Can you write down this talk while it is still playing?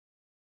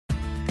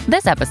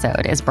This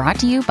episode is brought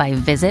to you by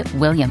Visit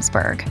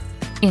Williamsburg.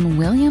 In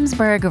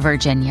Williamsburg,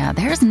 Virginia,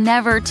 there's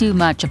never too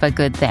much of a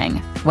good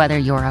thing. Whether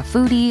you're a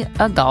foodie,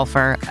 a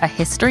golfer, a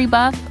history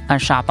buff, a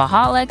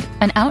shopaholic,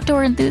 an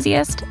outdoor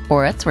enthusiast,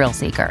 or a thrill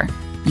seeker,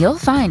 you'll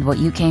find what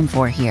you came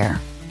for here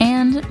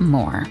and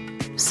more.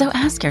 So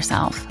ask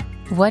yourself,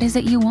 what is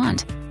it you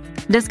want?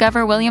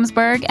 Discover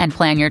Williamsburg and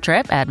plan your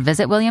trip at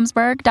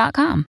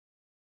visitwilliamsburg.com.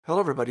 Hello,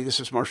 everybody.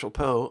 This is Marshall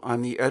Poe.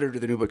 I'm the editor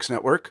of the New Books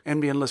Network.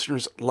 NBN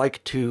listeners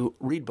like to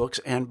read books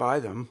and buy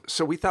them.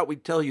 So we thought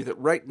we'd tell you that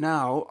right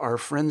now, our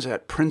friends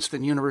at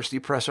Princeton University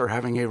Press are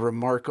having a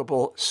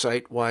remarkable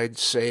site-wide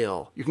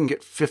sale. You can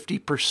get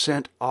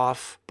 50%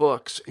 off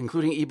books,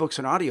 including ebooks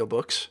and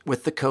audiobooks,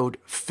 with the code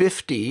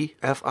 50,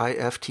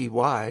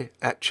 F-I-F-T-Y,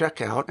 at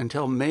checkout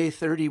until May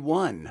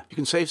 31. You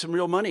can save some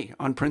real money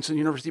on Princeton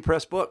University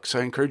Press books.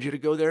 I encourage you to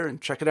go there and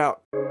check it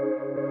out.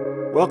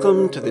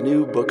 Welcome to the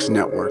New Books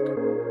Network.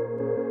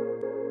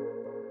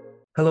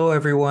 Hello,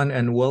 everyone,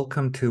 and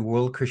welcome to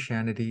World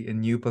Christianity in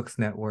New Books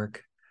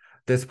Network.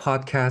 This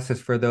podcast is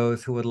for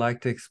those who would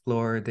like to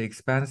explore the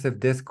expansive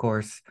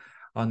discourse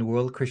on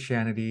world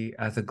Christianity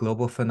as a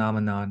global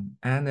phenomenon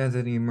and as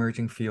an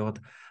emerging field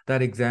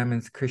that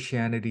examines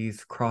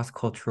Christianity's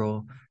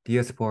cross-cultural,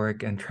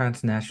 diasporic, and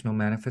transnational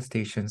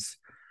manifestations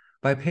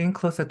by paying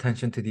close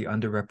attention to the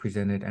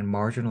underrepresented and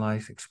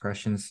marginalized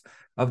expressions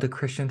of the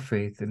Christian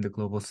faith in the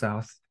Global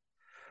South.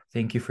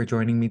 Thank you for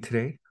joining me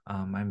today.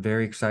 I'm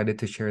very excited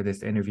to share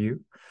this interview.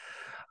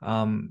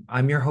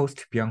 I'm your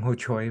host, Byung-Ho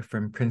Choi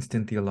from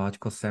Princeton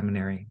Theological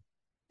Seminary.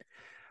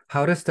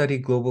 How to Study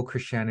Global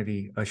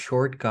Christianity, a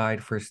short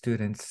guide for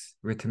students,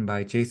 written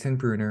by Jason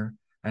Bruner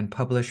and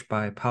published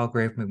by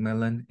Palgrave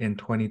Macmillan in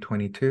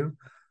 2022,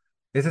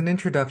 is an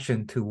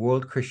introduction to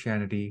world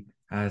Christianity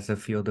as a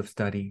field of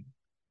study.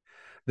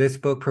 This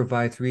book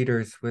provides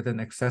readers with an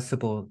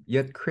accessible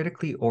yet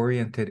critically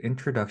oriented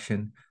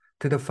introduction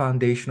to the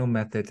foundational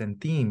methods and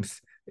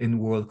themes in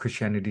world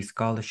Christianity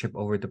scholarship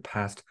over the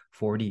past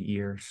 40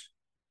 years.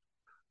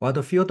 While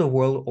the field of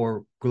world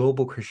or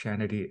global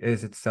Christianity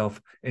is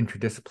itself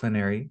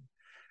interdisciplinary,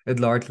 it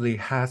largely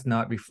has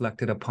not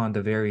reflected upon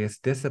the various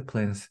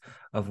disciplines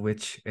of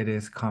which it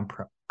is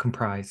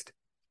comprised.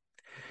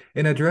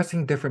 In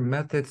addressing different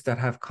methods that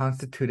have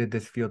constituted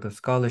this field of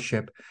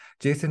scholarship,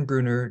 Jason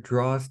Bruner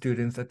draws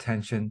students'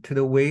 attention to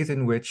the ways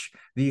in which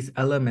these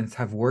elements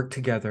have worked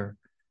together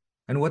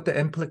and what the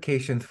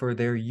implications for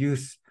their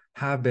use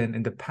have been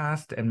in the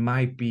past and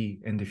might be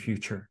in the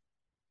future.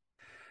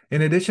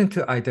 In addition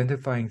to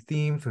identifying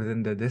themes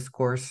within the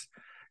discourse,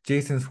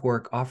 Jason's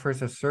work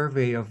offers a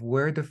survey of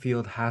where the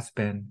field has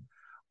been,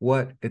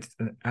 what its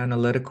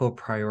analytical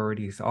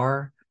priorities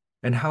are,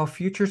 and how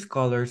future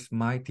scholars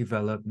might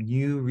develop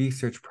new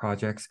research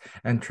projects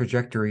and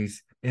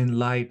trajectories in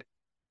light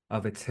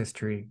of its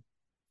history.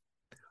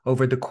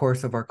 Over the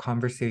course of our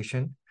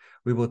conversation,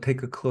 we will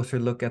take a closer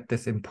look at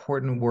this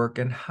important work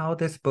and how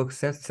this book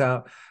sets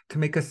out to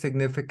make a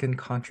significant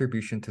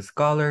contribution to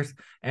scholars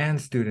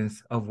and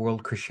students of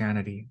world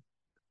Christianity.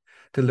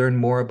 To learn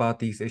more about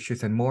these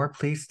issues and more,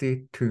 please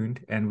stay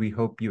tuned, and we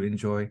hope you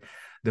enjoy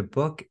the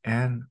book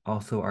and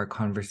also our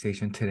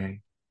conversation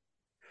today.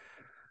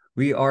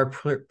 We are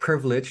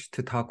privileged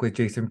to talk with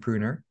Jason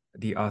Bruner,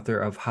 the author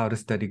of How to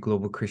Study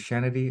Global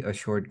Christianity, a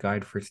short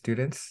guide for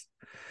students.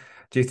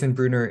 Jason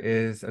Bruner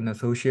is an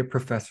associate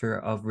professor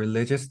of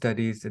religious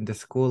studies in the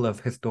School of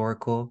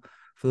Historical,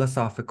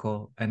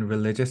 Philosophical, and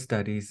Religious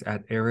Studies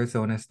at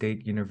Arizona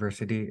State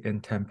University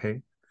in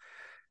Tempe.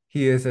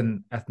 He is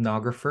an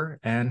ethnographer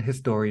and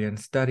historian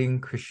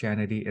studying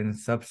Christianity in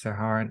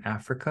sub-Saharan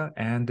Africa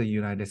and the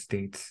United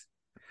States.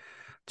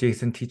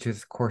 Jason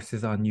teaches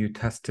courses on New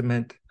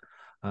Testament,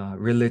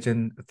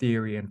 religion,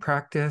 theory, and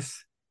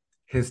practice,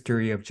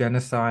 history of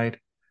genocide,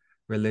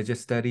 religious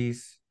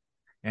studies,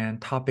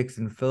 and topics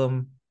in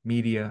film,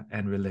 media,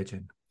 and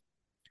religion.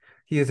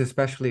 He is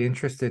especially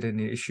interested in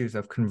the issues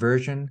of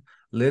conversion,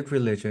 lived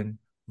religion,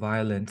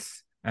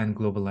 violence, and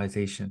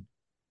globalization.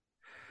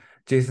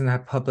 Jason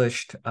has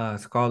published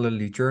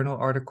scholarly journal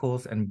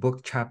articles and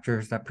book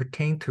chapters that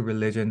pertain to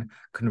religion,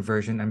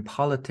 conversion, and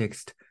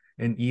politics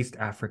in East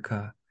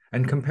Africa,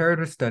 and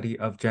comparative study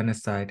of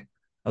genocide,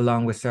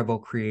 along with several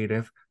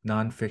creative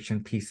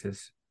nonfiction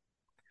pieces.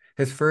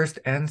 His first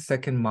and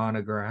second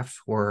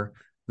monographs were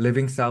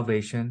Living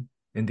Salvation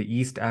in the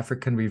East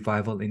African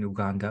Revival in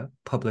Uganda,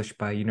 published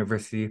by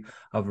University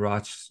of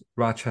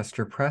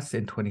Rochester Press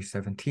in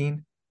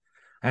 2017,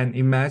 and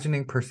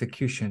Imagining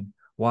Persecution,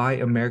 Why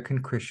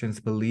American Christians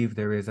Believe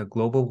There Is a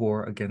Global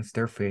War Against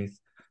Their Faith,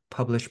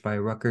 published by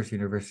Rutgers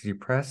University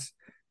Press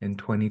in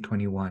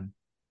 2021.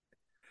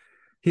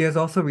 He has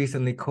also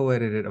recently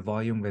co-edited a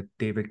volume with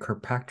David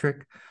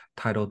Kirkpatrick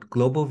titled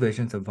Global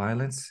Visions of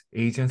Violence,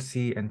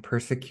 Agency, and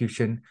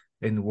Persecution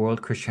in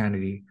World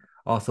Christianity,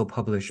 also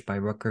published by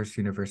Rutgers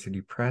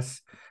University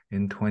Press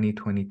in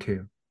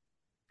 2022.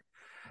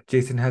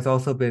 Jason has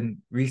also been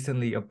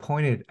recently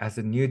appointed as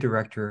the new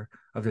director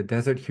of the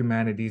Desert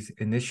Humanities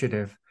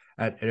Initiative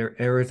at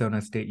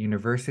Arizona State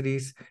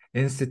University's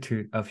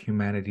Institute of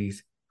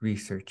Humanities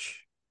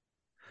Research.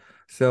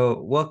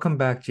 So, welcome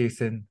back,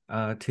 Jason,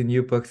 to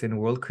New Books in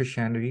World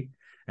Christianity.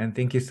 And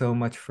thank you so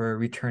much for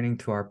returning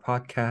to our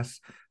podcast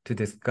to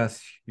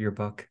discuss your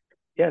book.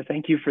 Yeah,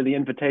 thank you for the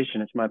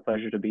invitation. It's my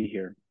pleasure to be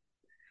here.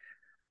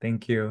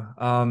 Thank you.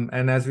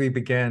 And as we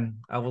begin,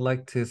 I would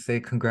like to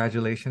say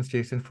congratulations,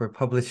 Jason, for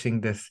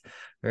publishing this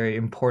very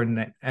important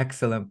and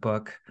excellent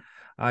book.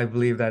 I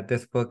believe that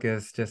this book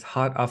is just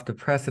hot off the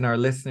press, and our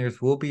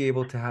listeners will be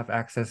able to have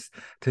access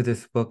to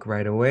this book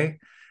right away.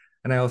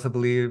 And I also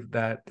believe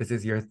that this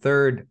is your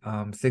third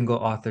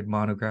single-authored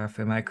monograph.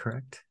 Am I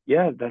correct?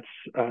 Yeah,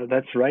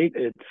 that's right.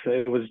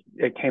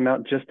 It came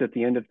out just at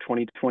the end of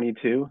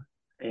 2022,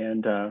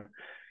 and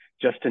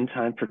just in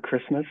time for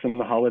Christmas and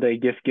the holiday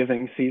gift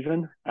giving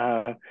season.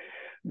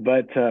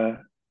 But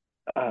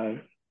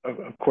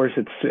of course,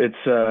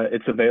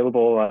 it's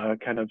available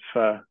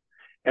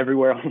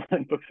everywhere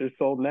online books are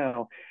sold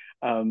now.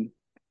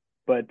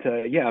 But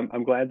yeah,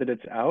 I'm glad that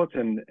it's out,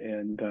 and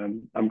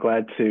I'm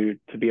glad to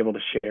be able to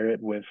share it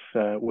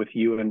with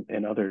you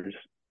and others.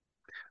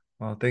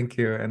 Well, thank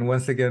you. And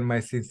once again,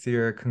 my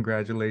sincere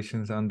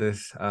congratulations on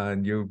this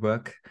new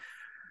book.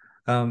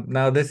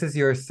 Now, this is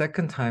your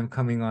second time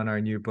coming on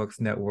our New Books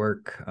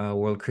Network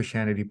World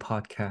Christianity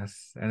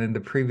podcast. And in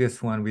the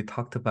previous one, we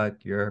talked about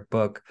your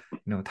book,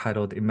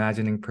 titled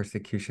Imagining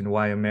Persecution: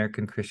 Why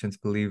American Christians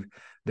Believe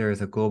There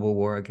is a Global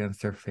War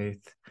Against Their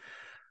Faith.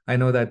 I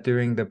know that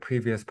during the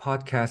previous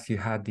podcast, you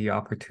had the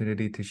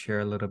opportunity to share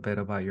a little bit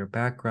about your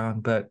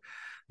background, but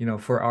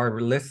for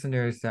our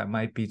listeners that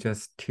might be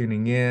just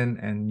tuning in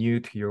and new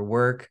to your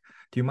work,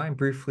 do you mind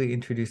briefly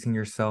introducing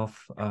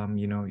yourself,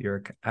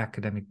 your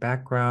academic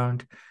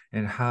background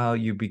and how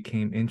you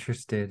became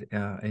interested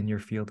in your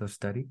field of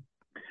study?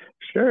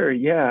 Sure,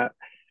 yeah.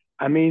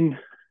 I mean,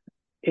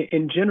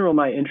 in general,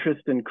 my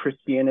interest in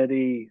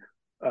Christianity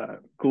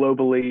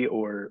globally,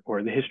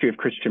 or the history of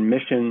Christian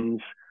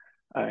missions,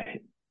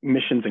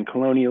 missions and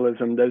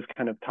colonialism, those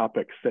kind of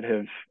topics that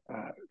have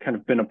kind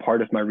of been a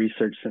part of my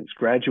research since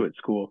graduate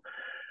school.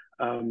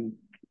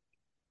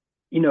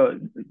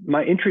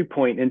 My entry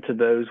point into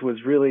those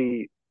was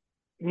really,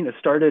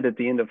 started at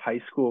the end of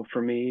high school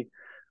for me.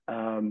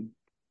 And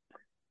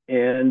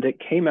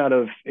it came out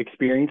of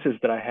experiences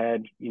that I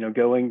had,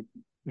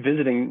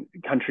 visiting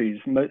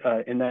countries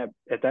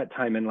at that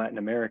time in Latin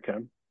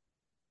America.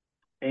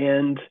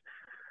 And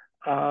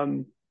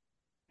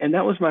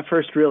that was my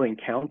first real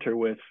encounter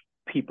with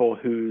people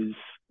whose,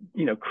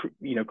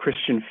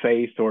 Christian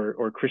faith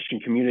or Christian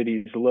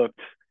communities looked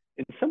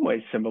in some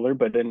ways similar,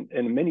 but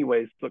in many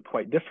ways looked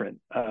quite different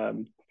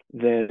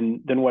than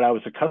what I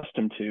was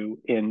accustomed to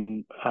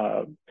in,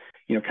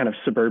 kind of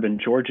suburban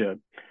Georgia.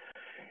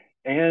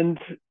 And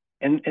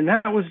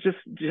that was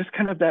just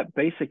kind of that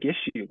basic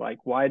issue, like,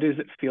 why does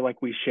it feel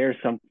like we share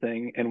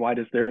something, and why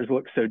does theirs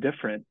look so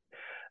different?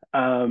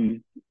 I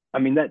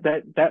mean,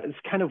 that is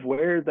kind of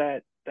where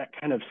that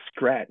kind of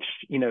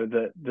scratched,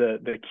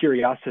 the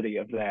curiosity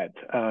of that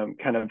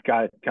kind of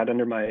got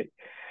under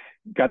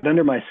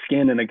my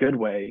skin in a good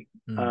way.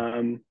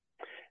 And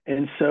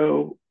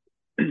so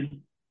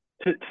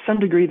to some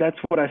degree, that's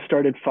what I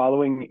started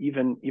following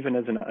even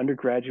as an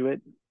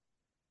undergraduate.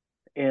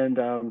 And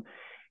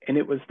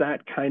it was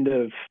that kind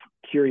of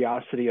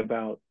curiosity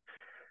about,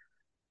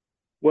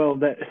 well,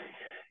 that,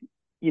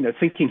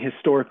 thinking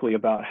historically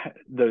about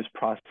those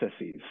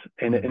processes.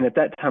 And at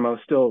that time, I was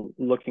still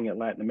looking at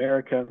Latin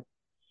America.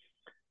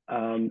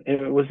 And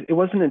it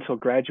wasn't until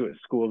graduate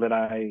school that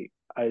I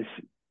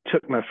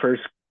took my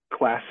first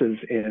classes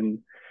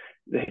in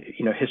the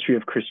history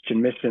of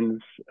Christian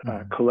missions,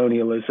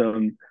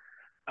 colonialism.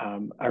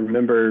 I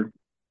remember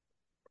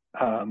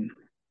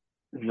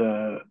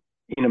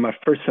my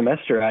first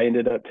semester, I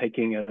ended up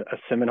taking a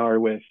seminar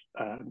with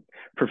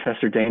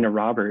Professor Dana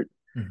Robert.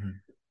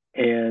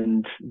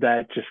 And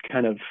that just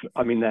kind of,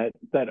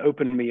 that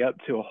opened me up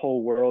to a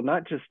whole world,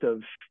 not just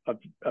of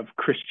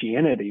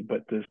Christianity,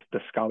 but the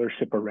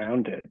scholarship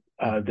around it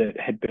that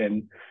had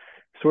been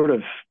sort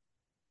of,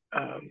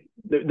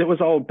 that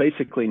was all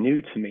basically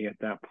new to me at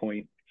that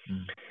point.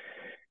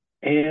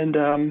 And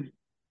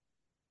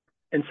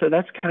so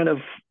that's kind of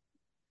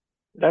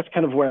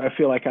where I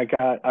feel like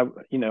I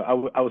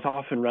was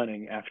off and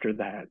running after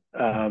that.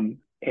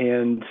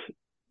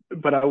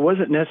 But I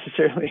wasn't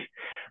necessarily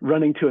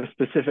running to a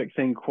specific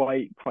thing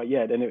quite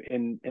yet.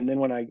 And then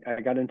when I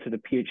got into the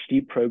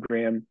PhD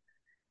program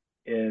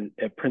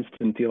at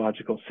Princeton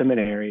Theological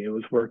Seminary, it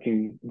was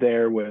working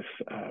there with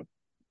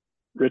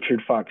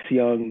Richard Fox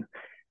Young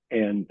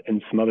and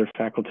some other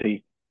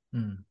faculty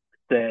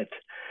that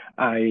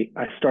I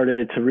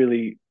started to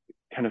really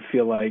kind of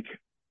feel like,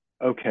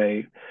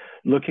 okay,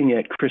 looking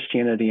at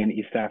Christianity in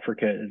East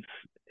Africa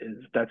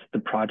that's the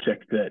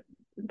project that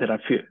I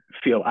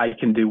feel I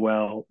can do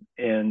well.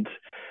 And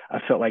I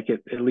felt like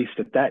at least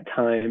at that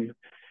time,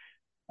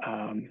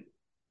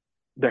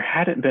 there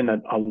hadn't been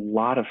a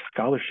lot of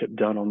scholarship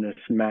done on this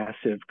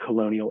massive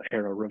colonial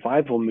era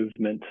revival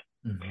movement.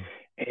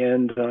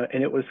 And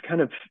it was kind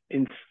of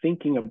in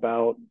thinking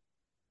about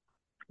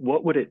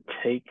what would it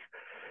take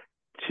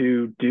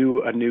to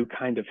do a new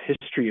kind of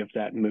history of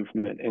that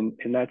movement,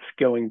 and that's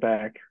going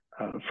back.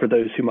 For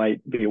those who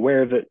might be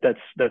aware of it,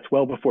 that's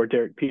well before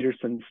Derek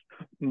Peterson's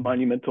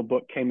monumental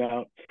book came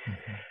out,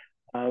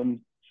 and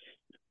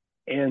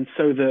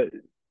so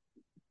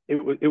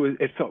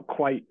it felt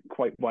quite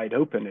wide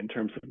open in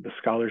terms of the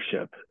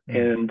scholarship,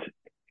 and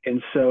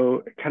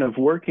so kind of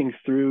working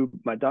through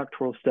my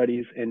doctoral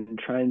studies and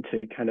trying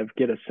to kind of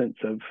get a sense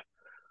of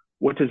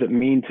what does it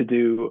mean to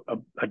do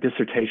a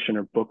dissertation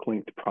or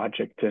book-length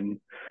project in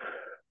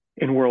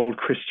world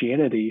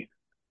Christianity.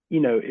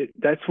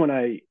 That's when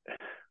I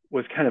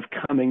was kind of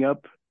coming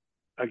up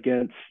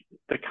against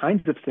the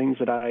kinds of things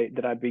that I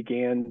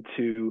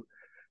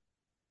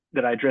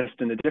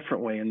addressed in a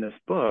different way in this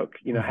book,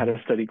 how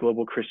to study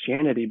global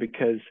Christianity,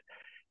 because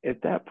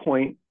at that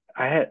point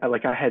I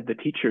had the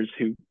teachers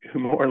who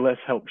more or less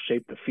helped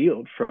shape the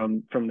field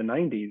from the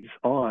 90s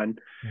on.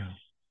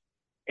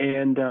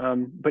 And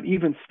but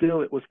even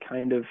still, it was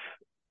kind of,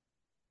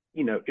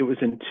 it was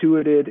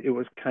intuited, it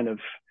was kind of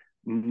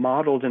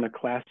modeled in a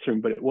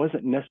classroom, but it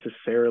wasn't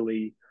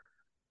necessarily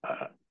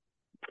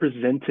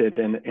presented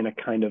in a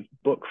kind of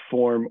book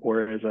form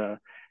or as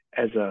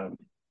a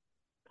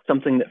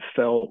something that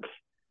felt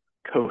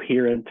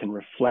coherent and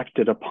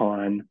reflected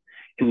upon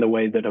in the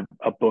way that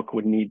a book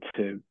would need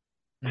to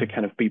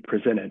kind of be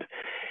presented.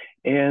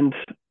 And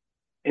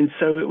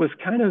so it was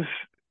kind of,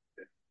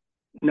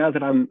 now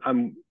that I'm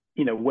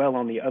well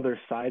on the other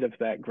side of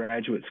that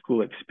graduate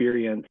school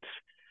experience,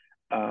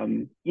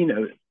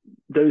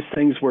 those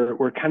things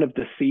were kind of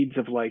the seeds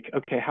of like,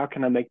 okay, how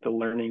can I make the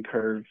learning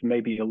curve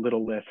maybe a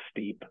little less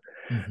steep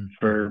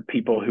for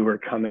people who are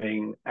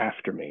coming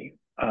after me?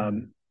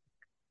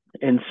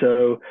 And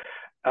so,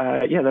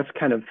 that's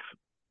kind of,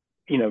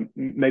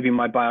 maybe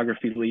my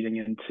biography leading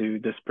into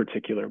this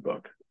particular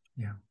book.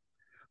 Yeah.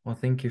 Well,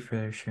 thank you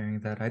for sharing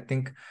that. I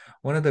think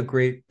one of the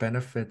great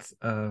benefits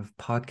of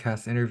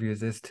podcast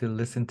interviews is to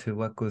listen to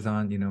what goes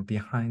on,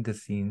 behind the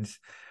scenes,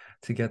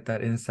 to get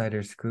that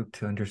insider scoop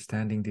to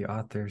understanding the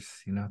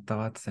author's,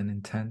 thoughts and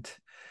intent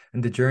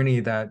and the journey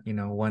that,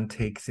 one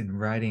takes in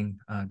writing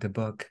the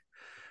book.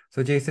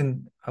 So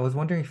Jason, I was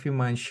wondering if you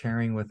mind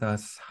sharing with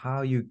us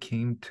how you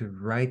came to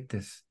write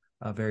this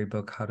very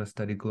book, How to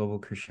Study Global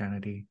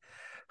Christianity.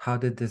 How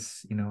did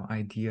this,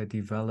 idea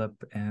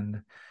develop,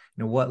 and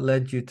what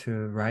led you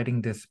to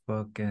writing this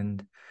book,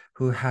 and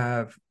who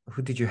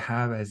did you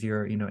have as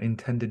your,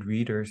 intended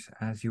readers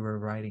as you were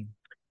writing?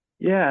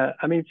 Yeah,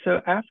 I mean, so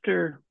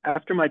after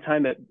my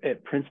time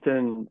at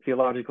Princeton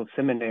Theological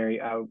Seminary,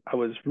 I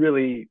was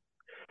really,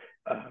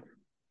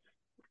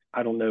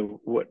 I don't know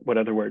what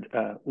other word,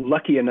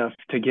 lucky enough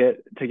to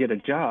get a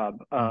job,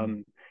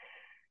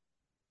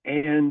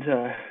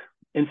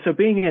 and so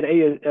being at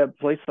a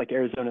place like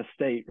Arizona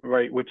State,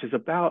 right, which is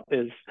about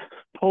as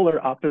polar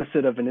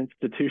opposite of an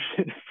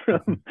institution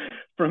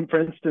from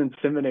Princeton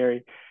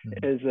Seminary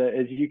as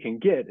you can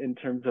get in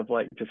terms of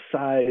like just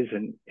size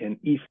and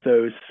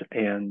ethos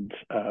and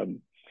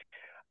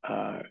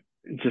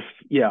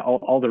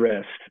all the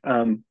rest.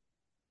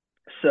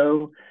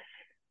 So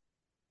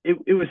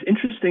it was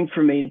interesting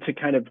for me to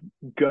kind of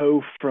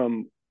go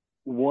from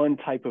one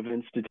type of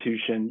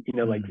institution,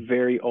 like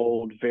very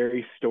old,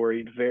 very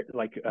storied, very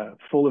like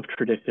full of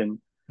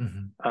tradition,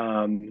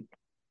 a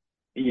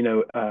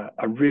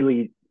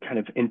really kind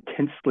of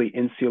intensely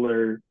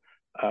insular,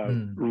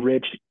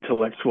 rich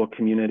intellectual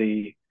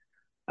community,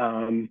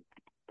 to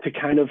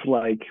kind of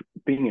like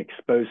being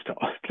exposed to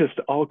just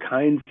all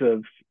kinds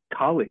of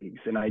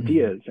colleagues and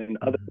ideas and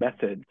other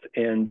methods.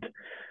 And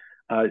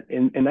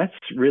that's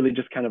really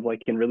just kind of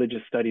like in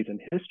religious studies and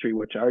history,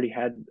 which I already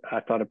had, I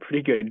thought, a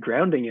pretty good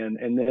grounding in.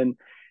 And then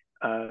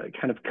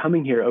kind of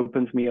coming here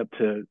opens me up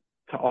to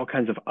all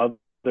kinds of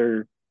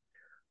other,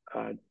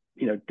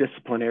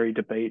 disciplinary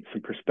debates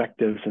and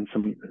perspectives and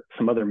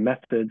some other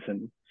methods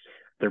and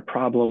their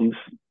problems.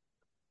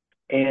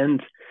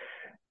 And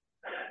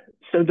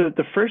so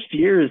the first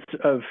years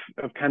of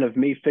kind of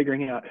me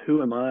figuring out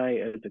who am I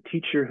as a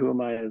teacher, who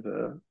am I as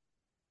a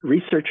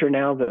researcher,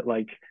 now that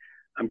like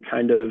I'm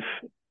kind of,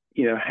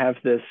 have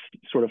this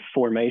sort of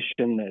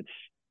formation that's,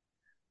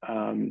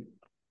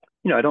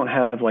 I don't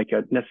have like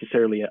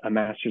necessarily a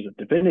master's of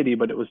divinity,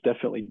 but it was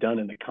definitely done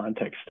in the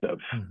context of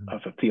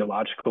a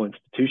theological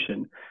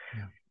institution.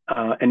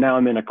 Yeah. And now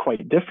I'm in a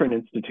quite different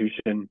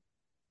institution.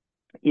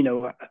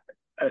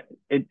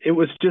 It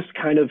was just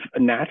kind of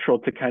natural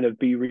to kind of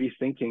be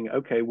rethinking,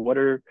 okay, what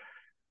are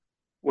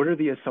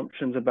the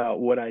assumptions about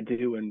what I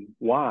do and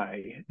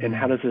why, and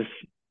how does this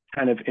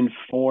kind of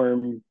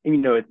inform,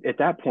 at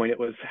that point it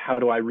was, how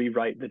do I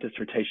rewrite the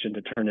dissertation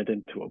to turn it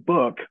into a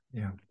book?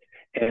 Yeah.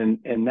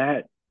 And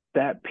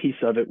that piece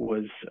of it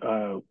was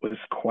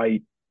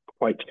quite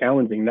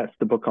challenging. That's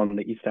the book on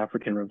the East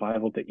African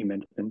revival that you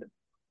mentioned.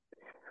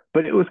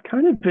 But it was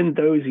kind of in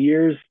those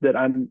years that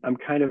I'm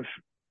kind of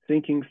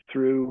thinking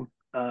through,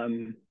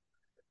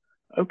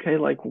 okay,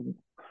 like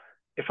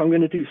if I'm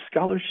going to do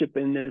scholarship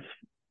in this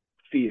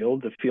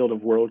field, the field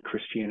of world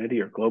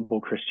Christianity or global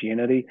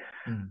Christianity,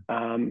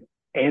 and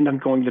I'm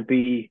going to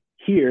be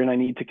here and I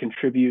need to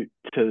contribute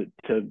to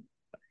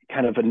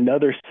kind of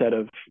another set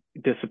of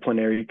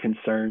disciplinary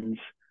concerns,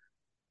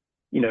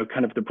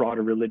 kind of the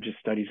broader religious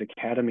studies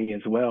academy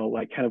as well.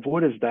 Like, kind of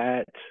what does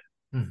that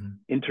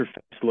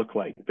interface look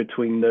like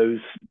between those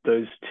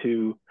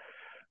two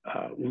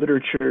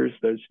literatures,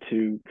 those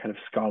two kind of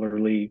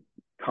scholarly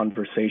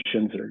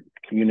conversations or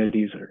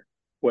communities, or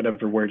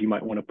whatever word you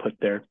might want to put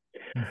there.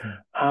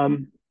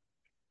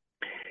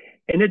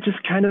 And it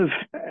just kind of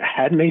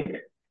had me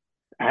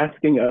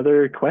asking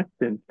other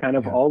questions kind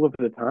of all of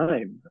the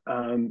time,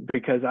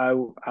 because I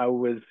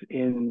was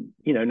in,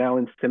 now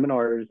in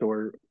seminars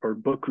or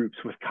book groups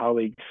with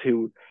colleagues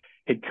who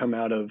had come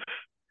out of,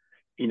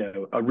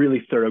 a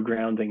really thorough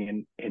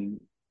grounding in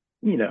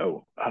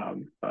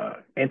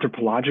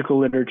anthropological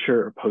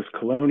literature or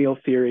post-colonial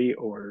theory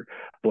or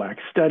Black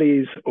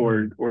studies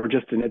or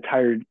just an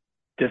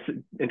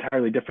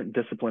entirely different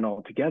discipline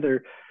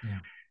altogether.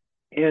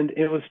 And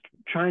it was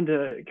trying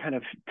to kind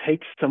of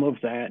take some of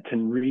that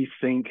and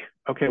rethink,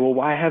 okay, well,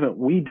 why haven't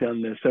we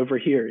done this over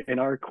here in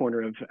our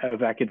corner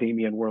of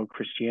academia and world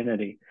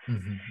Christianity?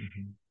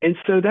 And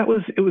so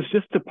it was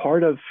just a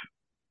part of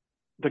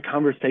the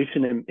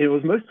conversation, and it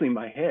was mostly in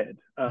my head.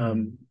 I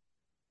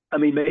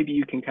mean, maybe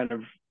you can kind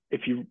of,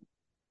 if you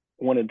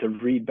wanted to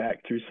read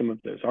back through some of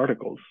those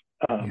articles,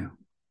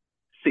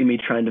 see me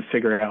trying to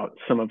figure out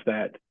some of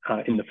that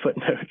in the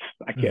footnotes,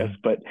 I guess.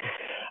 But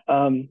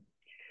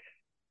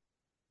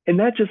and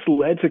that just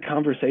led to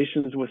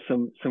conversations with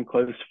some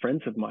close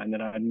friends of mine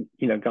that I'd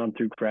gone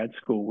through grad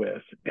school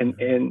with, and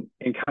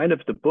kind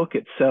of the book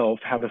itself,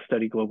 How to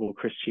Study Global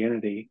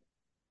Christianity,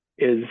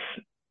 is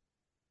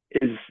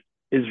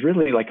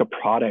really like a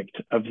product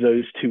of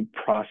those two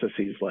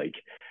processes. Like,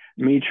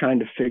 me trying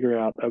to figure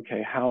out,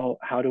 okay, how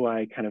do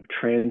I kind of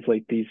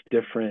translate these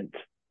different,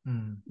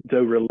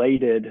 though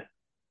related,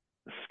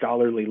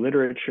 scholarly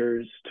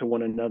literatures to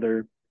one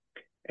another,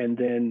 and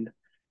then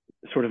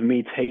sort of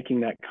me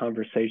taking that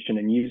conversation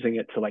and using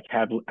it to like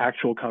have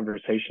actual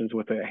conversations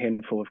with a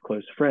handful of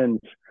close friends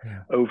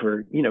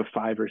over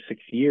 5 or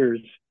 6 years.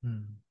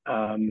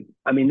 I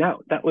mean,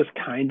 that was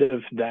kind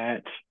of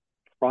that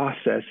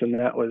process, and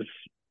that was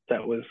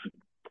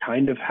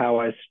kind of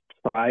how I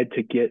tried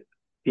to get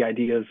the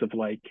ideas of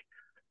like,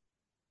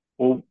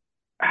 well,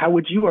 how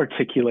would you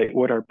articulate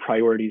what our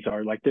priorities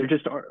are? Like, there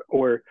just are,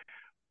 or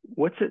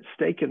what's at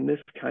stake in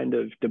this kind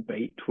of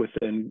debate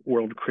within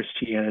world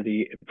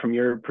Christianity from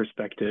your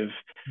perspective?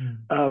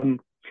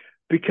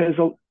 Because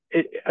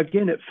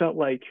it felt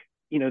like,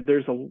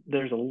 there's a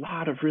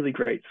lot of really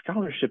great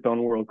scholarship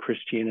on world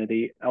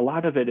Christianity. A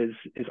lot of it is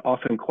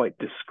often quite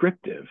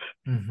descriptive.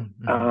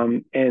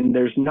 And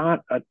there's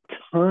not a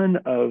ton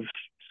of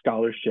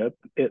scholarship,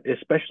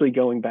 especially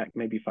going back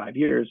maybe 5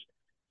 years,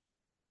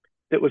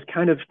 that was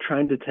kind of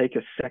trying to take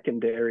a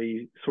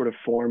secondary sort of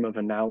form of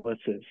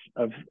analysis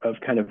of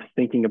kind of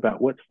thinking about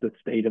what's the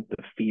state of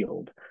the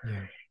field.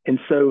 And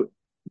so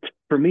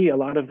for me, a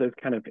lot of those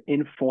kind of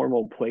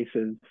informal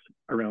places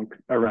around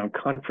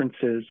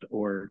conferences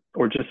or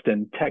just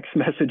in text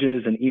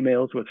messages and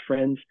emails with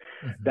friends,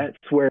 that's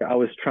where I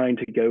was trying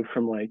to go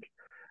from like,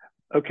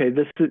 okay,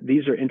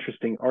 these are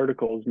interesting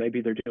articles, maybe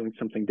they're doing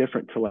something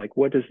different, to like,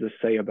 what does this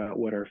say about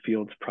what our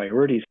field's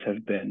priorities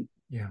have been?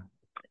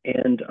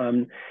 And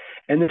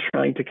then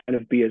trying to kind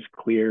of be as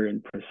clear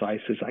and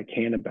precise as I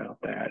can about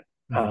that.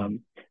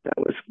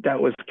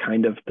 That was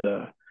kind of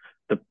the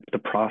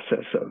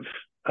process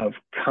of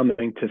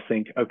coming to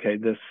think, okay,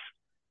 this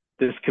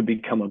could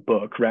become a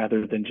book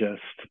rather than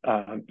just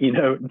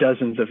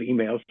dozens of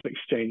emails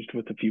exchanged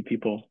with a few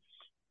people.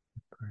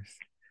 Of course.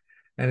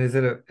 And is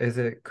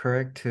it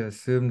correct to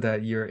assume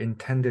that your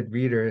intended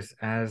readers,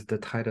 as the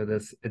title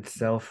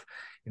itself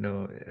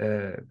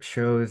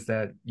shows,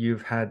 that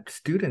you've had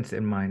students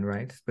in mind,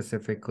 right?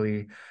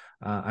 Specifically,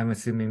 I'm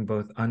assuming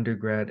both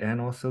undergrad and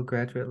also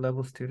graduate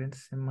level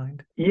students in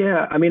mind.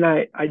 Yeah, I mean,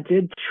 I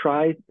did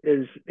try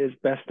as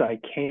best I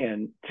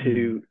can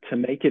to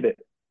make it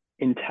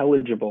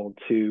intelligible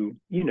to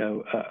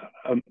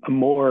a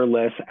more or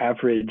less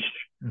average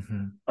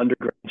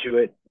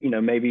undergraduate,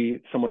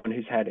 maybe someone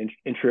who's had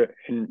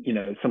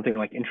something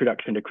like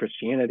Introduction to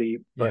Christianity,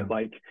 but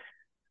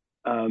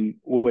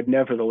would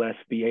nevertheless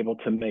be able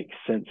to make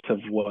sense of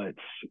what's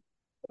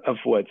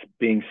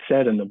being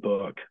said in the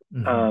book,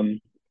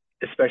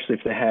 especially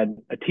if they had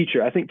a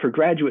teacher. I think for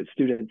graduate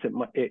students,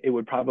 it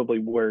would probably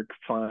work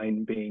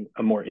fine being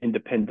a more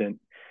independent,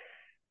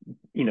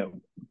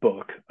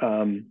 book.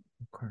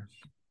 Of course.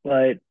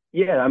 But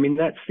yeah, I mean,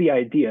 that's the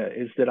idea,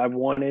 is that I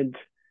wanted,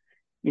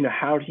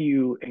 how do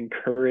you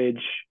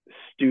encourage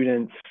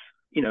students,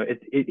 at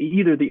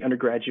either the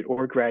undergraduate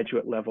or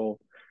graduate level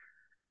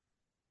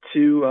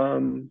to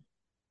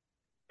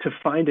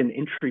find an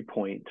entry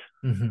point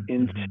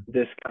into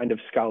this kind of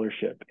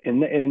scholarship.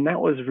 And that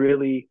was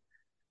really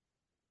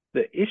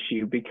the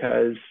issue,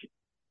 because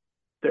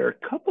there are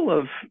a couple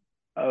of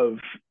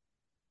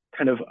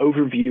kind of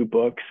overview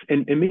books,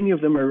 and many of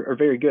them are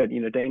very good.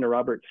 Dana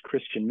Roberts'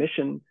 Christian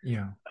Mission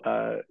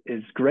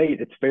is great.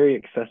 It's very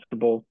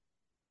accessible.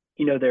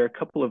 There are a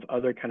couple of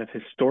other kind of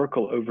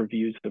historical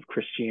overviews of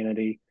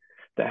Christianity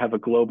that have a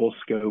global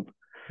scope.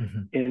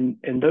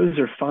 and those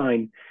are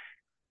fine.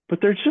 But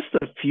there's just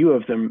a few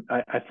of them,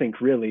 I think,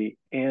 really.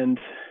 And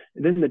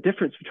then the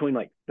difference between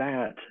like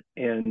that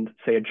and,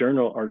 say, a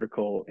journal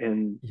article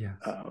in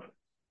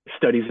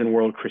Studies in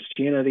World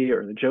Christianity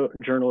or the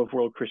Journal of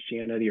World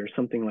Christianity or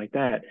something like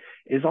that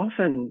is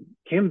often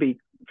can be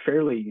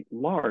fairly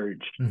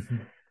large.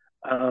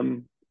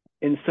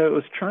 And so it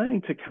was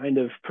trying to kind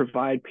of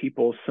provide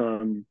people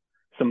some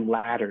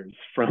ladders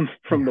from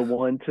the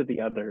one to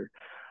the other,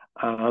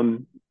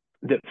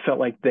 that felt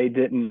like they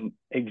didn't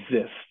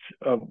exist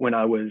when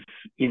I was,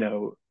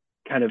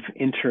 kind of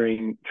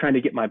trying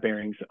to get my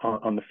bearings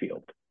on the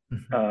field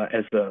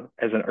as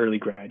an early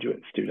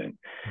graduate student.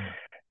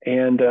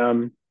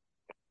 And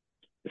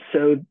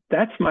so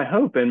that's my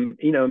hope. And,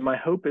 my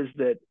hope is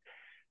that,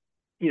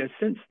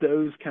 since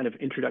those kind of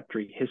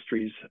introductory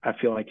histories, I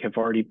feel like have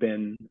already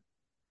been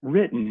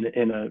written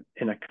in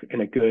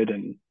a good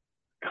and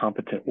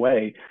competent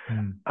way,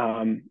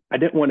 I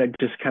didn't want to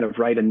just kind of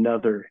write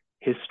another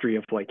history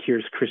of like,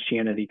 here's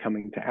Christianity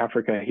coming to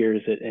Africa,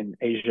 here's it in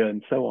Asia,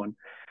 and so on.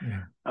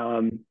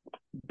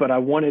 But I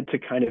wanted to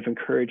kind of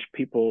encourage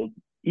people,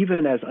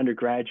 even as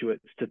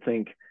undergraduates, to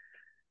think,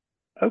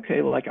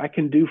 okay, like I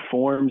can do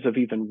forms of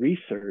even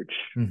research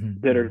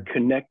that are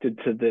connected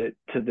to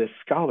this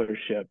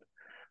scholarship.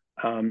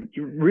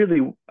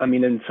 Really, I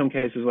mean, in some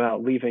cases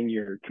without leaving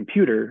your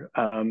computer,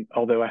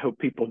 although I hope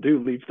people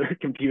do leave their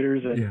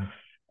computers and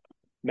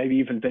maybe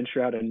even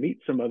venture out and meet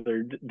some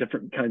other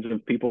different kinds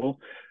of people.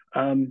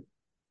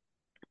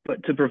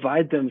 But to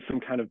provide them some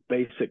kind of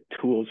basic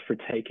tools for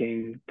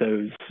taking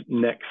those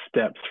next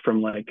steps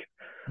from like,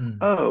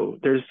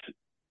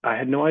 I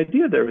had no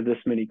idea there were this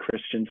many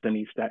Christians in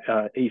East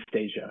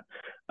Asia,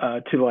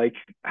 to like,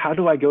 how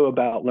do I go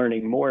about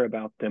learning more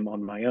about them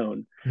on my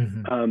own?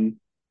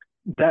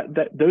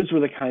 Those were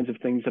the kinds of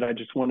things that I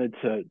just wanted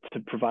to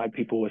provide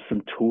people with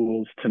some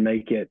tools to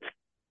make it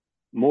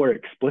more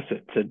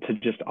explicit, to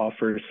just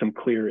offer some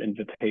clear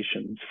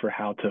invitations for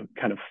how to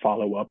kind of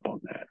follow up on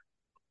that.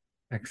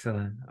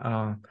 Excellent.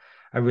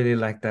 I really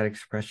like that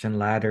expression,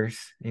 ladders,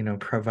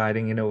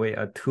 providing in a way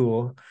a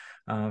tool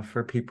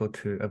for people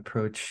to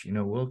approach,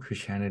 world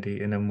Christianity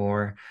in a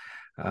more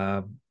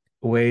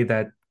way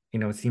that,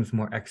 seems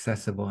more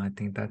accessible. I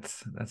think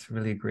that's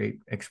really great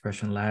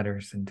expression,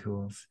 ladders and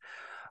tools.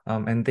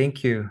 And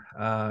thank you,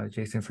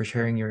 Jason, for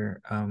sharing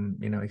your,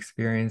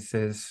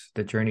 experiences,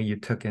 the journey you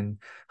took in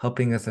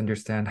helping us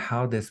understand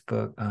how this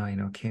book,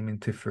 came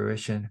into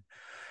fruition.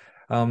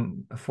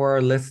 For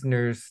our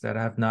listeners that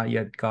have not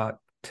yet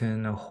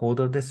gotten a hold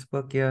of this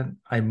book yet,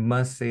 I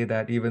must say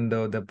that even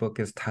though the book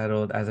is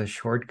titled as a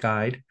short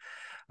guide,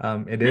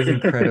 it is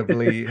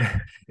incredibly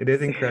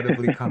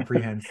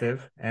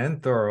comprehensive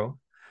and thorough,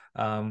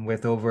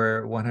 with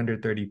over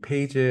 130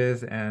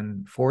 pages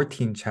and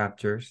 14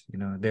 chapters.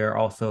 They're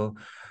also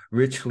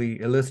richly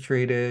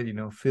illustrated,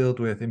 filled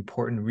with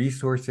important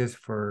resources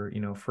for,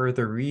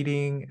 further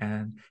reading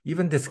and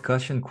even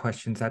discussion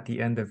questions at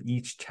the end of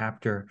each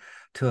chapter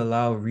to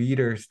allow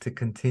readers to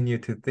continue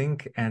to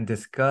think and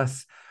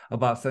discuss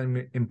about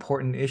some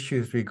important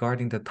issues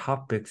regarding the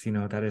topics,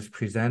 that is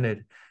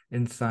presented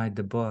inside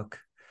the book.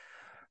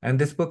 And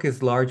this book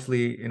is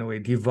largely, in a way,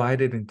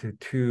 divided into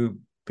two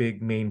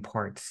big main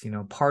parts.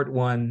 Part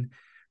one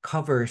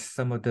covers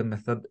some of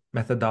the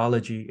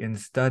methodology in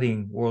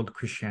studying world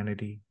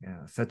Christianity,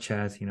 such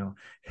as,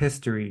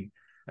 history,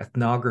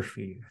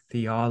 ethnography,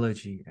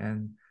 theology,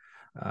 and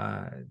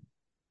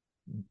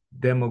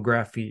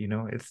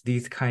demography. It's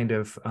these kind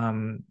of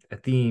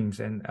themes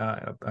and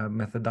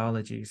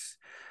methodologies.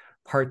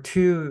 Part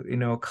two,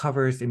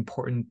 covers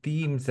important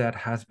themes that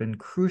has been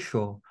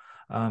crucial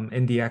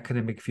in the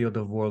academic field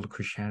of world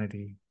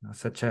Christianity,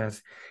 such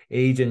as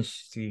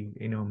agency,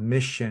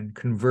 mission,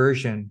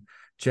 conversion,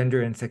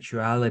 gender and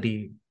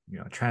sexuality,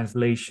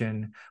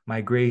 translation,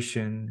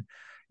 migration,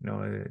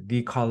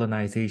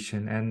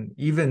 decolonization, and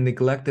even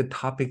neglected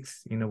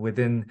topics,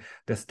 within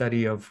the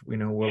study of,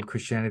 world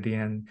Christianity,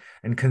 and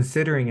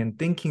considering and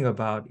thinking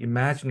about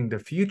imagining the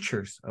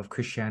futures of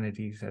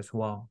Christianities as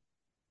well.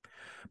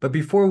 But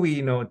before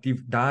we,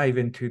 deep dive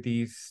into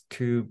these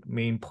two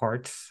main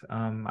parts,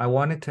 I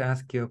wanted to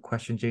ask you a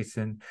question,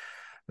 Jason,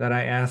 that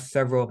I asked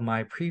several of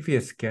my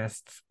previous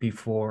guests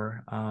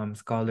before,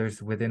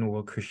 scholars within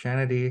world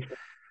Christianity,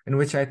 in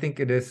which I think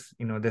it is,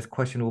 this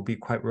question will be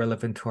quite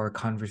relevant to our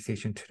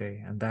conversation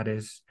today. And that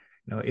is,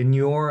 in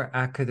your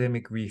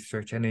academic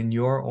research and in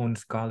your own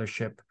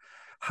scholarship,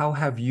 how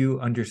have you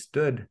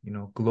understood,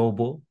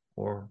 global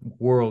or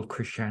world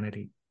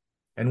Christianity?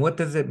 And what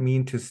does it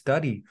mean to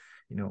study,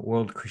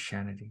 world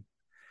Christianity?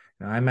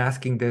 Now, I'm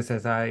asking this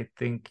as I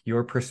think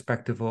your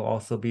perspective will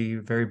also be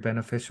very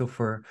beneficial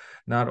for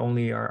not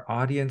only our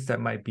audience that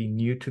might be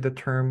new to the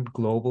term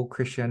global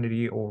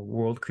Christianity or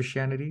world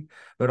Christianity,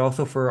 but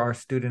also for our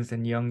students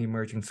and young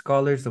emerging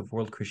scholars of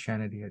world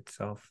Christianity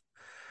itself.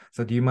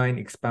 So do you mind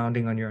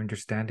expounding on your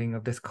understanding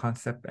of this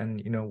concept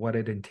and, what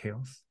it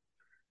entails?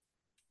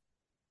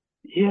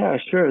 Yeah,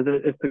 sure.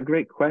 It's a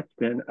great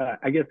question.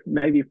 I guess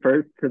maybe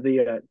first to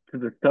the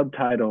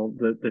subtitle,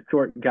 the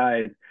short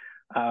guide.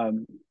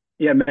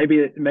 Yeah,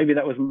 maybe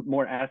that was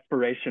more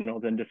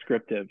aspirational than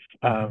descriptive.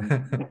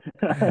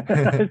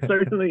 I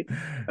certainly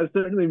I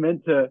certainly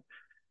meant to.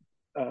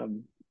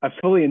 I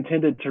fully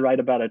intended to write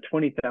about a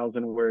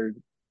 20,000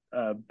 word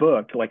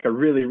book, like a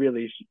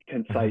really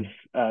concise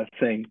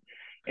thing,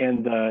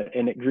 and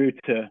it grew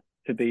to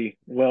be,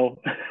 well,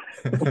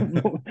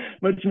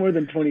 much more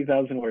than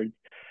 20,000 words.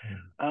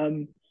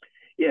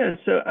 Yeah.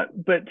 So,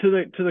 but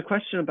to the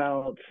question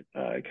about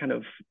kind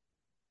of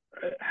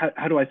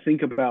how do I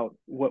think about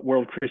what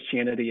world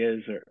Christianity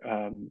is,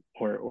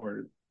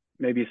 or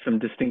maybe some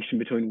distinction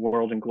between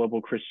world and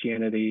global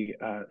Christianity,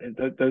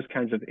 those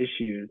kinds of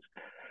issues.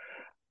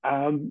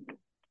 I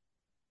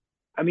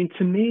mean,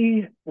 to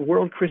me,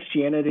 world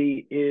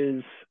Christianity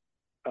is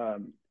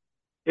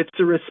it's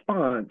a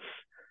response.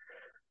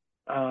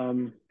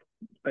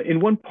 In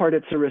one part,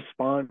 it's a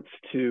response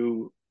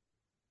to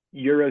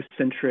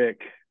Eurocentric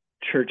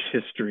church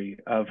history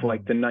of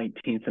like the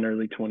 19th and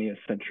early 20th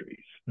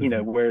centuries, you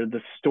know, where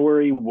the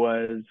story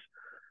was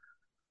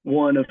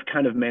one of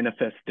kind of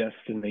manifest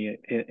destiny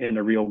in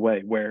a real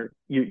way, where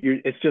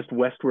it's just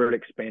westward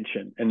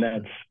expansion, and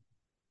that's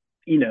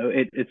you know,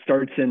 it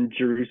starts in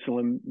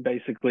Jerusalem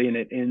basically, and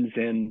it ends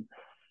in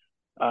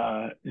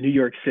New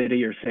York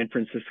City or San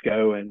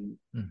Francisco, and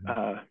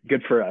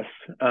good for us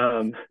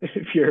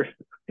if you're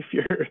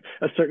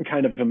a certain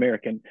kind of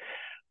American.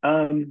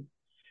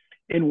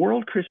 In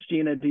world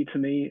Christianity, to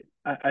me,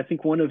 I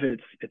think one of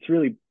its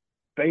really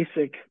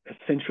basic,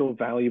 essential,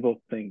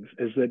 valuable things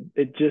is that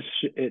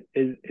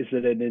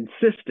it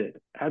insisted,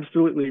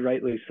 absolutely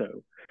rightly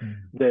so,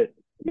 that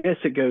yes,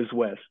 it goes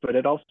west, but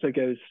it also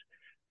goes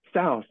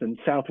south and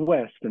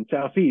southwest and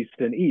southeast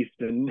and east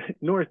and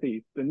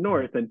northeast and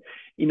north, and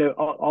you know,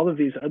 all of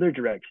these other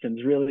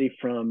directions, really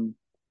from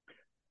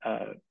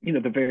you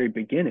know, the very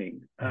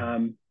beginning.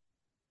 And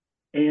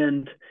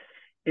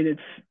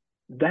it's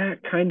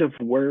that kind of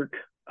work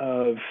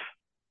of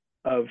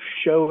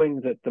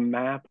showing that the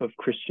map of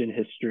Christian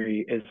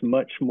history is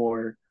much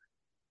more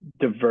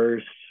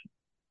diverse,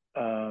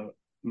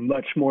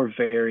 much more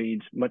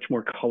varied, much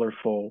more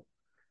colorful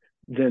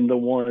than the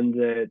one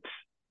that,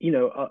 you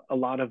know, a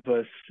lot of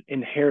us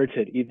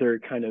inherited, either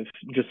kind of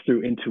just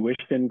through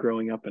intuition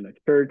growing up in a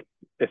church,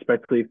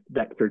 especially if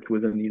that church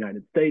was in the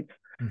United States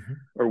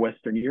or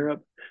Western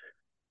Europe,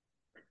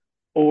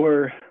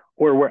 or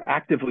we're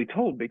actively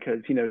told, because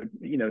you know,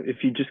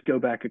 if you just go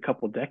back a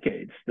couple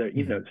decades, there,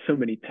 you know, so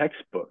many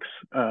textbooks,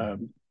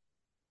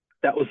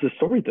 that was the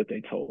story that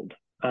they told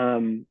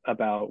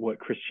about what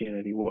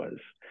Christianity was.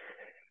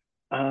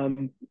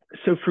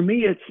 So for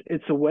me,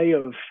 it's a way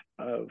of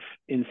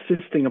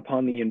insisting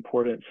upon the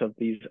importance of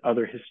these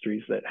other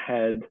histories that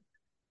had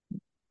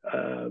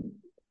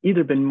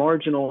either been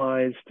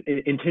marginalized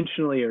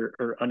intentionally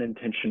or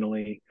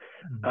unintentionally,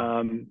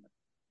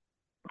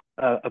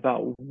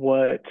 about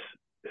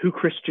who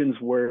Christians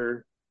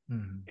were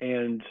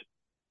and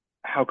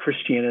how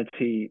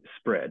Christianity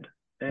spread.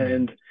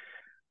 And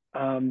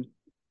I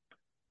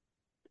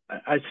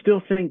still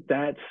think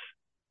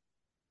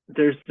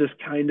there's this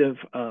kind of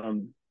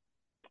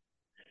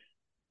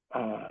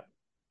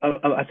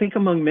I think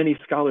among many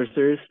scholars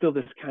there is still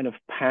this kind of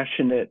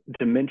passionate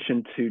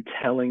dimension to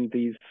telling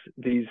these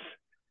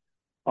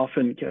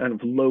often kind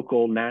of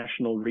local,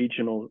 national,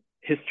 regional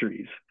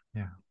histories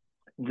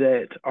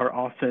that are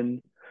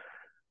often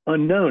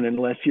unknown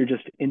unless you're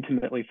just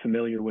intimately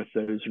familiar with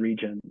those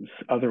regions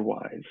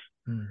otherwise.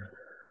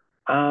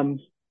 So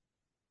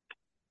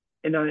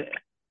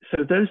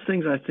those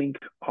things, I think,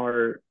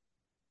 are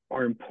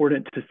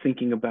important to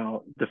thinking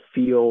about the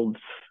field's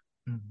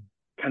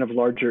kind of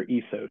larger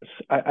ethos.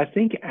 I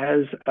think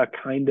as a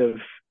kind of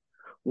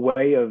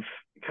way of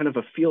kind of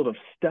a field of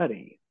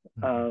study,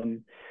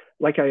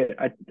 like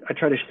I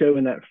try to show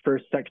in that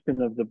first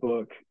section of the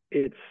book,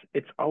 it's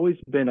always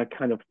been a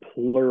kind of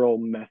plural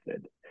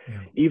method,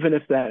 even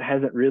if that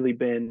hasn't really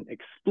been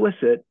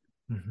explicit,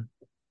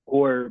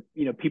 or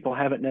you know, people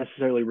haven't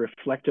necessarily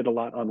reflected a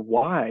lot on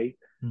why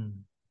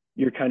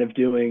you're kind of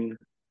doing,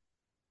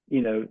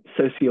 you know,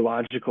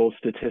 sociological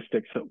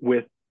statistics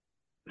with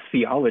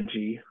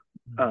theology,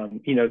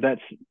 you know,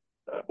 that's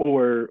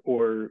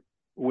or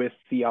with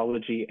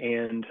theology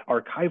and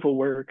archival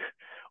work,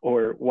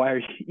 or why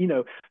are you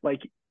know,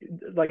 like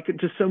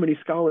just so many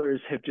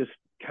scholars have just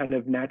kind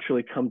of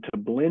naturally come to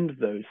blend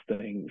those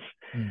things.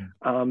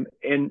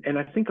 And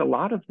I think a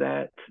lot of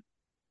that,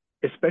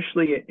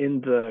 especially in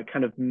the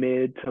kind of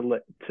mid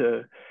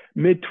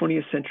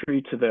 20th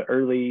century to the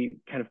early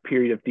kind of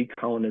period of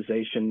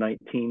decolonization,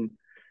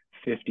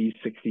 1950s,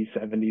 60s,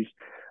 70s,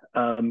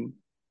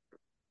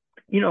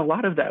 you know, a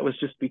lot of that was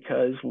just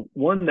because,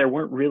 one, there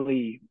weren't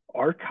really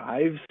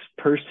archives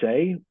per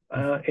se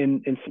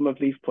in some of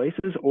these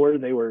places, or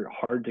they were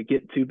hard to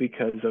get to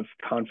because of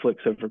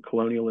conflicts over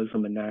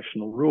colonialism and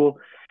national rule.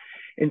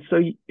 And so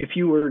if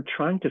you were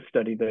trying to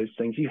study those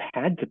things, you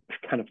had to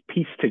kind of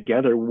piece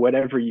together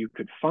whatever you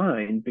could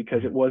find,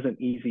 because it wasn't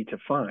easy to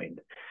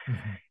find.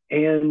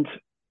 And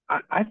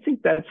I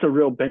think that's a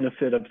real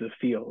benefit of the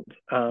field,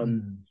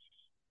 in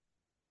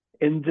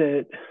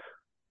that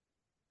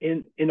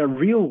in a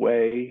real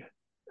way,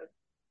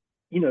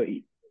 you know,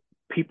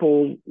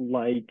 people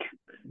like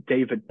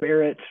David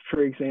Barrett,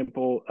 for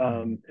example,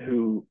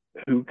 who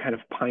kind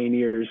of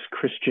pioneers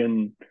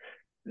Christian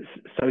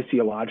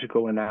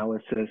sociological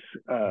analysis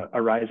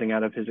arising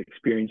out of his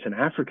experience in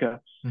Africa.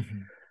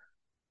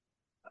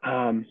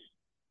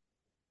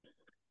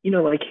 You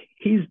know, like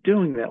he's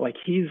doing that. Like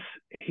he's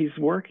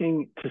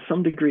working to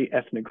some degree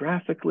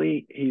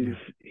ethnographically.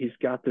 He's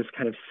got this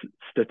kind of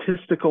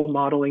statistical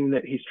modeling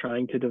that he's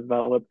trying to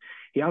develop.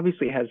 He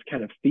obviously has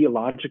kind of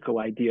theological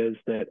ideas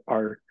that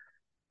are,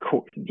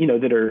 you know,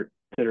 that are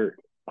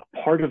a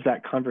part of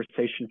that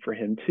conversation for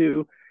him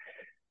too.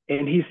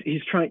 And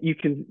he's trying. You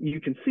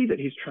can see that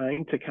he's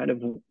trying to kind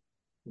of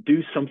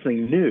do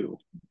something new.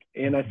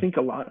 And I think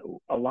a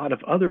lot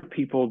of other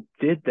people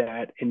did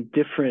that in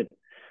different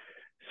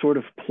sort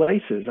of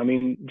places. I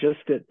mean,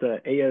 just at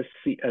the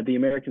ASC, the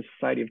American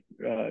Society of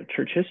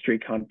Church History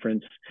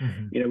Conference,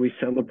 you know, we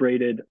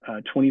celebrated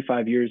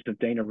 25 years of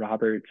Dana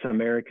Roberts'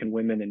 American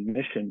Women in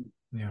Mission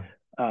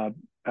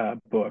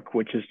book,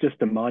 which is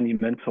just a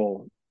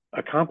monumental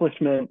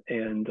accomplishment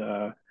and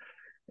a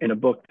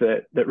book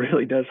that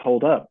really does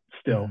hold up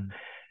still.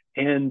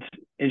 And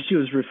she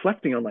was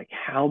reflecting on like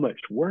how much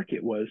work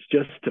it was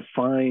just to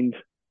find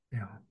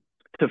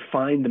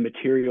the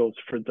materials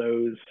for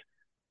those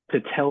to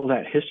tell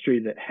that history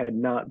that had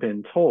not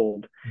been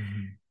told.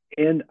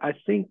 And I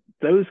think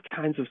those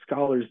kinds of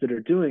scholars that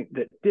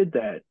did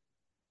that,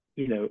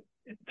 you know,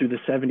 through the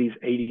 70s,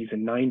 80s,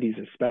 and 90s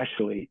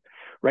especially,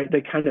 right? They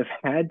kind of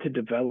had to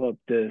develop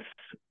this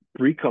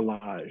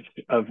bricolage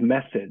of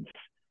methods,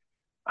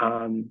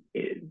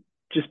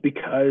 just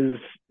because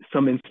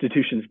some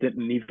institutions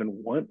didn't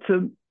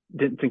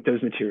think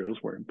those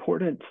materials were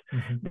important.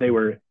 They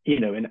were, you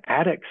know, in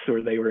attics,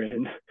 or they were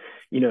in,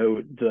 you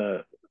know,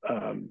 the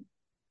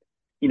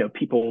you know,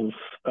 people's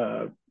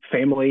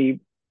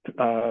family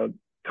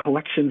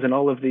collections and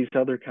all of these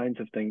other kinds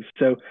of things.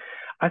 So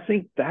I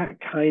think that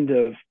kind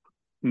of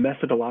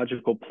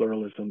methodological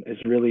pluralism is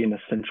really an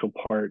essential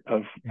part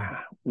of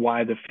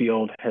why the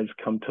field has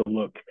come to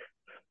look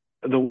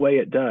the way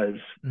it does.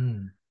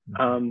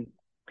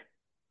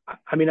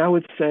 I mean, I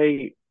would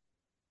say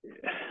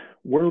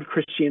world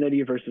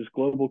Christianity versus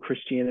global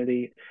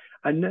Christianity.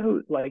 I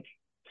know, like,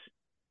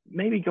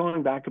 maybe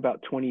going back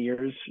about 20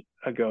 years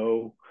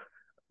ago,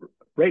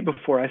 right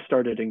before I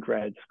started in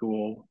grad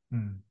school,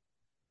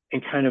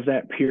 in kind of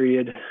that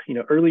period, you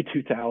know, early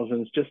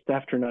 2000s, just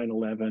after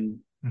 9/11,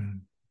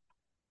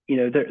 you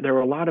know, there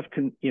were a lot of,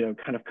 you know,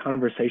 kind of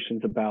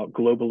conversations about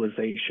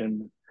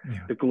globalization,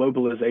 the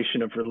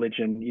globalization of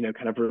religion, you know,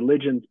 kind of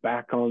religion's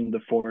back on the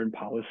foreign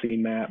policy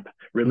map,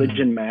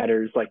 religion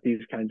matters, like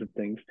these kinds of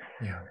things.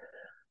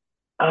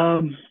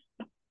 And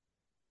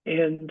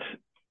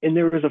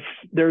there was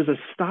a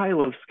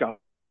style of scholarship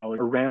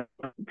around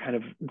kind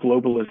of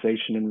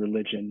globalization and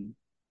religion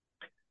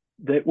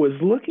that was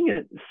looking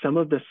at some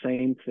of the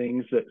same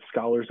things that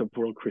scholars of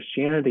world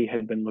Christianity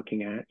had been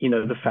looking at, you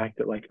know, the fact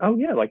that like, oh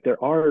yeah, like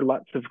there are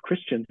lots of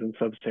Christians in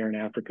sub-Saharan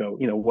Africa,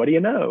 you know, what do you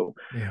know?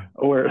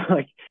 Or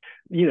like,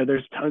 you know,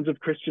 there's tons of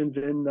Christians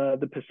in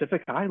the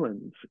Pacific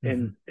Islands,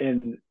 and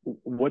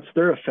what's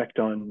their effect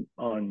on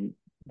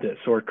this,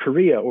 or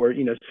Korea, or,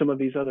 you know, some of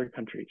these other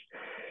countries.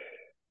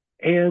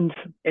 And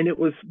it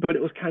was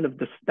kind of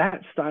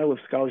that style of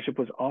scholarship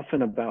was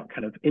often about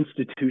kind of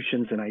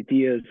institutions and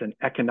ideas and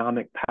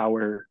economic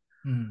power,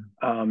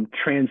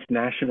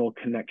 transnational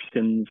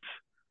connections,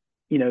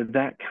 you know,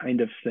 that kind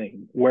of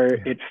thing, where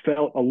it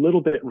felt a little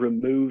bit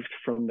removed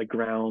from the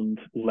ground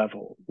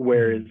level.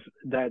 Whereas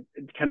that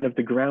kind of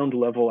the ground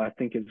level, I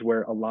think, is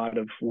where a lot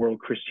of world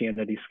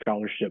Christianity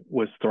scholarship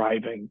was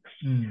thriving,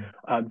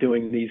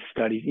 doing these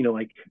studies, you know,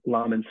 like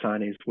Lamin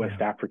Sane's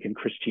West African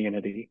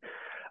Christianity.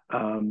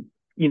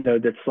 You know,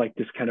 that's like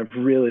this kind of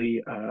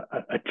really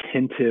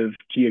attentive,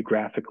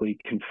 geographically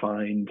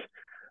confined,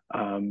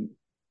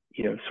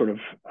 you know, sort of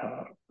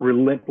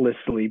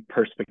relentlessly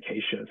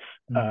perspicacious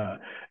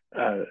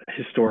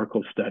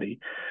historical study.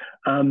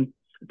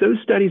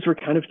 Those studies were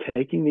kind of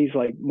taking these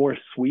like more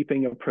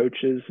sweeping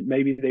approaches.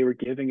 Maybe they were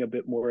giving a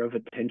bit more of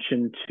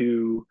attention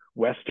to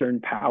Western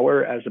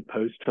power as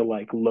opposed to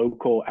like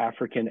local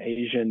African,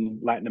 Asian,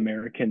 Latin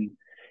American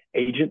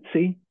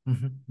agency.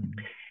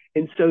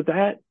 And so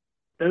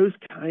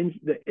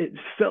it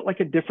felt like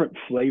a different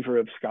flavor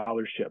of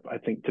scholarship, I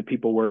think, to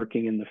people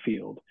working in the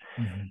field,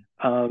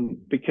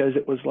 because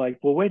it was like,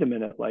 well, wait a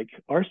minute, like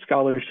our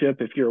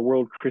scholarship, if you're a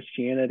world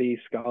Christianity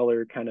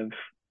scholar, kind of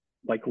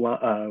like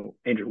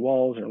Andrew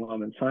Walls or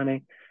Lamin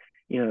Sane,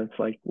 you know, it's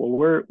like,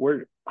 well,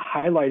 we're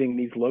highlighting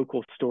these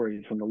local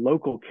stories and the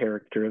local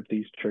character of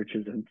these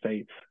churches and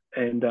faiths,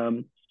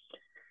 and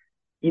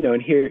you know,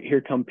 and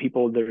here come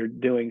people that are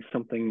doing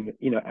something,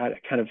 you know,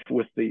 kind of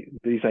with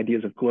these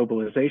ideas of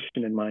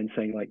globalization in mind,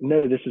 saying like,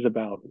 no, this is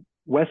about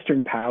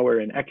Western power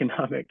and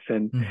economics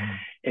and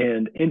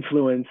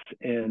influence,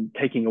 and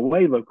taking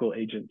away local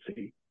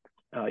agency,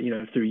 you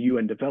know, through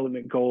UN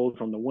development goals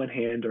on the one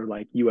hand, or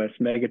like US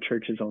mega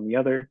churches on the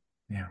other.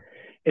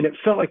 And it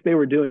felt like they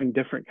were doing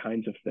different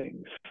kinds of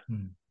things.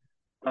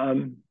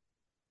 Um,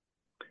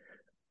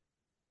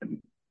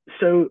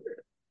 so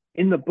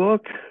in the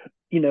book,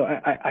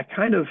 I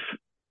kind of,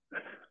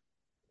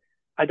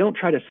 I don't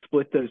try to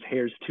split those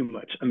hairs too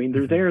much. I mean,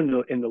 they're there in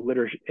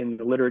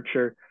the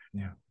literature.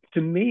 Yeah.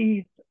 To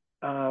me,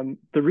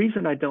 the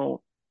reason I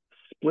don't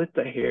split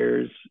the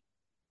hairs,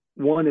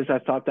 one is I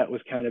thought that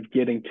was kind of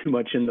getting too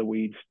much in the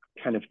weeds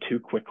kind of too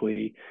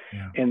quickly.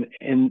 Yeah. And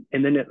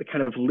then it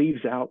kind of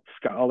leaves out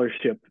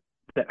scholarship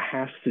that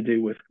has to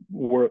do with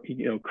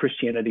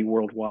Christianity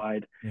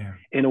worldwide Yeah.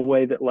 in a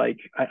way that, like,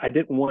 I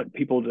didn't want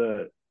people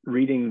to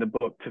reading the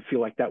book to feel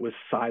like that was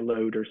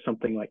siloed or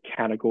something like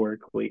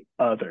categorically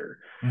other.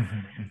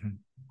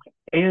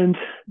 And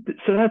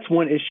so that's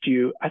one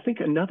issue. I think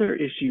another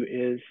issue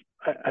is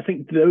I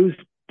think those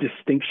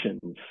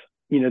distinctions,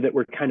 that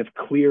were kind of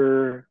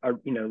clear, are,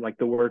 like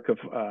the work of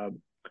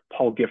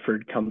Paul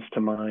Gifford comes to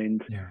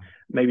mind. Yeah.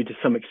 Maybe to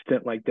some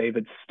extent, like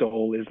David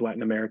Stoll is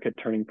Latin America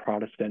turning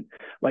Protestant,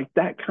 like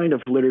that kind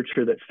of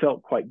literature that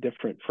felt quite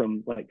different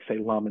from, like, say,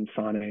 Lamin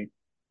Sanneh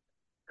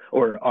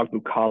or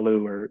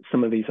Ogbukalu or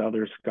some of these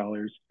other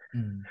scholars.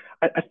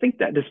 I think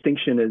that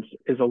distinction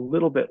is a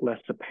little bit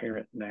less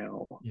apparent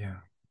now. Yeah.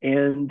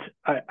 And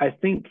I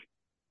think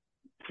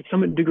to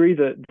some degree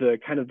the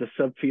kind of the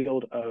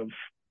subfield of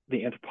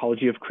the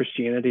anthropology of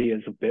Christianity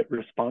is a bit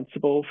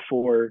responsible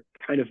for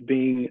kind of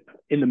being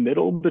in the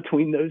middle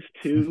between those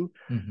two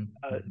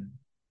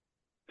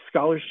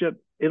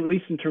scholarship, at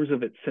least in terms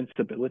of its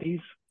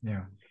sensibilities.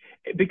 Yeah.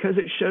 Because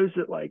it shows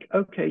that, like,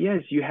 okay,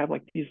 yes, you have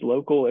like these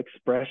local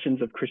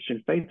expressions of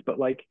Christian faith, but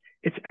like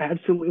it's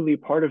absolutely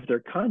part of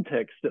their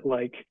context that,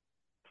 like,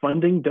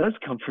 funding does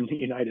come from the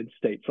United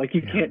States. Like,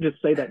 you can't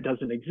just say that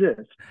doesn't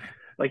exist.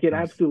 Like, it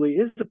absolutely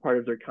is a part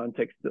of their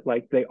context that,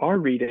 like, they are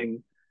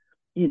reading,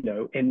 in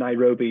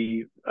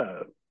Nairobi,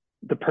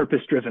 The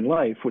Purpose-Driven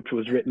Life, which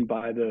was written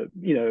by the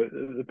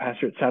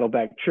pastor at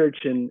Saddleback Church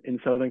in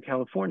Southern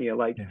California.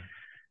 Like,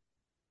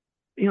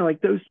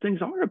 like those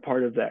things are a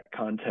part of that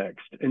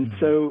context. And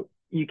so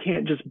you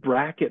can't just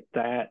bracket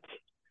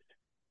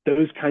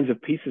those kinds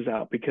of pieces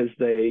out because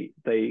they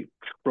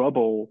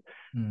trouble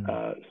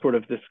sort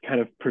of this kind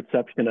of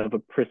perception of a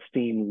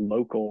pristine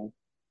local,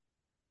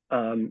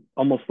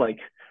 almost like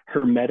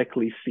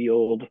hermetically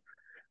sealed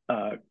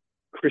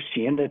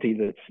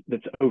Christianity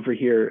that's over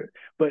here.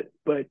 But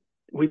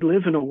we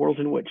live in a world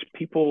in which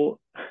people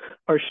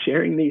are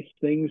sharing these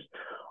things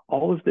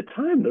all of the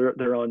time.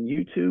 They're on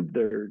YouTube,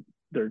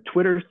 they're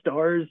Twitter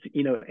stars,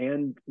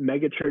 and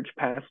mega church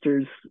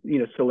pastors,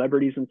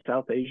 celebrities in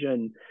South Asia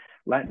and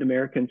Latin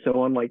America and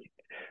so on. Like,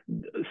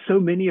 so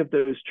many of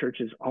those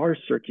churches are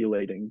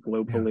circulating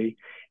globally,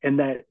 and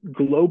that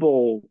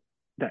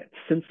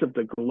sense of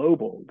the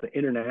global, the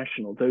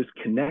international, those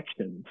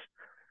connections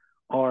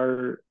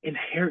are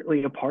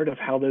inherently a part of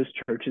how those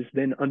churches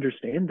then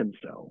understand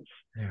themselves.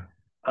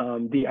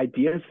 The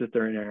ideas that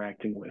they're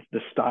interacting with,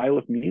 the style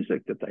of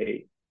music that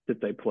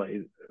they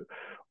play,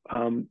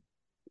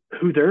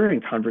 who they're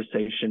in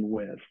conversation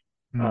with.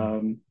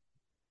 And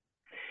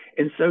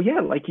so,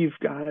 like, you've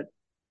got,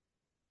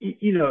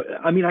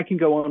 I mean, I can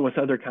go on with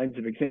other kinds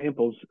of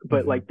examples,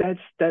 but like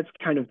that's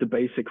kind of the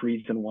basic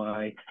reason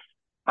why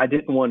I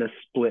didn't want to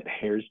split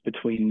hairs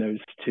between those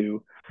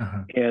two.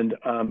 And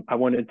I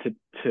wanted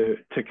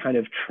to kind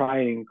of try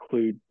and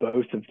include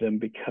both of them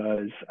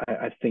because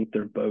I think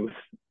they're both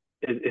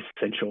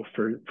essential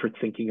for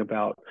thinking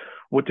about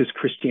what does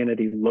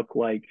Christianity look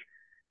like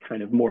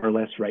kind of more or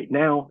less right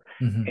now,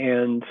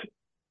 and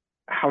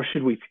how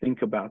should we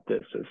think about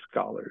this as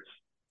scholars?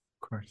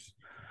 Of course.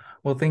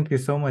 Well, thank you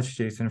so much,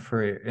 Jason,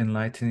 for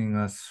enlightening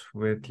us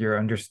with your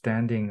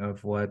understanding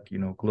of what,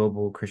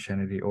 global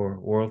Christianity or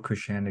world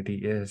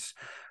Christianity is.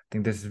 I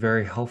think this is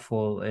very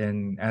helpful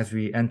in as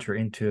we enter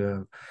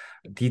into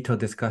detailed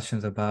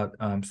discussions about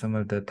some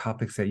of the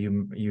topics that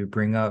you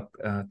bring up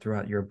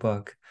throughout your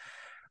book.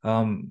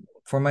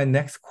 For my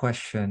next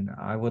question,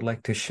 I would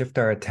like to shift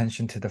our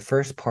attention to the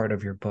first part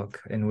of your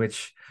book, in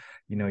which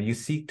you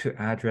seek to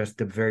address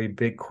the very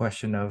big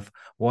question of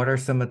what are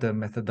some of the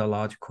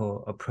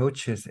methodological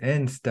approaches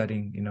in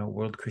studying,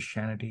 world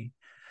Christianity.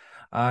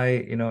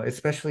 I,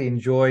 especially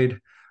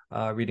enjoyed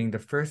reading the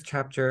first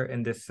chapter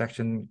in this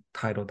section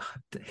titled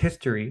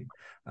History,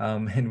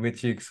 in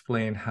which you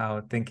explain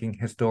how thinking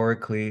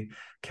historically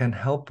can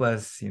help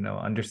us,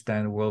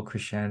 understand world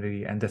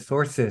Christianity and the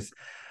sources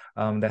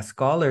that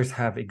scholars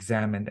have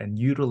examined and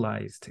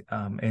utilized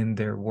in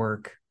their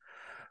work.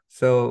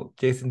 So,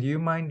 Jason, do you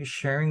mind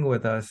sharing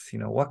with us,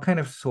 what kind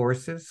of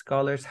sources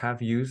scholars have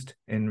used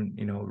in,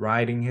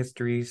 writing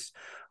histories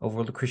of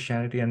world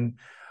Christianity, and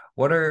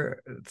what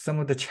are some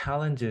of the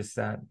challenges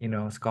that,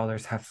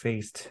 scholars have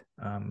faced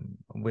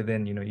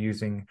within,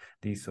 using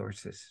these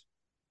sources?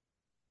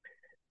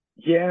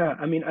 Yeah,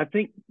 I mean, I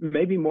think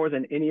maybe more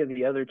than any of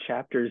the other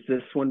chapters,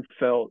 this one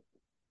felt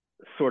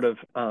sort of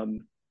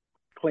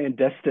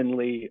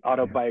clandestinely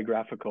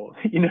autobiographical.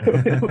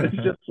 It was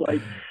just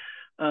like,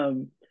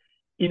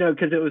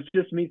 because it was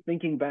just me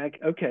thinking back,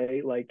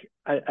 okay, like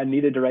I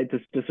needed to write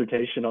this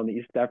dissertation on the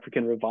East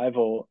African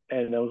revival.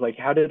 And I was like,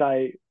 how did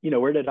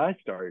where did I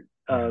start?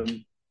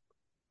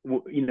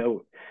 you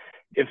know,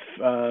 if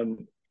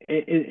and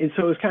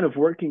so it was kind of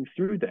working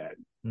through that,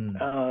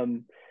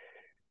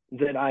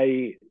 that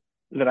I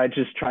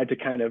just tried to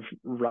kind of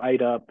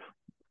write up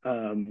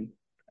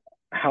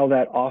how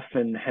that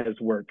often has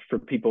worked for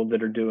people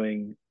that are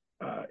doing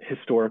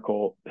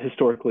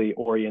historically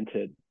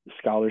oriented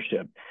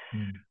scholarship.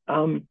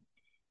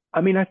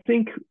 I mean, I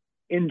think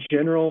in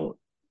general,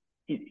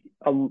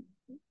 the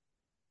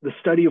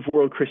study of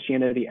world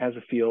Christianity as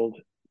a field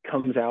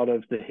comes out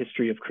of the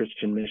history of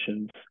Christian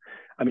missions.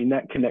 I mean,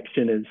 that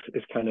connection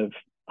is kind of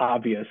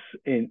obvious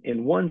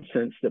in one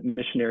sense, that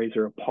missionaries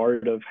are a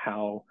part of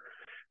how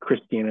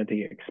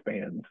Christianity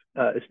expands,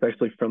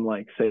 especially from,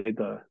 like, say,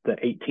 the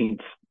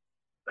 18th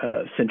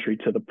century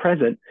to the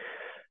present,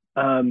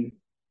 and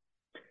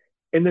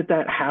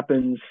that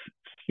happens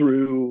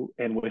through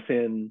and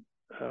within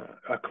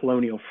a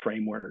colonial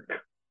framework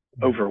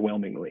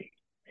overwhelmingly.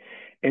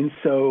 And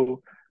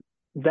so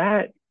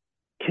that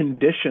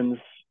conditions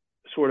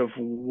sort of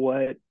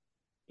what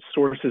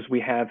sources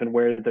we have and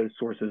where those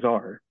sources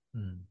are.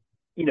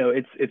 You know,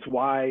 it's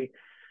why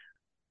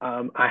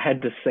I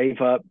had to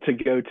save up to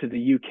go to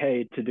the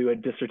UK to do a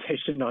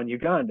dissertation on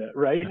Uganda,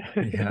 right?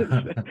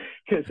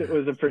 Because it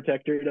was a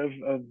protectorate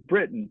of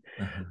Britain.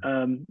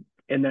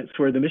 And that's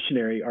where the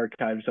missionary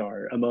archives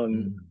are,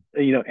 among,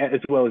 you know, as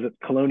well as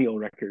colonial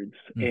records,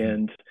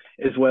 and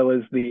as well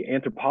as the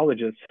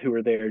anthropologists who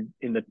were there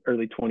in the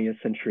early 20th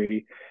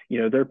century.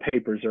 You know, their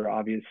papers are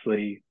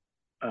obviously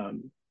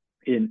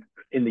in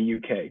the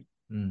UK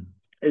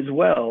as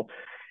well.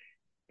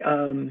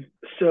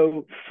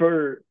 So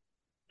for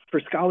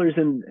scholars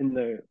in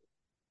the,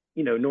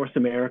 you know, North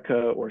America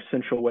or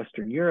Central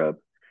Western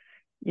Europe,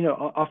 you know,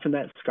 often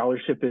that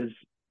scholarship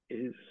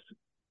is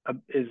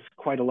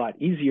quite a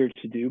lot easier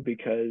to do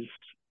because,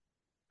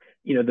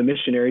 you know, the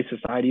missionary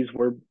societies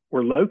were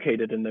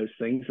located in those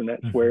things, and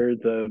that's where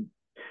the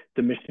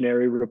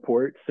missionary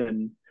reports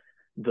and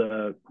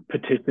the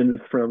petitions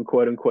from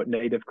quote unquote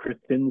native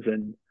Christians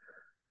and,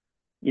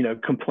 you know,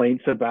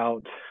 complaints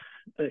about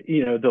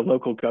you know, the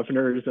local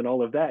governors and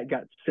all of that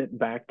got sent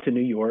back to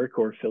New York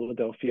or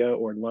Philadelphia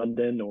or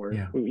London or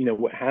you know,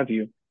 what have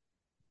you.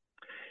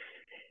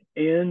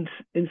 And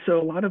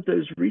so a lot of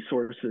those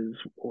resources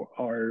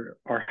are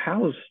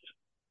housed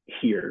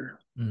here.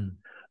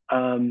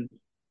 I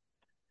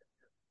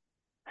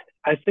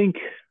think,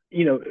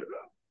 you know,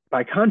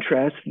 by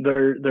contrast,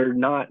 they're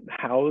not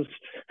housed,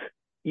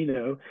 you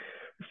know,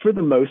 for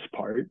the most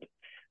part,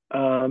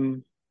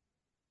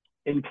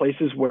 in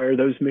places where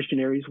those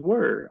missionaries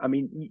were. I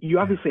mean, you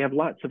obviously have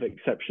lots of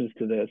exceptions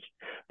to this,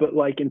 but,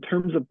 like, in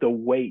terms of the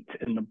weight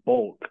and the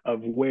bulk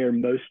of where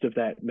most of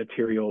that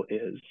material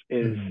is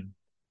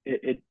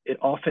it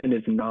often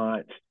is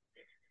not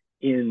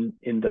in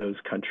those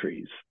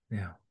countries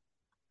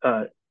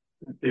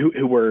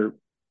who were,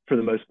 for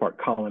the most part,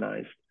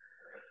 colonized.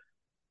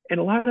 And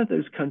a lot of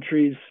those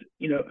countries,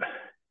 you know,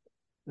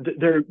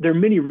 there are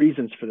many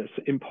reasons for this.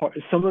 In part,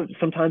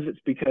 sometimes it's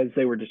because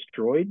they were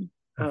destroyed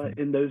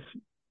in those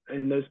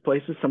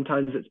places.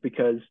 Sometimes it's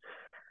because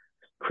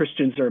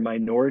Christians are a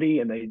minority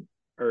and they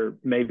are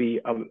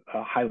maybe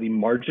a highly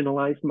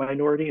marginalized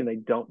minority, and they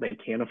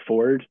can't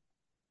afford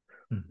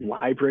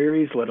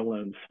libraries, let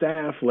alone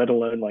staff, let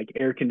alone, like,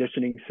 air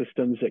conditioning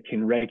systems that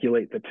can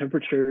regulate the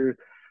temperature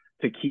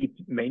to keep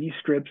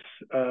manuscripts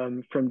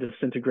from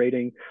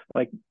disintegrating.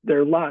 Like, there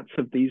are lots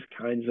of these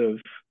kinds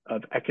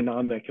of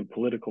economic and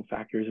political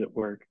factors at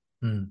work.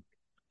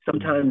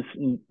 Sometimes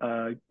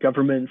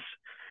governments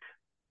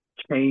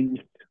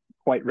changed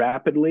quite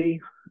rapidly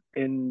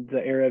in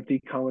the era of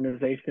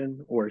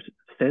decolonization or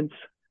since,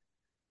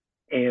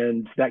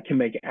 and that can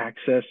make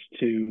access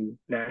to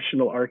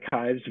national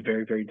archives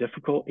very, very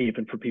difficult,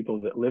 even for people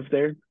that live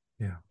there.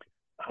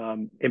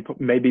 And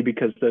maybe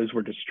because those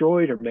were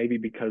destroyed, or maybe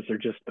because they're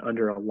just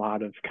under a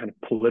lot of kind of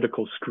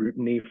political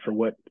scrutiny for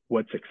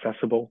what's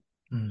accessible.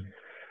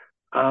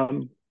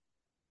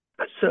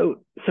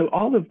 So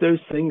all of those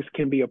things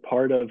can be a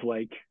part of,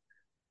 like,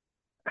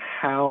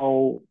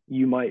 how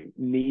you might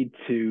need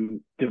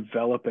to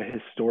develop a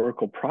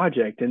historical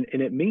project. And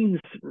it means,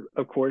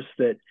 of course,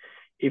 that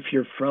if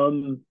you're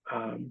from,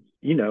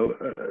 you know,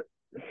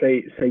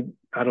 say,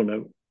 I don't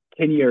know,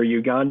 Kenya or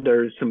Uganda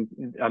or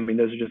I mean,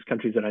 those are just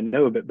countries that I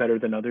know a bit better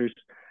than others.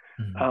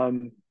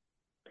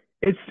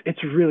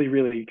 It's really,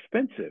 really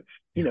expensive,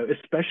 you know,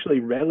 especially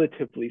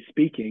relatively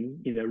speaking,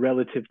 you know,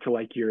 relative to,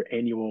 like, your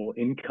annual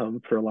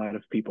income for a lot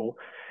of people.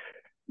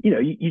 You know,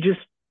 you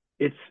just,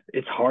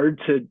 it's hard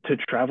to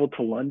travel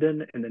to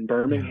London and then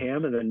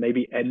Birmingham and then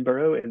maybe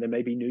Edinburgh and then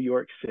maybe New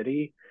York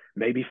City,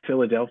 maybe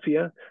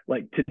Philadelphia,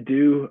 like, to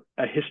do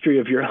a history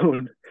of your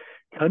own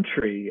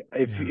country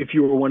if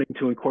you were wanting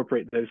to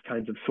incorporate those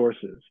kinds of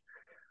sources.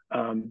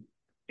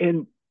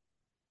 And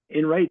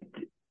right,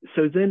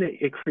 so then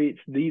it creates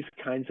these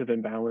kinds of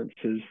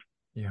imbalances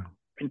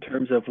in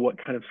terms of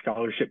what kind of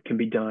scholarship can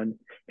be done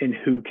and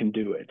who can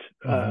do it,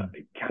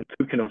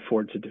 who can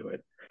afford to do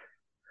it.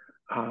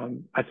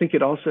 I think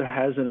it also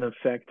has an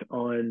effect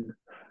on,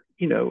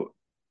 you know,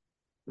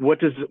 what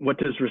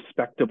does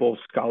respectable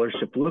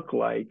scholarship look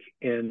like,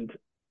 and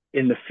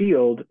in the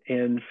field.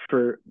 And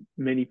for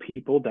many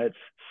people, that's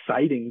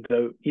citing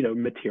the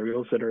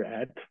materials that are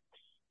at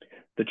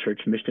the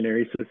Church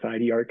Missionary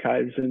Society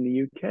archives in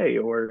the UK,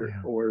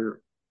 or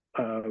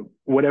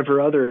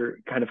whatever other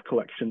kind of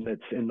collection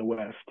that's in the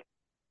West.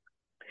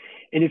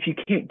 And if you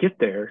can't get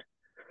there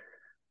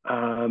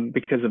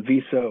because of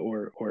visa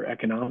or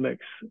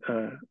economics,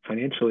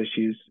 financial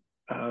issues,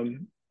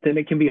 then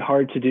it can be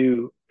hard to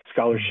do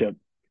scholarship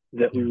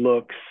that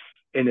looks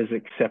and is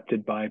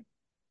accepted by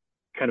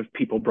kind of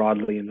people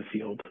broadly in the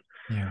field.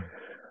 Yeah.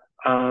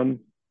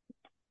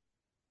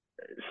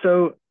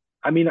 So,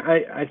 I mean,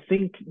 I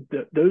think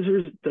that those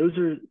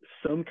are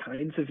some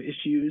kinds of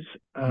issues.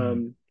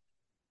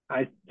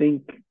 I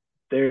think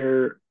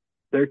there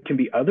can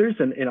be others,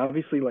 and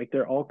obviously, like,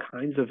 there are all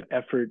kinds of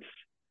efforts,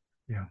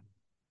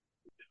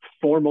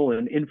 formal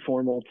and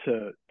informal,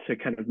 to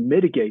kind of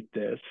mitigate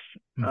this.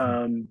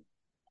 Because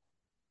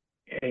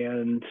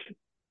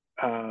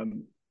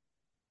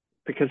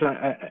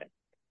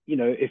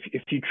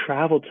if you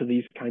travel to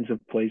these kinds of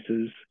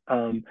places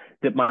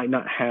that might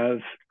not have,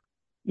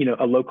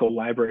 a local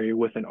library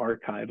with an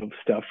archive of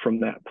stuff from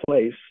that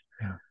place,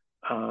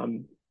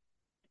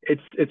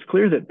 it's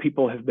clear that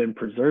people have been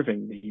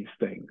preserving these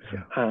things,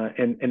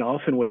 and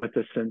often with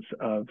a sense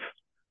of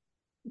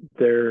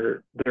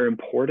their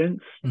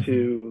importance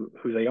to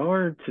who they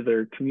are, to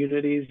their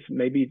communities,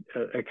 maybe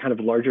a kind of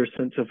larger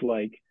sense of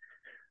like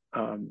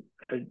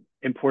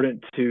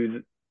important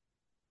to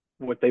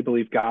what they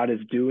believe God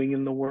is doing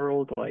in the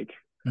world, like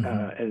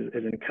as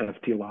in a kind of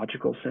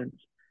theological sense.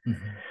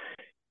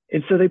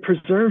 And so they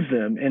preserve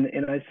them,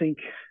 and I think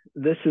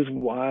this is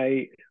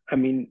why, I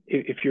mean,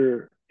 if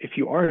you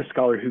are a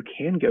scholar who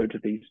can go to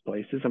these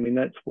places, I mean,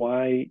 that's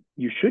why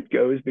you should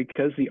go, is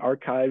because the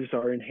archives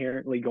are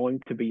inherently going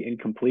to be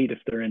incomplete if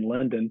they're in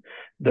London.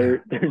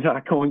 They're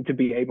not going to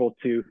be able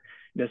to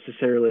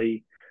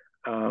necessarily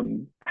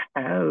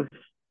have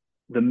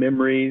the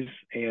memories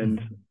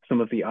and some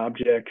of the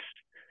objects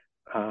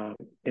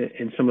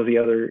and some of the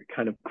other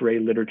kind of gray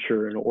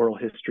literature and oral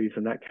histories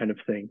and that kind of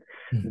thing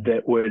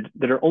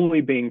that are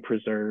only being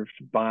preserved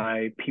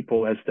by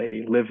people as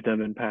they live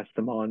them and pass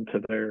them on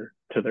to their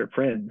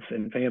friends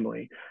and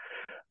family.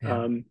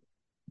 So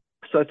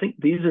I think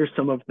these are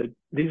some of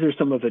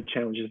the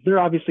challenges. They're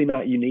obviously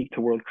not unique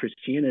to world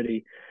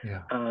Christianity,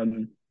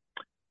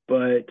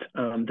 but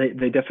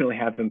they definitely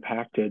have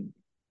impacted,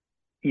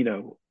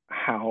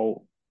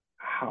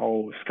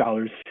 how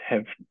scholars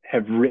have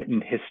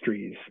written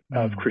histories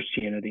of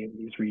Christianity in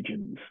these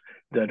regions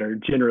that are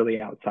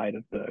generally outside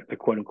of the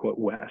quote unquote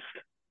West.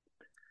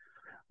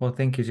 Well,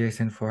 thank you,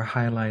 Jason, for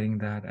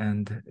highlighting that.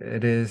 And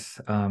it is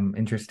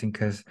interesting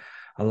because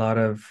a lot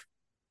of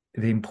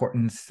the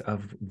importance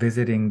of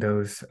visiting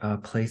those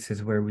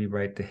places where we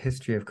write the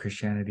history of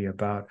Christianity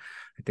about,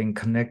 I think,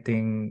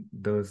 connecting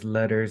those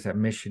letters that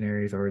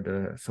missionaries or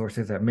the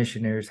sources that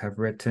missionaries have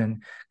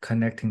written,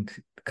 connecting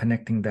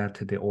that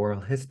to the oral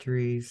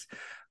histories,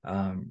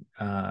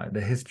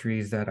 the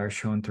histories that are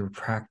shown through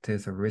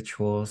practice or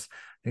rituals. I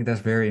think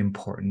that's very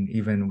important,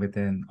 even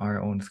within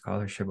our own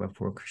scholarship of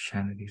world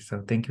Christianity.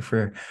 So thank you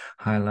for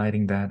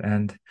highlighting that.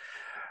 And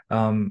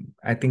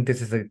I think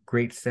this is a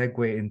great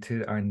segue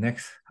into our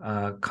next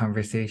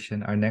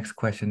conversation, our next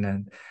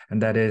question,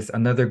 and that is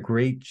another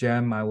great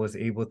gem I was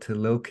able to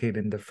locate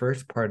in the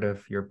first part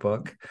of your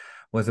book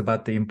was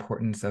about the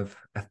importance of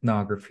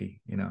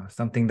ethnography,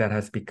 something that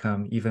has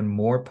become even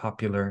more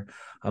popular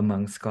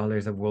among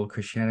scholars of world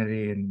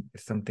Christianity, and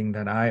something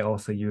that I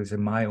also use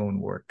in my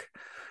own work.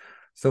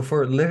 So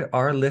for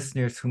our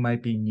listeners who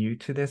might be new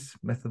to this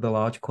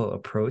methodological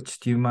approach,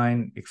 do you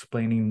mind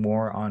explaining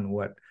more on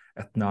what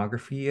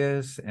ethnography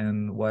is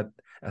and what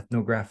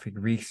ethnographic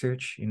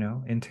research,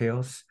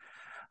 entails?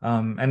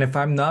 And if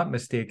I'm not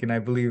mistaken, I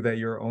believe that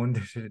your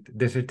own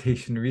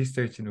dissertation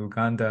research in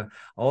Uganda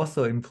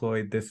also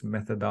employed this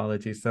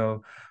methodology.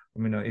 So,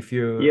 if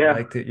you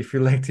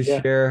like to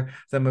share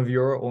some of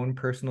your own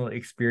personal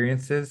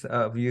experiences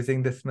of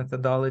using this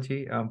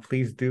methodology,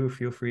 please do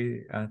feel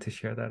free to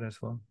share that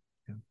as well.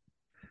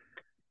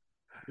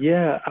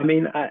 Yeah, I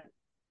mean,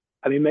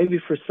 maybe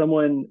for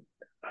someone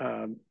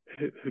who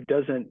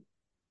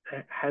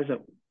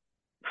hasn't,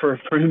 for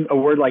whom a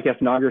word like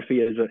ethnography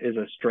is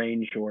a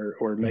strange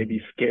or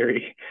maybe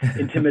scary,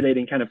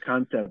 intimidating kind of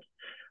concept.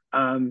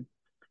 As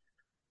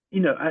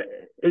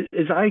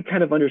I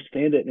kind of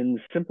understand it in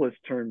the simplest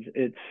terms,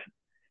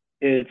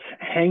 it's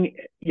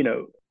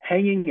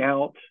hanging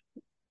out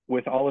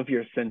with all of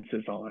your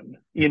senses on,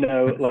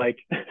 like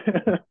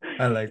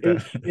I like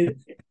that.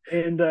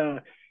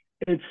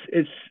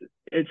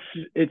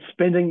 It's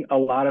spending a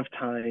lot of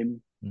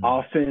time,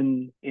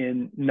 often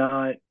in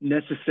not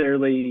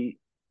necessarily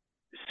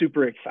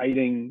super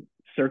exciting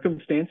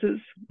circumstances,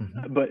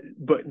 but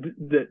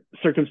the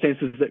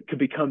circumstances that could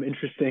become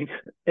interesting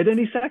at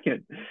any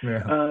second,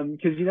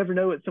 because you never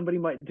know what somebody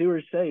might do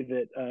or say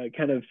that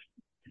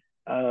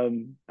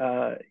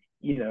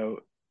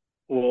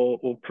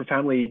will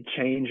profoundly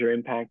change or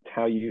impact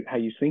how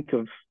you think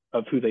of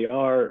who they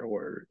are,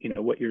 or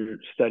what you're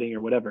studying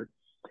or whatever.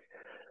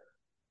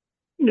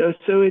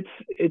 So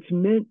it's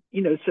meant,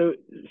 so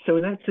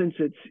in that sense,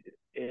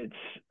 it's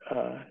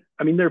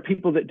I mean, there are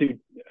people that do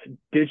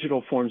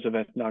digital forms of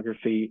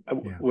ethnography,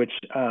 which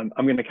I'm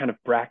going to kind of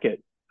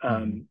bracket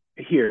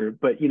here,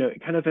 but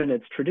kind of in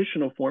its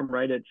traditional form,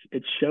 right?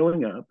 It's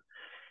showing up,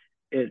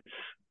 it's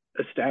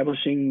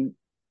establishing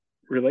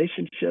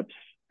relationships,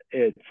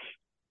 it's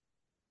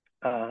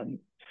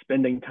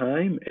spending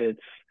time, it's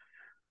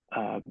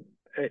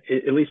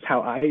at least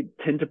how I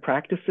tend to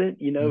practice it.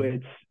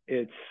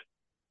 It's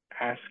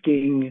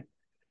asking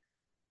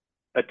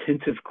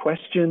attentive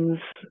questions,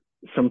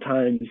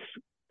 sometimes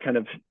kind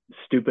of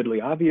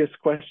stupidly obvious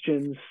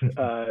questions.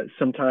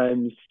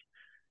 Sometimes,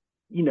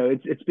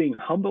 it's being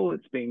humble,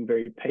 it's being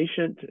very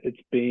patient,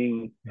 it's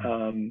being,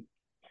 for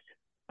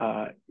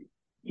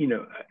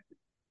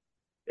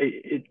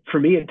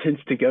me, it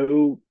tends to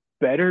go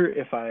better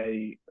if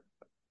I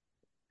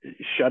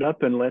shut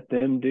up and let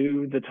them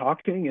do the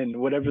talking and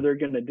whatever they're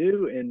going to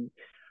do. And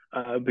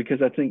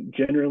because I think,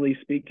 generally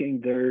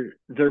speaking, they're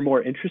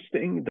more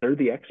interesting. They're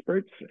the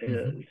experts.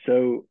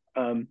 So,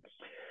 and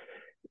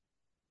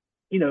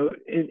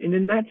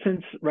in that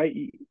sense, right,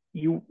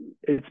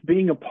 it's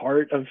being a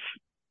part of,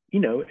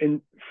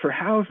 and for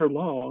however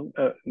long,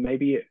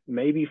 maybe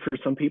for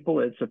some people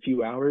it's a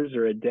few hours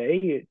or a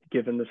day,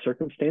 given the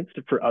circumstance.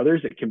 For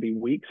others, it can be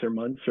weeks or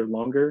months or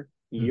longer,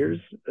 years.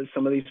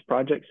 Some of these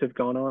projects have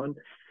gone on.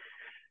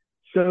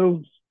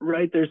 So,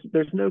 right,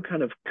 there's no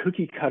kind of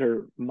cookie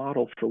cutter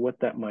model for what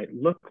that might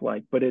look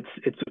like, but it's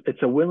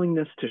a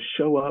willingness to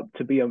show up,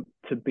 to be an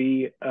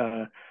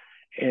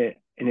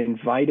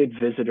invited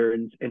visitor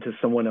into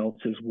someone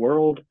else's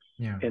world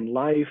and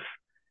life,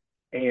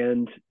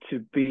 and to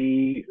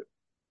be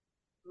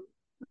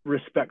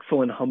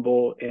respectful and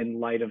humble in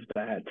light of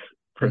that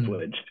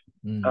privilege.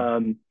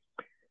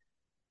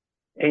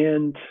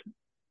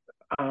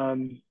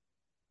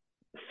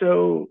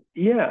 So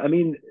yeah, I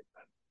mean,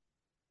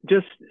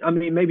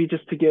 maybe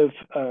just to give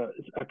a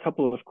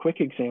couple of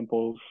quick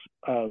examples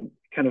of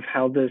kind of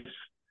how this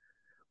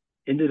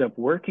ended up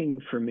working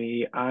for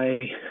me. I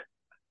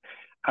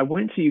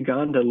went to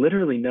Uganda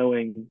literally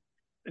knowing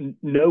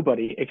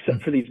nobody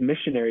except for these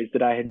missionaries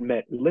that I had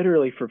met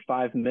literally for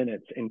 5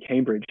 minutes in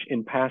Cambridge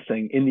in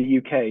passing in the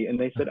UK. And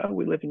they said, "Oh,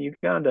 we live in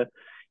Uganda.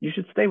 You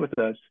should stay with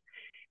us."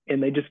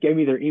 And they just gave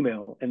me their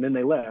email and then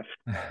they left.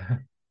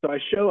 So I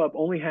show up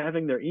only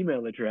having their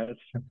email address.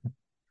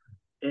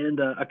 And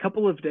a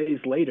couple of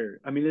days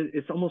later, I mean,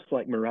 it's almost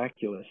like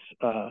miraculous.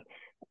 A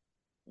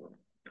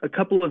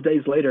couple of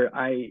days later,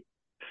 I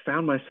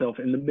found myself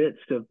in the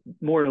midst of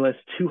more or less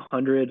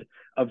 200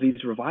 of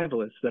these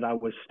revivalists that I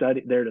was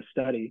there to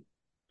study.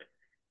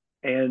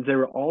 And there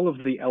were all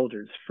of the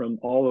elders from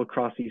all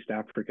across East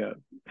Africa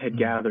had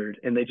gathered,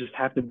 and they just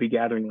happened to be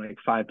gathering like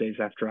 5 days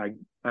after I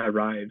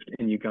arrived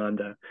in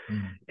Uganda.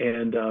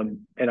 And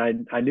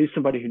I knew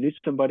somebody who knew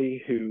somebody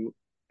who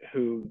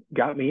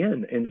got me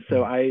in. And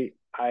so I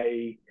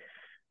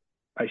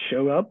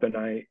show up and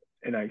I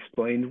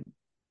explained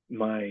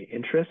my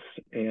interests,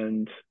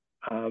 and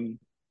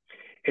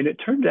it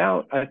turned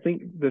out, I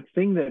think the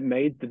thing that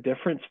made the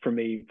difference for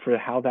me for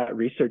how that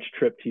research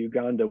trip to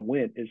Uganda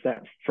went is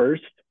that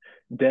first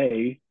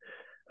day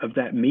of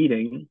that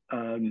meeting.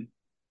 I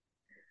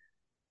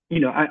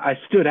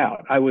stood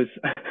out. I was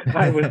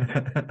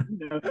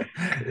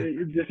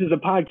this is a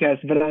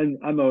podcast, but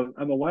I'm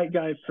a white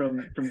guy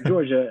from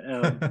Georgia,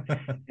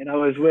 and I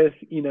was with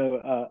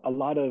a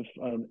lot of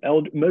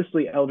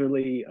mostly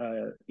elderly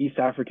East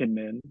African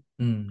men,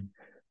 and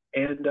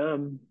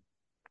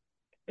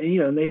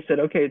they said,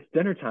 "Okay, it's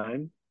dinner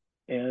time,"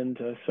 and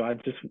so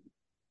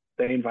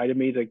they invited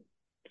me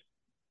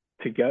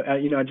to go.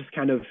 I just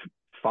kind of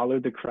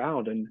followed the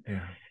crowd, and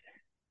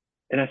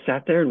I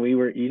sat there and we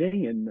were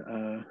eating, and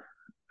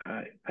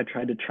I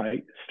tried to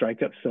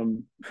strike up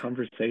some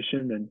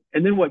conversation,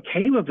 and then what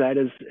came of that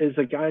is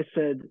a guy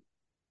said,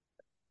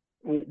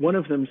 one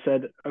of them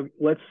said,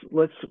 let's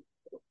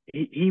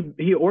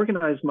he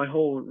organized my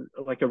whole,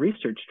 like, a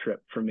research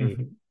trip for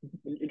me,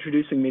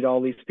 introducing me to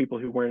all these people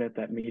who weren't at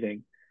that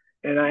meeting.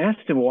 And I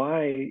asked him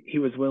why he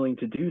was willing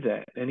to do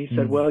that, and he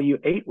said, "Well, you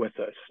ate with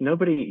us.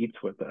 Nobody eats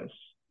with us.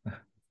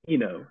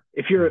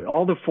 If you're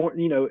all the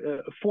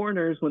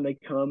foreigners, when they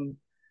come,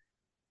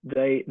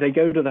 they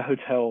go to the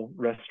hotel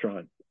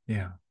restaurant.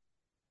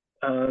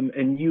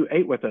 And you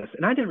ate with us."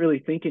 And I didn't really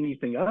think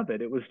anything of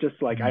it. It was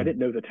just like, I didn't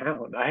know the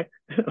town. I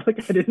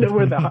didn't know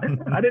where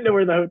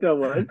the hotel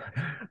was.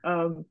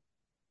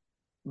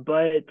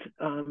 But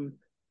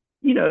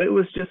it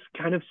was just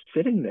kind of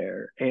sitting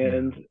there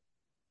and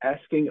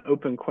asking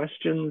open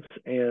questions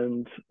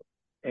and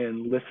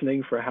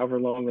listening for however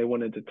long they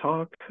wanted to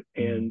talk,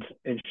 and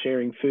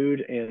sharing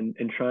food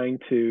and trying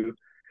to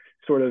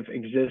sort of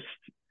exist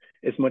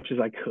as much as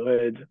I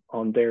could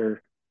on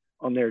their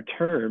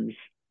terms.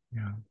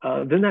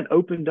 Then that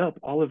opened up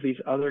all of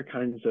these other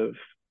kinds of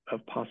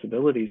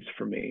possibilities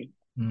for me,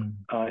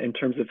 in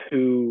terms of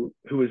who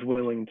was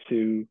willing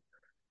to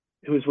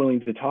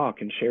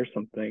talk and share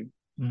something.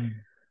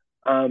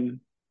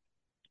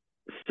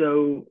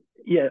 So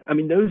yeah, I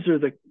mean, those are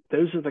the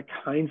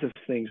kinds of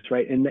things,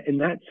 right? In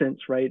that sense,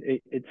 right?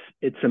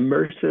 It's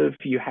immersive.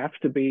 You have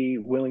to be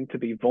willing to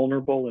be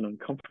vulnerable and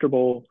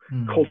uncomfortable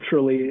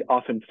culturally,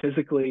 often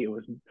physically. It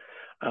was,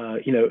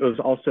 it was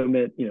also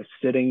meant,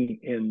 sitting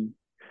in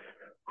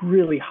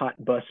really hot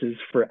buses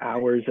for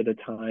hours at a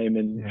time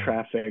in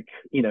traffic,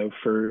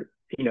 for,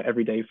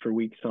 every day for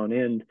weeks on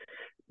end,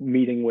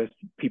 meeting with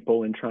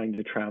people and trying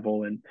to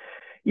travel. And,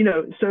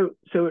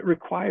 so it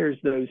requires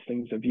those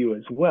things of you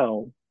as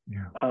well.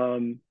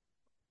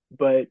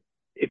 But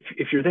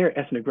if you're there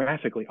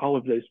ethnographically, all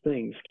of those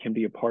things can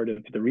be a part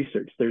of the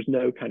research. There's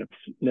no kind of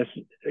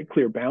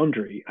clear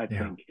boundary, I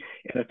think.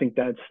 And I think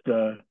that's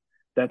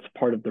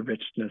part of the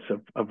richness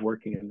of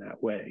working in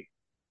that way.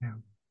 Yeah.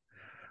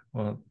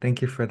 Well,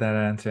 thank you for that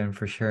answer and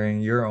for sharing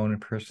your own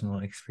personal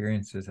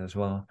experiences as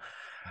well.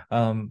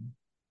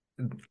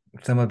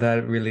 Some of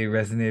that really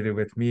resonated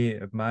with me,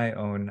 my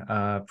own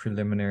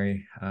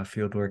preliminary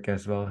field work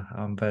as well.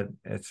 But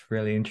it's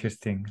really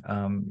interesting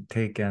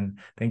take, and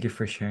thank you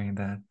for sharing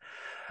that.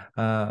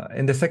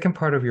 In the second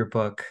part of your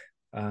book,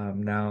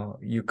 now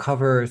you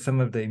cover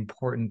some of the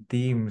important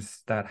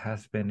themes that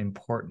has been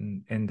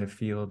important in the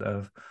field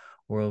of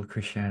world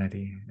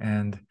Christianity.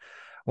 And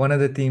one of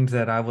the themes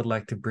that I would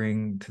like to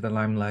bring to the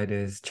limelight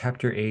is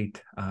chapter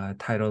 8,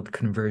 titled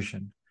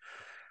Conversion.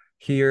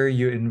 Here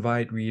you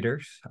invite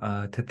readers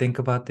to think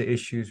about the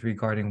issues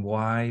regarding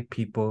why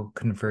people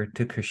convert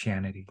to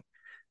Christianity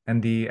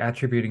and the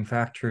attributing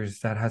factors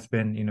that has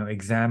been,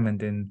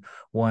 examined in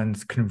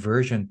one's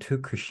conversion to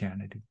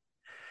Christianity.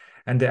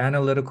 And the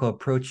analytical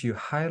approach you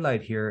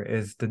highlight here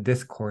is the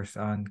discourse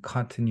on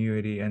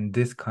continuity and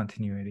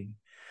discontinuity.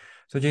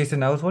 So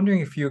Jason, I was wondering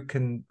if you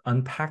can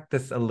unpack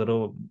this a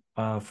little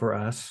for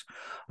us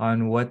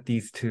on what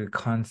these two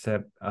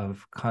concepts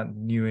of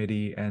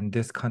continuity and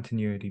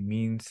discontinuity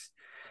means.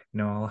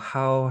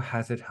 How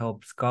has it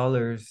helped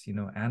scholars,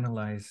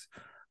 analyze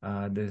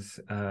this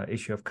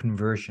issue of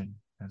conversion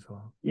as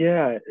well?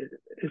 Yeah,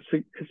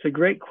 it's a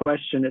great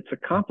question. It's a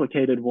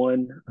complicated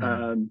one.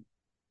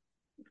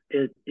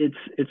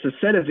 It's a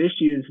set of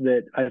issues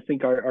that I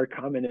think our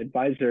common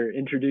advisor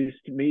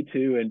introduced me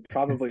to, and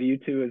probably you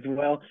too as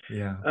well.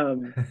 Yeah.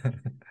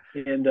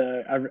 And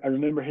I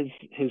remember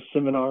his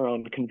seminar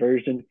on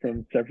conversion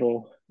from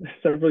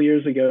several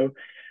years ago.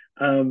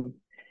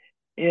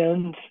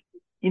 And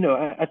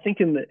I think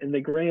in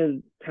the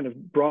grand kind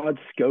of broad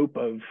scope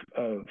of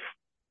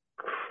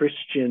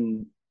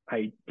Christian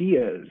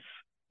ideas,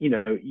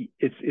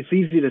 it's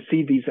easy to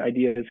see these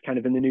ideas kind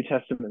of in the New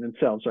Testament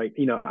themselves, right?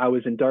 I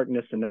was in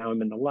darkness and now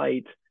I'm in the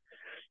light.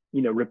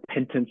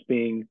 Repentance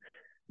being,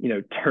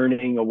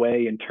 turning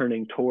away and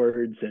turning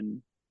towards,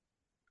 and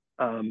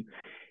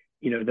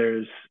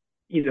there's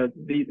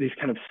these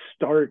kind of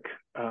stark,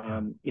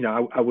 I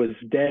was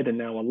dead and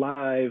now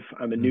alive.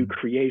 I'm a new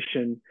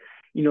creation.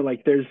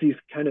 Like there's these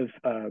kind of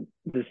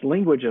this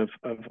language of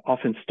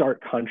often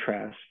stark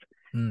contrast.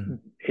 In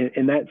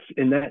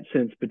that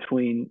sense,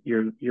 between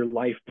your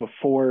life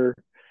before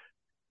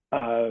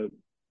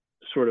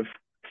sort of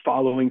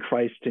following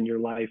Christ and your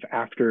life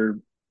after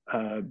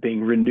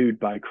being renewed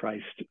by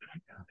Christ.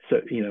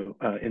 So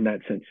in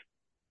that sense,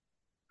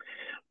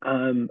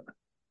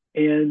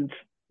 and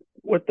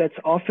what that's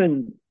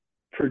often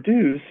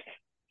produced,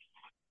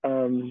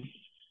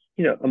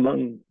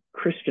 among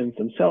Christians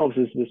themselves,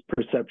 is this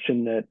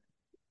perception that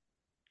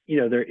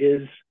there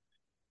is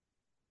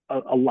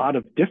a lot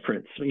of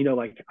difference.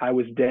 Like I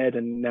was dead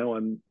and now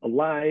I'm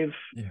alive.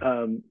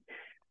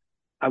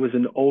 I was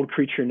an old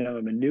creature, now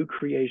I'm a new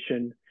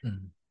creation.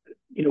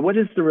 What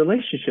is the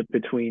relationship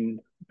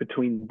between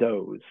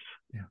those?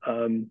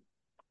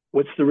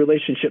 What's the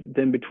relationship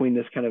then between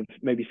this kind of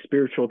maybe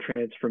spiritual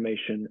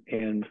transformation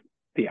and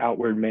the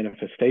outward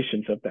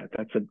manifestations of that?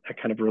 That's a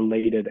kind of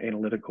related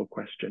analytical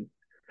question.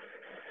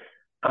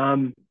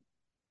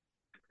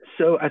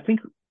 So I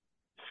think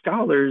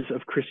scholars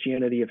of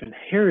Christianity have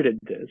inherited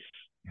this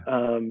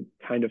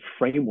kind of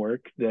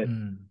framework that,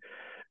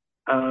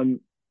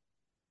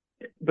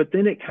 but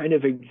then it kind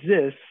of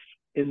exists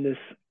in this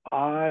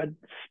odd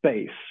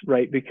space,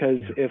 right? Because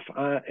if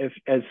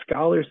as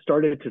scholars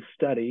started to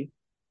study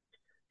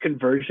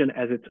conversion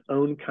as its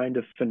own kind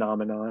of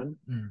phenomenon,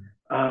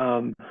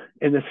 and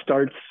this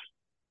starts,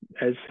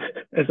 as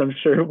I'm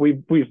sure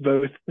we've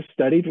both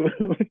studied with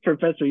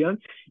Professor Young,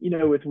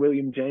 with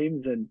William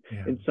James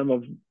and some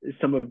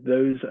of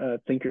those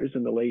thinkers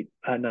in the late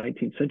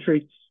 19th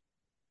century.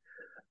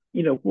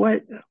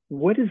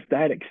 What is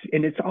that?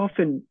 And it's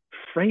often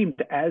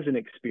framed as an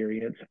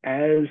experience,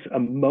 as a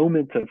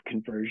moment of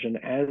conversion,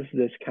 as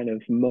this kind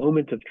of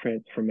moment of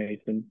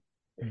transformation,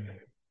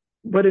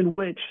 but in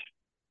which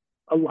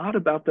a lot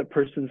about that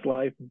person's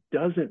life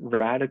doesn't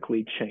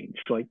radically change.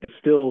 Like they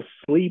still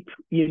sleep,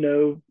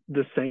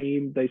 the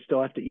same. They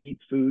still have to eat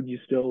food. You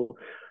still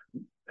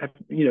have,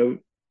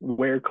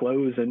 wear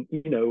clothes, and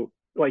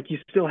like you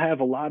still have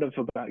a lot of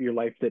about your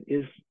life that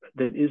is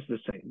the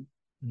same.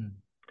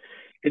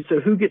 And so,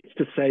 who gets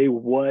to say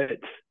what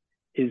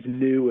is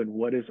new and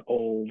what is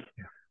old?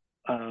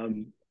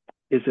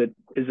 Is it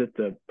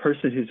the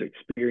person who's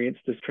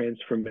experienced this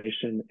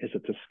transformation? Is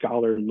it the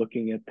scholar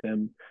looking at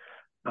them,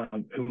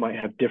 who might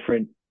have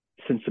different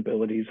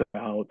sensibilities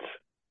about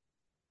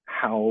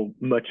how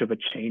much of a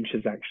change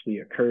has actually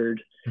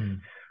occurred?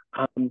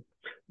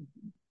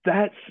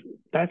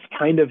 That's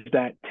kind of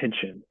that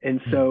tension.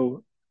 And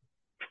so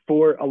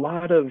for a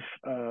lot of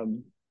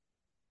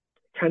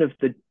kind of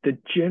the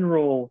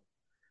general,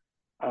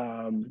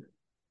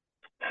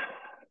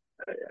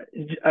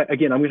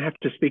 again, I'm going to have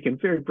to speak in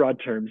very broad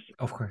terms.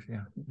 Of course,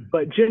 yeah.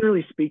 But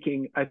generally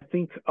speaking, I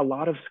think a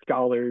lot of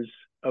scholars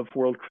of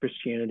world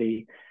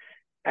Christianity,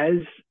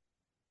 as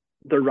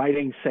the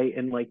writings say,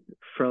 in like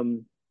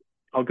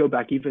I'll go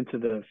back even to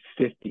the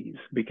 50s,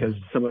 because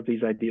some of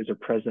these ideas are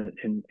present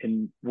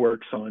in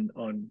works on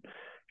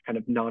kind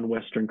of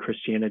non-Western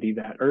Christianity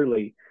that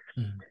early.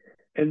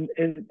 And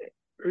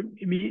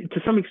to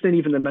some extent,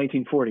 even the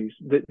 1940s,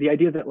 the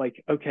idea that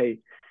like, okay,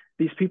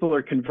 these people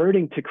are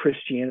converting to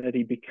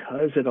Christianity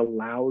because it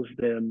allows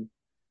them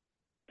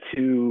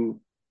to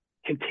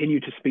continue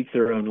to speak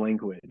their own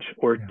language,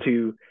 or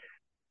to,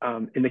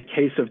 in the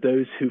case of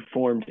those who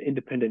formed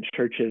independent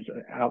churches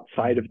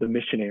outside of the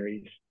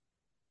missionaries,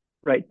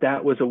 right?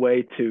 That was a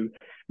way to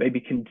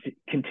maybe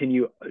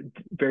continue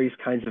various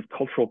kinds of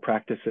cultural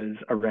practices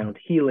around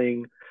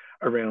healing,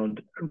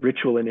 around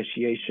ritual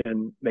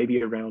initiation,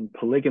 maybe around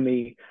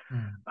polygamy,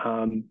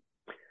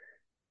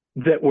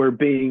 that were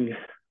being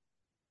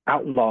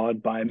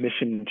outlawed by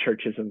mission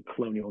churches and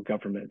colonial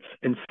governments.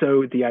 And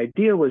so the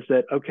idea was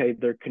that, okay,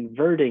 they're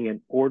converting in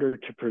order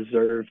to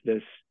preserve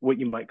this, what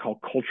you might call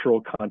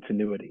cultural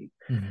continuity.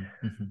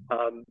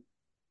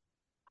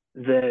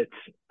 That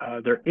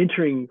they're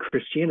entering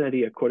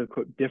Christianity, a quote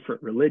unquote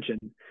different religion,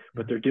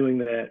 but they're doing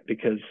that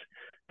because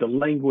the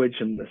language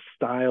and the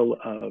style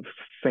of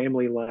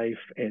family life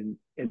and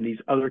these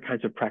other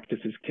kinds of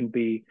practices can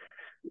be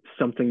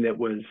something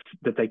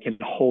that they can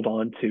hold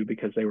on to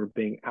because they were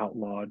being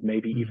outlawed,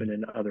 maybe even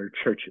in other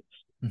churches.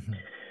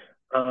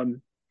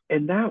 And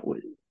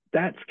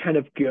that's kind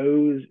of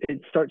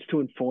it starts to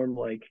inform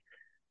like,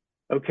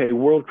 okay,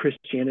 world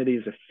Christianity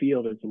as a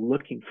field is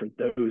looking for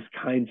those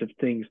kinds of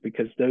things,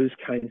 because those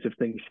kinds of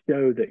things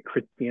show that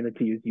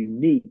Christianity is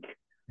unique,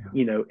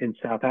 in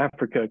South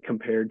Africa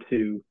compared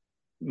to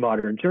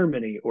modern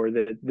Germany, or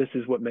that this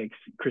is what makes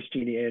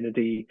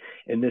Christianity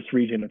in this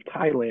region of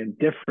Thailand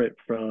different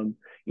from,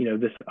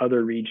 this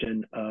other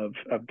region of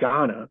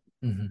Ghana.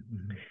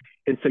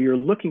 And so you're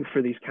looking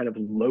for these kind of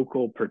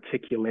local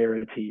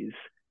particularities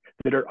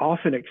that are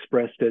often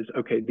expressed as,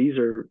 okay, these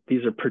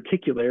are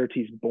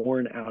particularities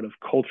born out of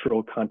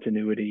cultural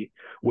continuity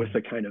with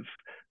a kind of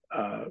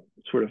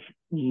sort of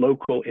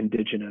local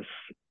indigenous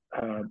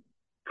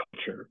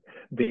culture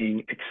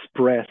being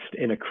expressed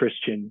in a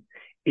Christian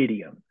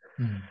idiom.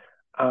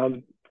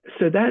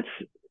 So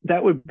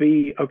that would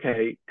be,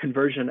 okay,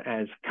 conversion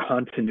as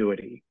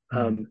continuity.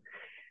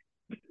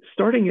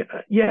 Starting,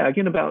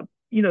 again, about,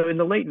 in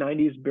the late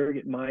 90s,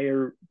 Birgit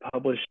Meyer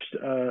published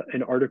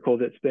an article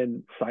that's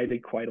been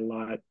cited quite a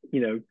lot.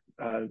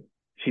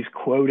 She's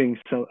quoting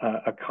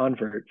a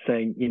convert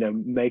saying,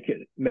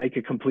 make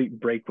a complete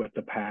break with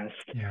the past.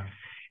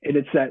 And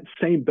it's that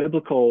same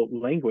biblical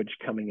language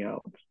coming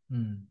out,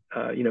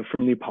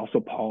 from the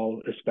Apostle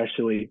Paul,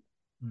 especially.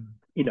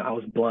 I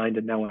was blind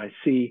and now I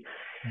see.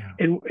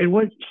 And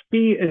what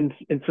she and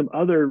some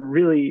other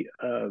really,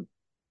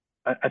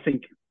 I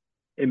think,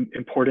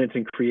 important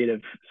and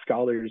creative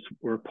scholars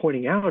were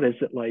pointing out is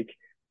that, like,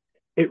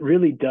 it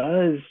really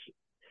does,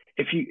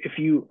 if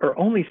you are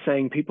only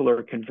saying people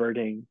are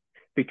converting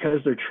because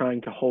they're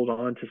trying to hold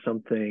on to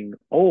something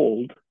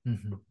old,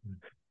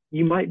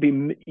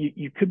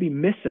 you could be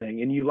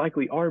missing, and you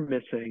likely are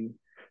missing,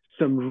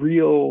 some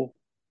real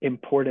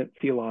important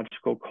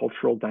theological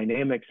cultural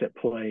dynamics at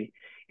play,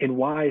 and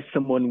why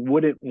someone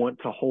wouldn't want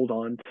to hold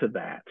on to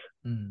that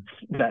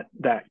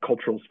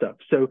cultural stuff.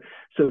 So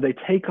they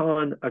take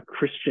on a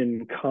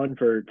Christian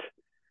convert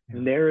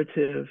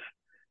narrative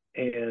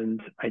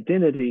and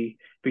identity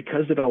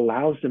because it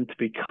allows them to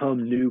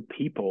become new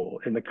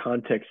people in the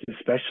context,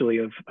 especially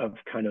of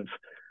kind of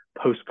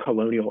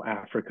post-colonial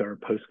Africa or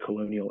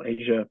post-colonial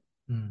Asia,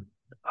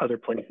 other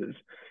places.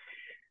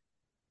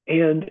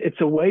 And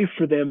it's a way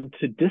for them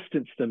to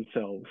distance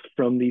themselves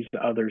from these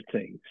other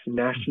things,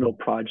 national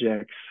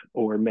projects,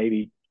 or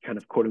maybe kind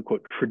of quote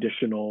unquote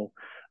traditional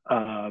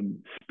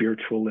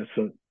spiritualist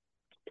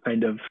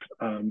kind of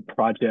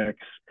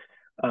projects,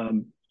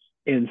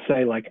 and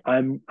say, like,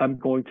 I'm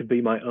going to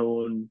be my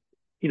own,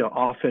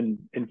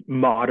 often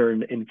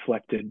modern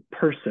inflected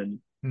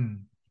person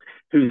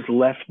who's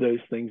left those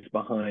things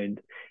behind,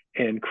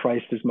 and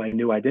Christ is my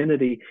new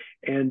identity.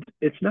 And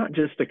it's not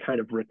just a kind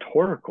of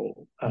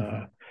rhetorical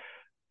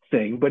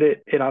thing, but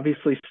it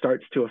obviously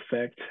starts to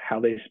affect how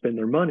they spend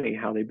their money,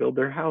 how they build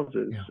their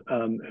houses,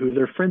 who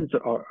their friends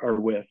are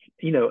with,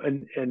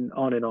 and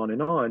on and on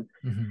and on.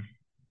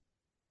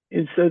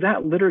 And so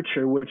that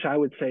literature, which I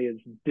would say is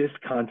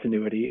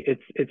discontinuity,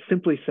 it's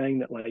simply saying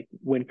that, like,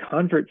 when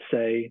converts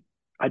say,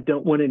 I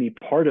don't want any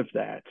part of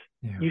that,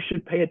 you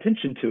should pay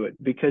attention to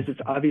it, because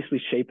it's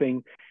obviously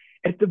shaping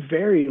at the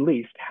very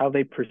least, how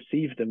they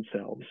perceive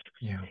themselves.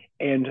 Yeah.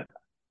 And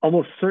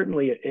almost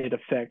certainly it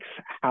affects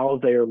how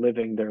they're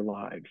living their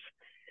lives.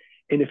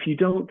 And if you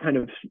don't kind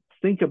of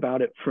think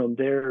about it from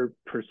their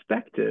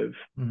perspective,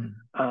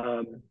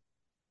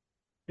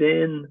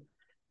 then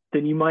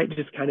you might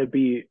just kind of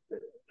be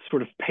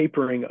sort of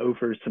papering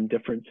over some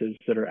differences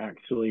that are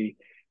actually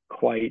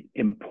quite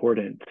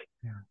important.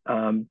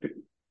 Yeah.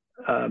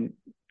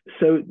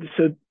 So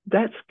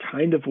that's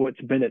kind of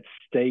what's been at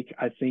stake,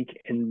 I think,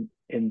 in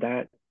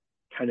that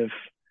kind of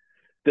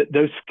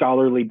those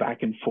scholarly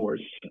back and forth,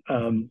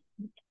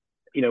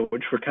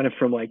 which were kind of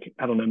from like,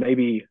 I don't know,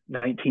 maybe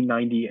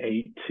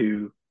 1998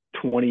 to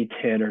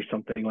 2010 or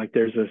something. Like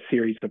there's a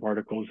series of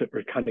articles that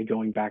were kind of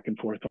going back and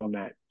forth on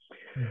that.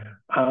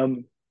 Yeah.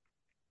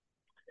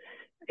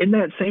 In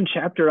that same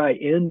chapter, I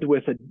end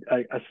with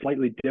a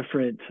slightly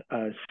different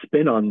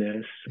spin on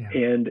this,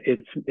 and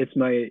it's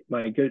my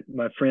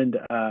friend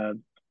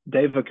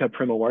Devika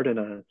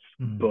Premawardana's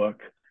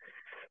book,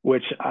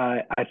 which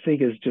I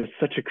think is just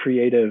such a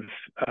creative,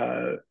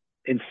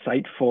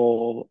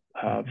 insightful,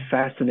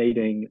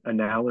 fascinating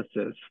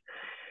analysis.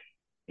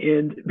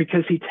 And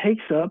because he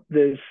takes up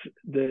he's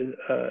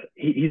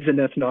an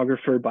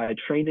ethnographer by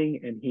training,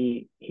 and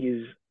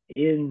he's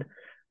in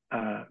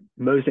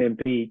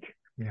Mozambique.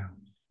 Yeah.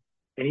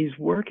 And he's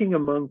working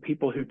among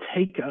people who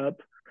take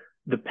up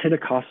the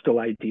Pentecostal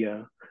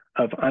idea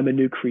of I'm a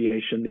new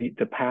creation.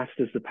 The past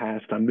is the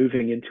past. I'm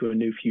moving into a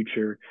new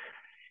future.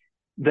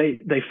 They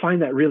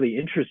find that really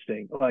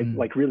interesting,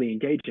 like really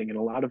engaging. And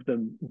a lot of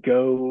them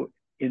go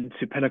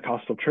into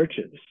Pentecostal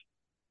churches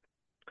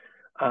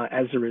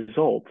as a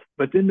result.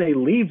 But then they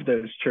leave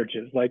those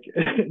churches.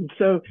 And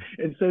so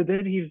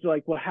then he's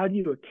like, well, how do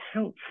you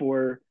account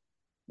for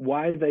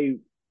why they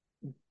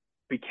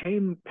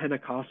became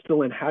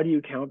Pentecostal, and how do you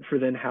account for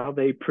then how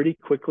they pretty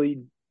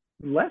quickly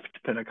left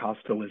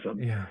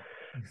Pentecostalism? Yeah.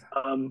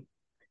 Exactly.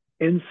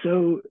 And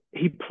so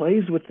he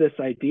plays with this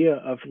idea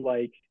of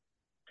like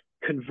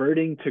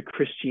converting to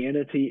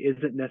Christianity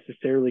isn't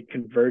necessarily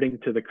converting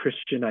to the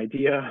Christian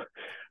idea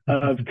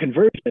of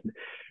conversion.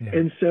 Yeah.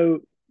 And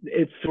so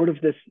it's sort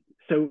of this.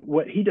 So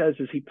what he does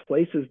is he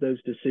places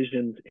those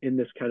decisions in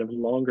this kind of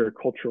longer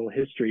cultural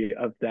history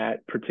of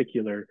that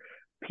particular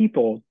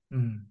people,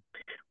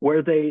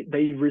 where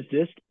they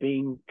resist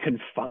being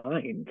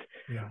confined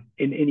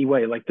in any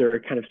way. Like they're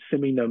kind of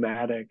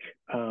semi-nomadic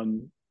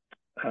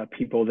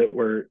people that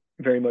were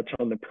very much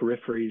on the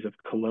peripheries of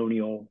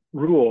colonial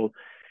rule.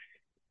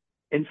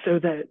 And so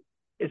that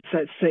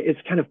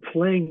it's kind of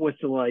playing with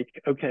the like,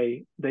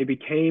 okay, they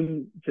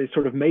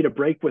sort of made a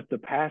break with the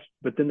past,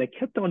 but then they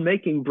kept on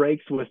making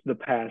breaks with the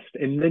past.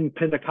 And then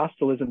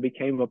Pentecostalism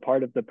became a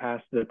part of the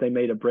past that they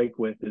made a break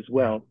with as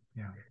well.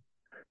 Yeah.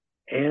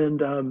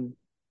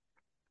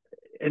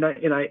 And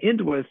I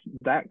end with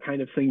that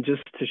kind of thing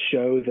just to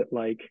show that,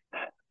 like,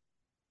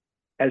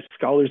 as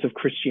scholars of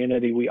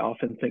Christianity, we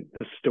often think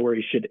the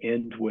story should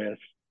end with,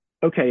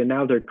 okay, and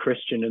now they're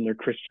Christian and they're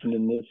Christian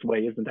in this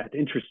way. Isn't that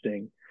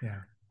interesting?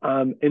 Yeah.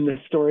 And the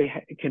story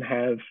can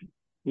have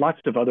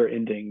lots of other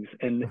endings,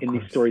 and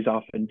these stories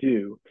often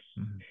do.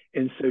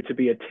 And so to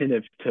be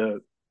attentive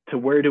to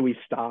where do we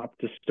stop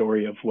the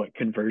story of what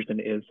conversion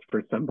is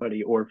for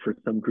somebody or for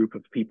some group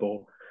of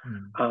people.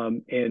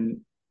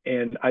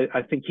 And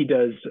I think he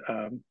does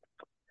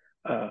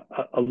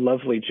a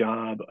lovely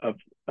job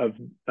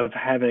of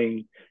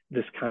having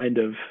this kind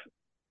of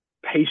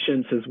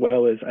patience, as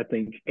well as, I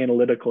think,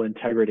 analytical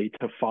integrity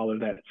to follow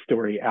that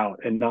story out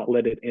and not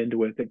let it end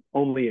with it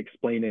only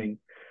explaining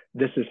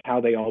this is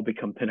how they all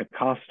become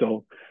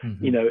Pentecostal,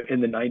 in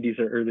the 90s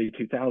or early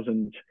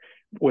 2000s,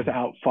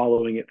 without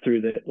following it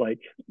through that, like,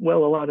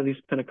 well, a lot of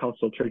these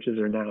Pentecostal churches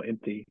are now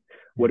empty.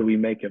 What do we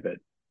make of it?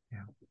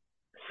 Yeah.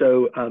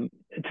 So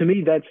to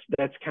me,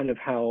 that's kind of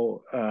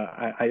how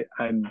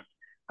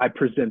I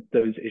present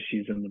those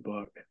issues in the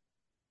book.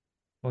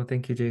 Well,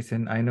 thank you,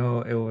 Jason. I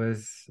know it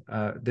was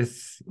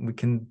we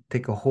can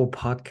take a whole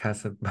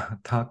podcast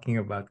about talking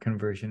about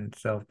conversion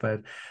itself,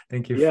 but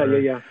thank you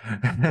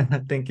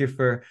thank you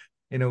for,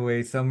 in a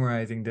way,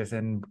 summarizing this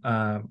and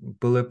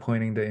bullet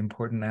pointing the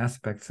important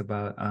aspects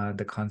about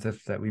the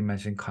concepts that we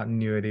mentioned: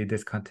 continuity,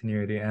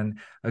 discontinuity, and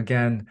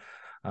again,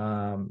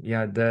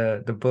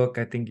 the book,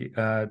 I think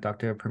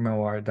Dr.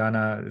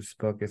 Premawardana's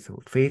book is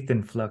Faith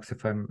in Flux,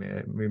 if I'm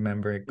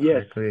remembering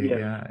correctly.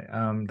 Yes.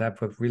 That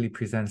book really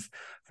presents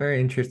very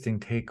interesting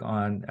take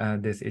on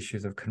these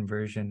issues of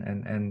conversion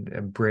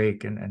and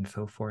break and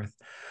so forth.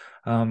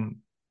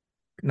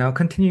 Now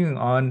continuing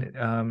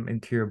on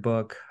into your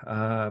book,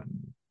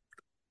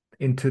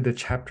 into the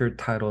chapter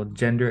titled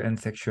Gender and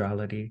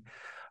Sexuality,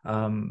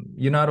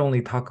 you not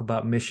only talk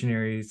about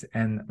missionaries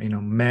and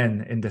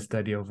men in the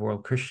study of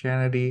world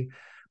Christianity,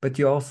 but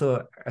you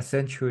also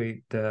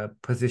accentuate the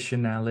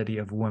positionality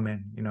of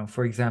women.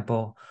 For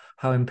example,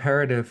 how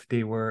imperative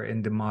they were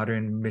in the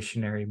modern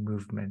missionary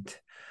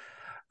movement.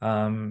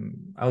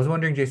 I was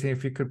wondering, Jason,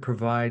 if you could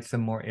provide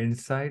some more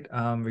insight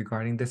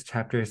regarding this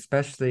chapter,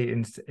 especially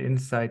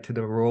insight to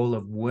the role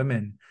of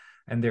women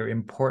and their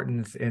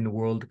importance in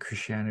world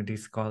Christianity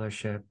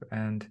scholarship.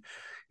 And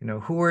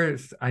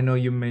I know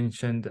you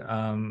mentioned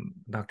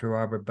Dr.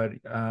 Robert, but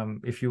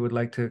if you would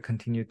like to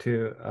continue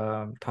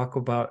to talk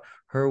about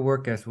her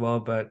work as well,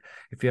 but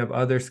if you have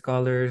other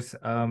scholars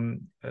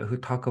who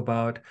talk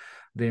about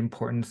the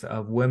importance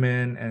of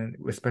women, and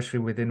especially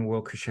within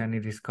world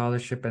Christianity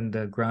scholarship, and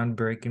the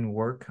groundbreaking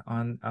work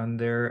on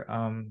their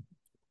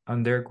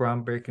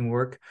groundbreaking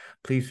work,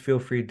 please feel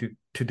free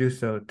to do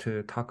so,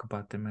 to talk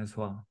about them as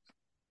well.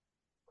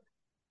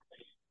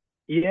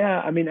 Yeah,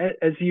 I mean,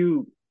 as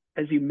you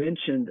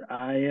mentioned,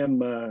 I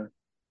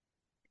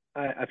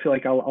feel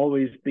like I'll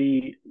always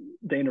be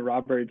Dana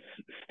Roberts'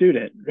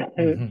 student.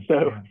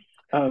 So,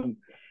 yeah.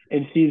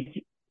 And she's,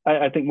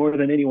 I think more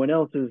than anyone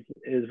else,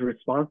 is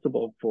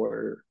responsible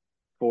for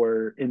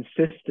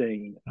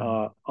insisting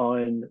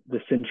on the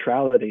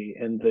centrality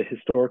and the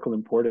historical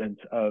importance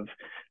of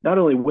not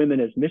only women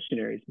as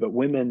missionaries, but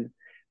women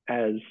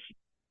as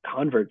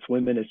converts,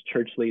 women as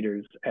church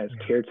leaders, as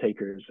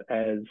caretakers,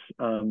 as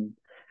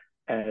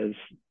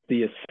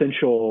the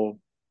essential,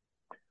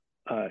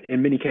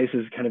 in many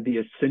cases, kind of the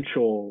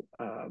essential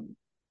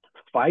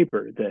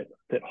fiber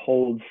that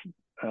holds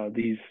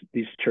these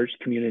church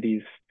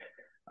communities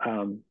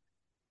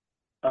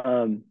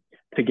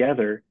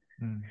together.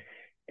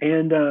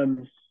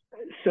 And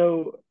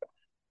so,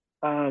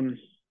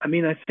 I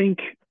mean, I think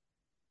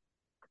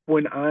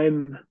when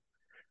I'm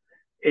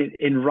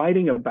in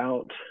writing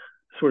about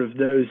sort of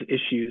those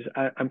issues,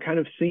 I'm kind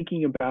of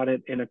thinking about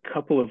it in a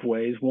couple of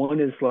ways. One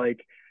is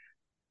like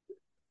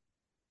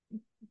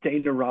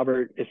Dana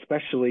Robert,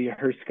 especially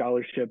her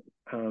scholarship,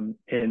 and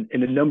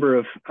a number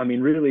of, I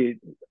mean, really,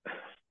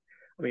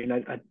 I mean,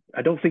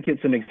 I don't think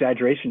it's an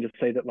exaggeration to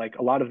say that like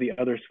a lot of the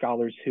other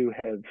scholars who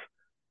have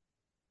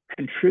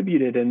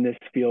contributed in this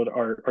field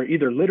are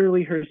either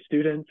literally her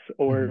students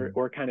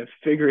or kind of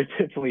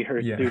figuratively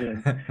her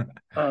students.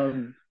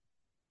 And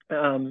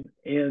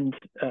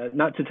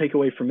not to take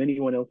away from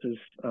anyone else's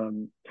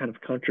kind of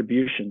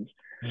contributions,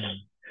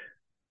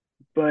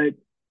 but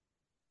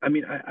I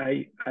mean,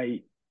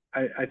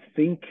 I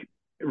think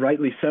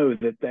rightly so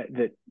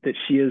that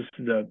she is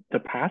the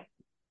path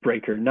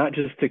breaker, not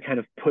just to kind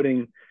of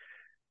putting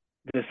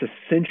this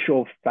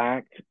essential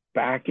fact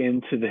back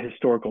into the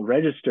historical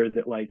register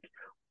that like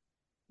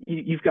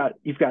you've got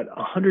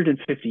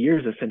 150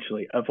 years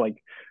essentially of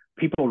like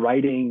people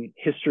writing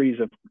histories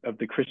of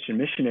the Christian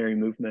missionary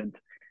movement,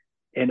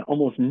 and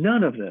almost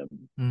none of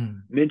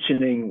them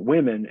mentioning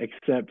women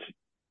except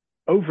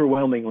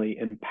overwhelmingly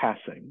in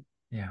passing.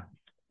 Yeah.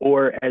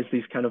 Or as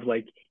these kind of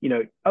like,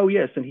 oh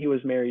yes, and he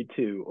was married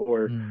too,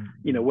 or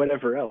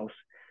whatever else.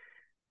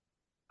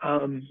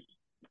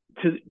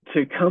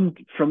 To come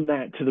from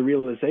that to the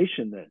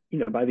realization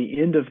that by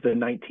the end of the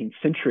 19th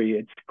century,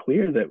 it's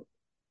clear that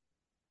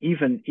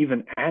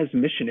even as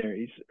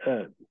missionaries,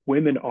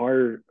 women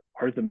are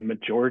the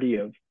majority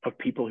of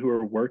people who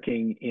are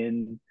working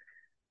in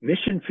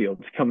mission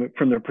fields, coming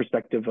from the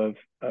perspective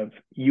of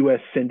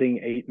U.S.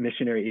 sending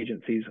missionary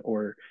agencies,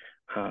 or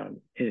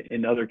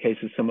in other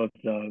cases, some of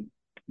the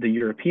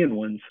European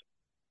ones.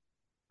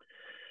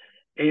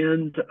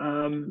 And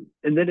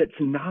then it's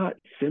not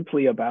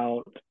simply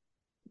about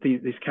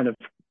these kind of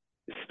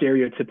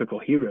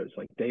stereotypical heroes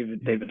like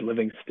David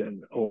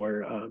Livingstone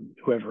or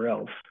whoever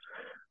else.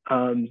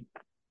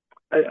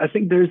 I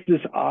think there's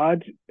this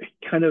odd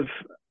kind of,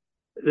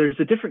 there's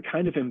a different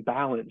kind of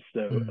imbalance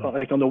though.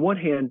 Like on the one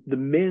hand, the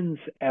men's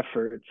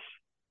efforts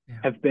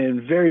have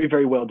been very,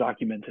 very well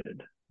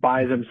documented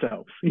by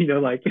themselves,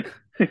 like,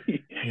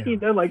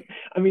 like,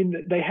 I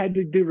mean, they had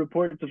to do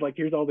reports of like,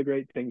 here's all the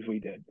great things we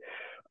did.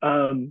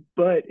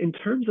 But in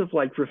terms of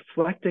like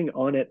reflecting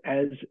on it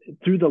as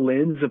through the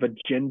lens of a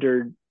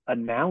gendered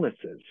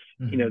analysis,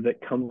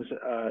 that comes,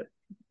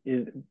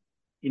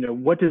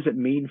 what does it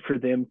mean for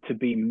them to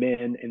be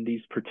men in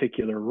these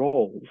particular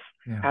roles?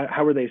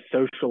 How are they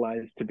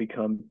socialized to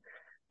become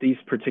these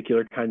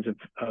particular kinds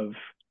of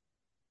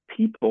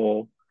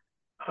people?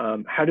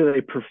 How do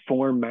they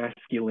perform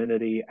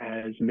masculinity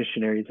as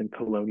missionaries in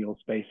colonial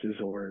spaces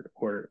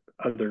or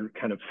other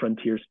kind of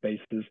frontier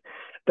spaces?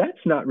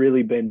 That's not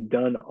really been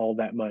done all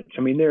that much.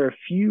 I mean, there are a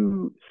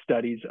few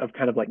studies of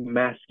kind of like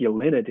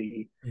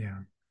masculinity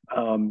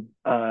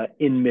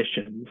in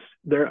missions.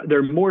 There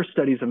are more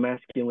studies of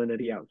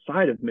masculinity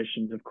outside of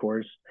missions, of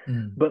course,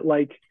 but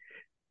like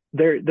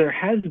there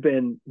has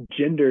been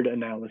gendered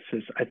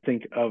analysis, I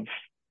think, of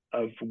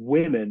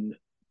women,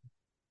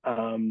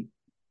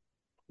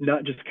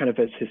 not just kind of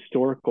as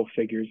historical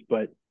figures,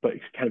 but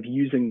kind of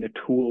using the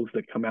tools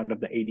that come out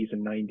of the 80s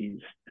and 90s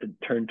to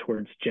turn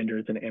towards gender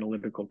as an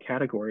analytical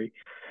category,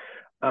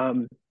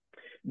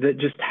 that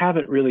just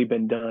haven't really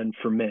been done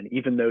for men,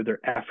 even though their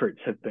efforts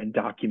have been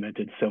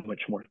documented so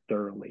much more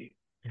thoroughly.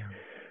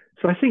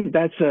 So I think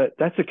that's a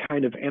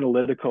kind of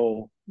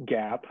analytical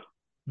gap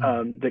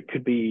that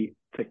could be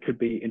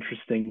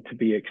interesting to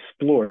be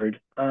explored.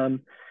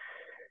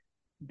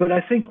 But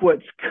I think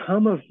what's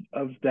come of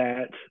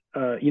that,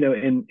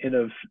 and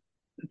of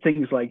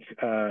things like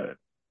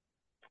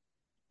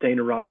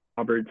Dana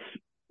Roberts'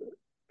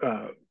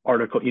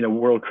 article,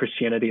 World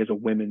Christianity as a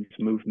Women's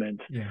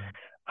Movement,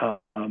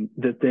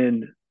 that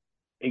then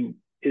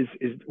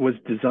was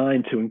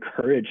designed to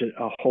encourage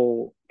a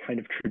whole kind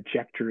of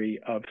trajectory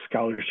of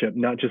scholarship,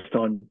 not just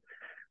on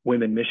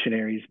women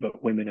missionaries,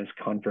 but women as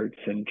converts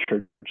and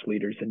church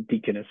leaders and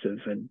deaconesses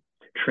and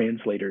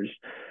translators.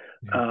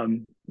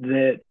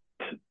 That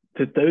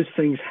those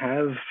things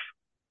have,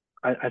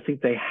 I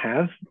think they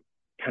have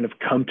kind of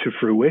come to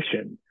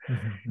fruition.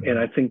 And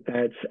I think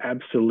that's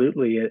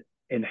absolutely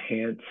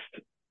enhanced,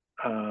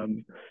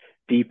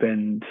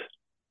 deepened,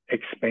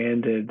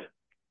 expanded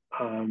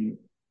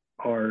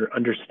our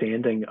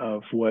understanding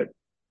of what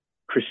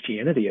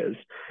Christianity is.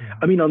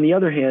 I mean, on the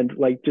other hand,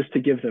 like, just to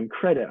give them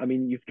credit, I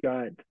mean, you've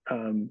got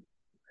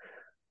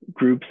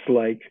groups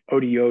like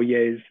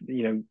Odioye's,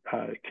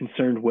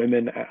 Concerned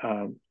Women.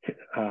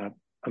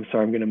 I'm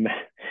sorry, I'm going to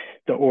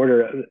the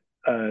order.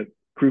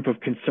 Group of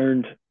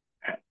Concerned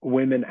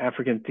Women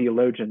African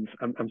Theologians.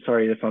 I'm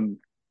sorry if I'm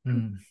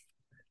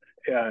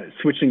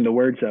switching the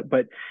words up,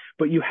 but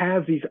you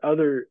have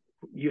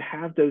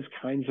those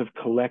kinds of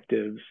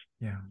collectives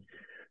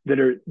that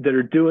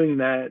are doing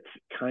that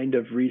kind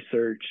of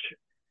research,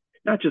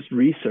 not just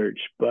research,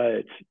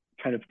 but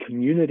kind of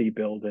community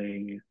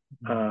building,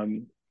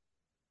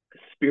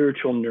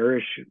 spiritual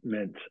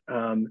nourishment,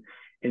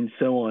 and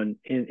so on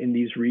in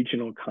these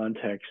regional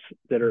contexts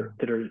that are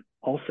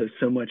also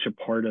so much a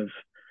part of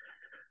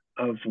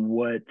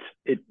what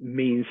it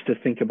means to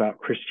think about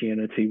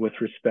Christianity with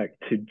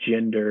respect to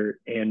gender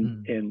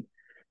and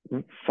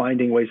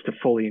finding ways to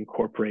fully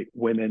incorporate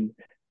women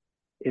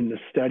in the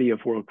study of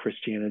world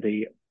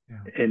Christianity,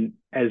 and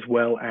as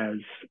well as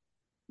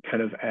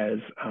kind of as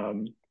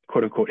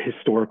quote unquote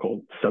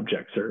historical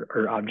subjects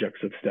or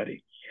objects of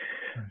study.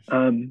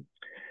 I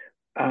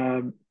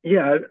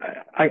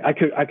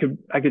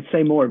could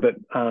say more, but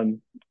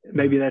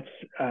maybe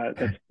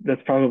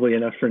that's probably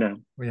enough for now.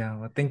 Yeah,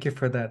 well, thank you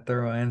for that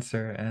thorough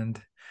answer. And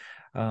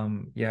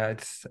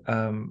it's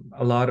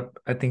a lot of,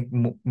 I think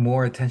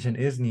more attention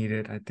is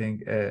needed, I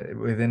think,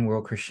 within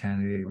world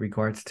Christianity in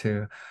regards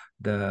to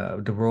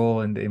the role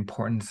and the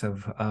importance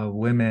of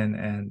women,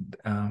 and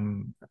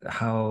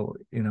how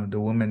the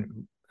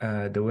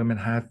women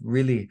have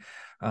really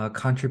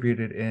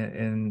contributed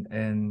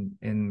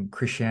in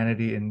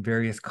Christianity in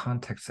various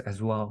contexts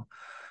as well.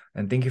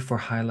 And thank you for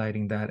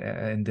highlighting that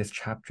in this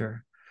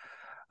chapter.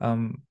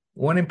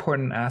 One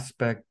important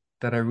aspect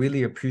that I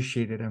really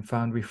appreciated and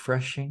found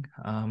refreshing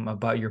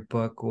about your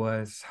book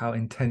was how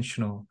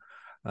intentional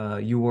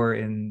you were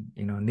in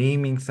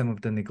naming some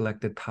of the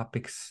neglected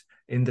topics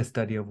in the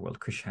study of world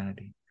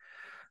Christianity.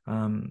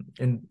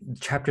 In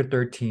chapter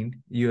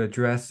 13, you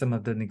address some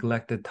of the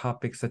neglected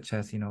topics such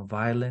as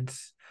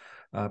violence,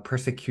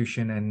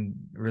 persecution, and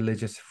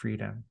religious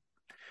freedom.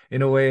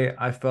 In a way,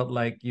 I felt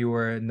like you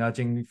were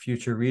nudging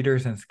future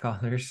readers and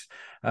scholars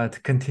to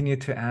continue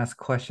to ask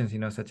questions,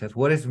 such as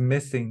what is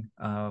missing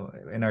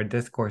in our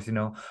discourse?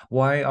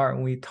 Why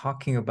aren't we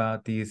talking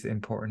about these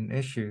important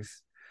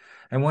issues?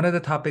 And one of the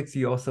topics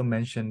you also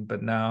mentioned,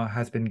 but now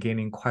has been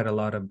gaining quite a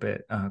lot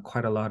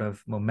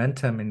of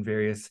momentum in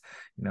various,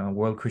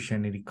 World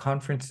Christianity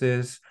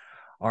conferences,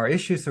 are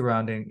issues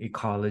surrounding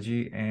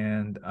ecology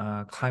and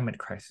climate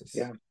crisis.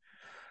 Yeah.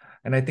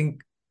 And I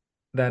think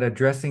that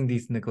addressing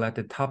these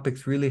neglected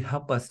topics really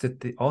help us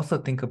to also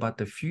think about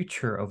the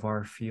future of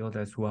our field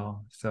as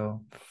well.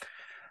 So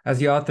as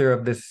the author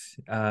of this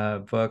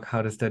book,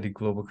 How to Study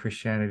Global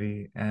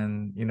Christianity,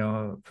 and,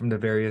 from the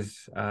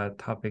various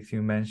topics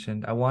you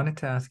mentioned, I wanted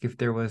to ask if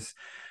there was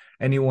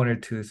any one or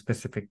two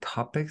specific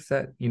topics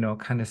that,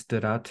 kind of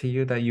stood out to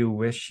you that you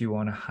wish you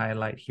want to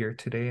highlight here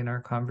today in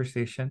our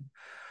conversation.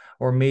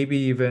 Or maybe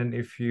even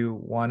if you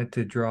wanted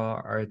to draw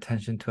our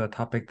attention to a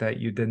topic that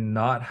you did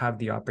not have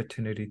the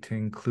opportunity to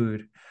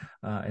include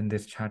in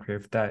this chapter,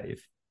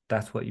 if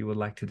that's what you would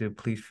like to do,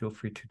 please feel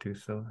free to do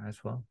so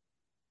as well.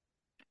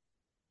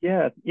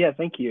 Yeah,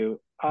 thank you.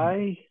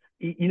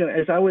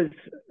 As I was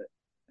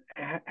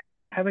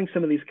having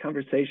some of these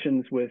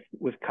conversations with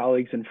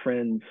colleagues and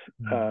friends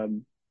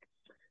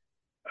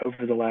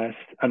over the last,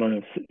 I don't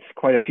know, it's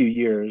quite a few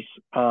years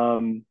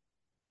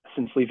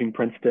since leaving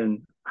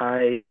Princeton,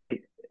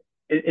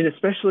 and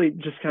especially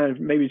just kind of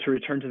maybe to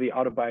return to the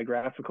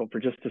autobiographical for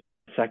just a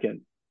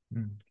second,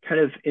 kind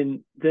of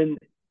then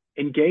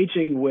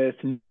engaging with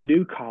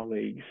new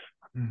colleagues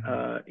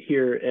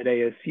here at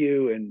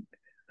ASU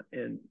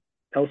and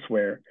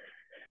elsewhere,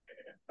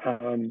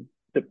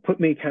 that put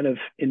me kind of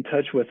in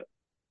touch with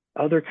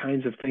other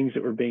kinds of things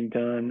that were being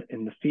done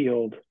in the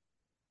field.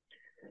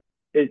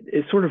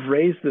 It sort of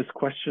raised this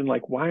question,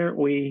 like, why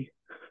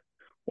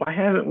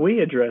haven't we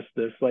addressed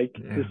this? Like,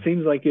 This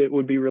seems like it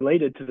would be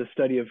related to the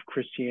study of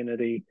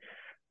Christianity,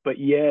 but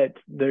yet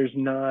there's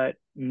not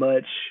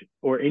much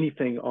or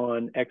anything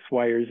on X,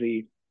 Y, or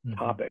Z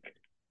topic.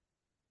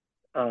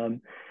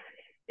 And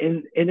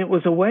it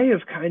was a way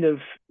of kind of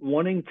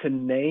wanting to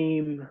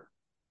name,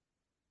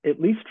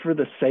 at least for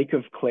the sake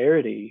of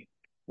clarity,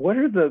 what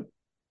are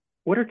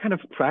kind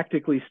of,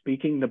 practically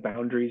speaking, the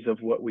boundaries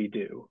of what we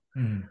do?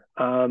 And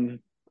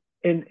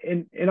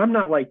I'm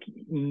not like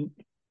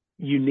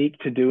unique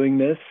to doing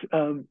this.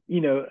 I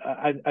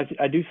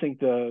do think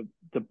the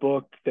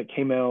book that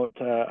came out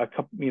a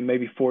couple,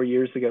 maybe 4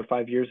 years ago,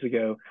 5 years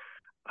ago,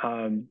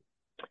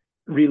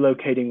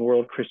 Relocating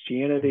World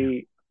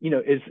Christianity,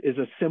 is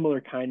a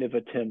similar kind of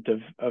attempt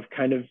of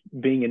kind of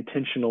being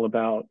intentional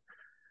about,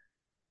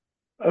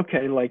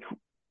 okay, like,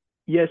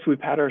 yes, we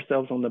pat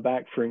ourselves on the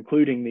back for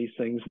including these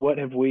things. What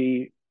have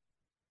we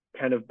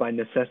kind of by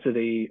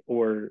necessity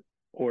or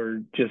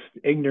just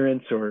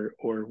ignorance or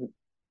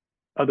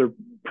other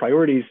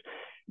priorities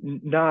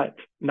not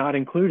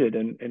included,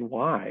 and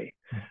why?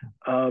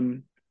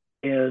 And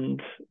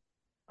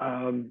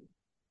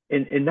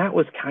that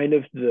was kind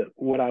of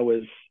what I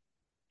was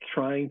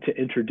trying to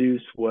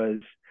introduce was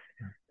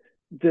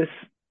this,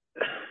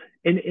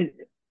 and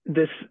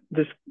this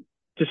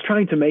just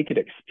trying to make it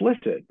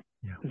explicit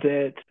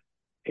that,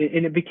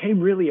 and it became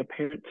really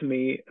apparent to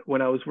me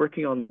when I was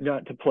working on,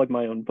 not to plug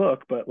my own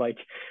book, but like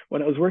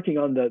when I was working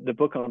on the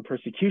book on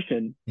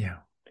persecution,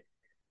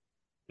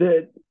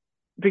 that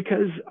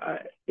because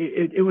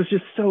it was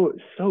just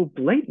so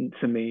blatant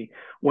to me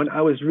when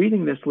I was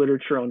reading this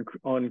literature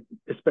on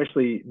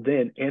especially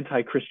then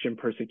anti-Christian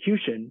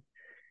persecution,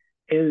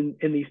 and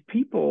these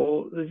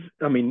people,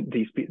 I mean,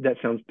 that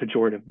sounds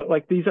pejorative, but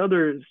like these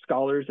other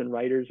scholars and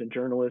writers and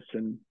journalists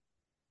and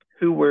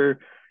who were,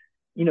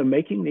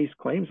 making these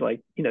claims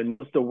like,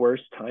 it's the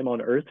worst time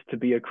on earth to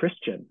be a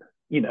Christian,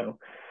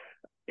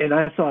 and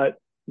I thought,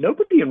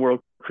 nobody in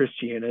world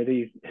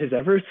Christianity has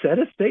ever said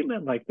a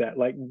statement like that.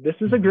 Like, this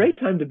is a great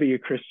time to be a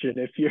Christian.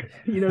 If you're,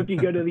 if you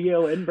go to the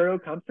Yale Edinburgh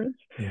conference,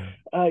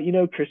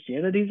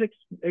 Christianity's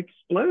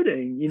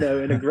exploding,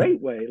 in a great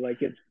way.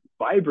 Like, it's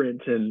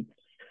vibrant, and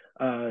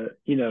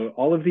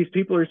all of these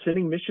people are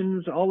sending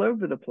missions all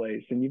over the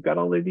place, and you've got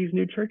all of these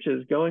new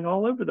churches going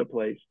all over the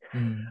place.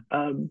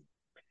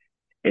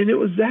 And it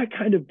was that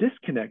kind of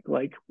disconnect.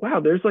 Like,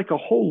 wow, there's like a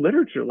whole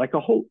literature, like a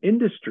whole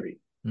industry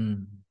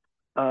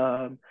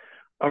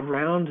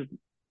around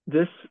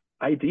this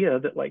idea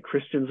that like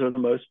Christians are the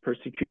most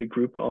persecuted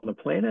group on the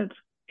planet,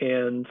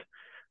 and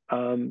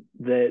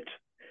that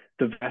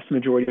the vast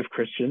majority of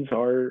Christians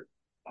are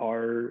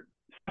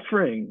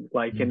suffering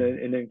like in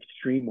an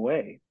extreme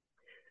way.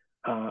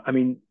 I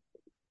mean,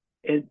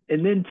 and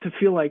then to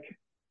feel like,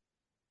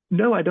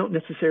 no, I don't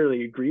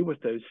necessarily agree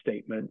with those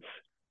statements,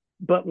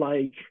 but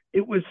like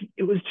it was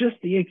just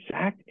the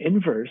exact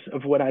inverse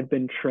of what I'd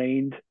been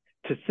trained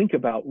to think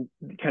about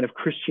kind of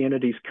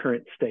Christianity's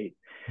current state.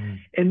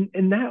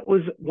 And that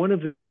was one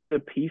of the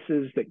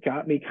pieces that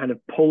got me kind of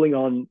pulling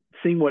on,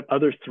 seeing what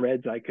other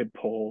threads I could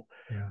pull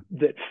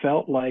that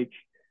felt like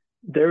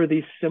there were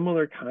these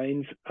similar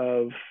kinds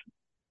of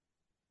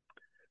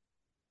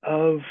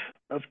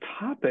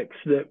topics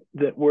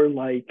that were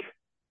like,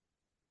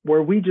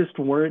 where we just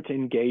weren't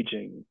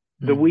engaging,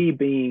 the we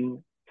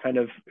being kind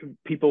of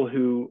people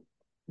who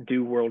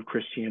do world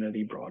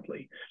Christianity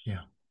broadly.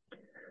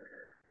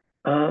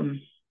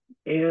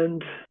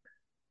 And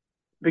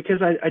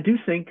because I do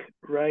think,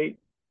 right,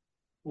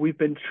 we've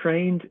been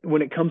trained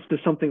when it comes to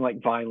something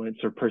like violence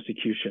or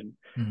persecution,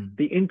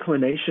 the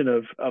inclination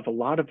of a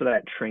lot of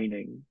that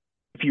training,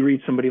 if you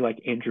read somebody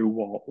like Andrew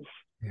Walls,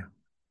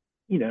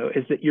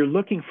 is that you're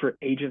looking for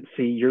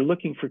agency, you're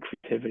looking for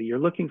creativity, you're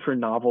looking for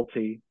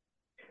novelty.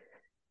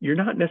 You're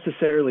not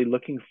necessarily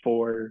looking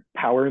for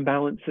power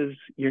imbalances.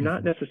 You're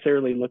not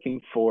necessarily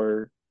looking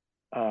for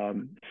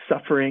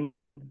suffering.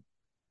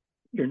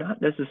 You're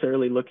not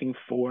necessarily looking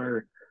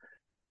for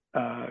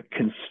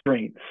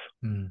constraints,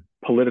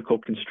 political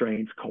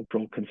constraints,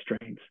 cultural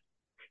constraints.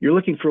 You're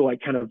looking for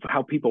like kind of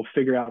how people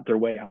figure out their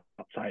way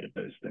outside of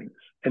those things.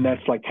 And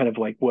that's like kind of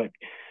like what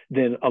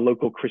then a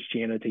local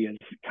Christianity is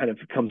kind of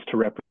comes to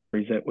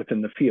represent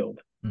within the field.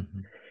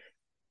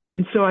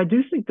 And so I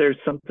do think there's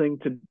something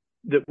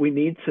that we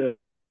need to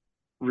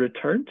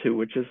return to,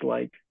 which is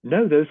like,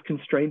 no, those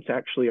constraints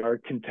actually are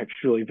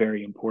contextually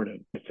very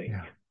important, I think.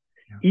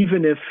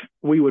 Even if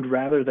we would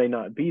rather they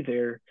not be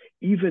there,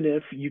 even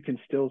if you can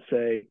still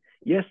say,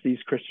 yes, these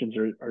Christians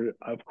are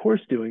of course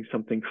doing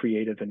something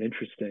creative and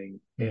interesting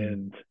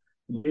and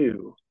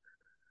new.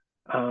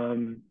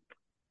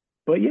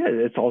 But yeah,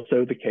 it's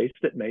also the case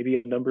that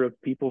maybe a number of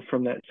people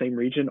from that same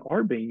region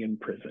are being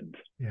imprisoned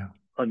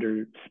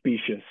under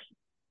specious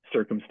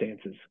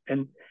circumstances.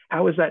 And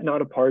how is that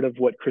not a part of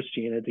what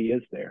Christianity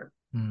is there?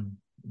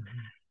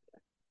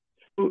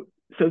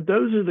 So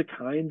those are the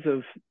kinds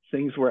of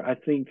things where I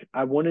think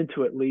I wanted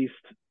to at least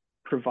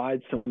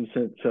provide some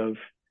sense of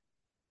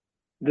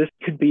this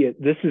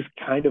is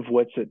kind of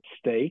what's at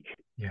stake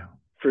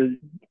for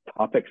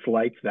topics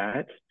like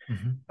that.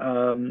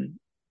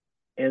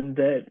 And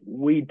that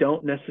we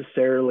don't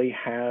necessarily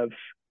have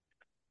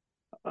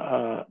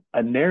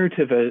a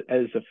narrative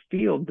as a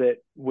field that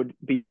would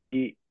be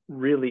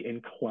really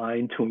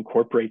inclined to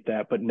incorporate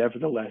that, but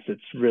nevertheless,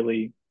 it's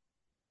really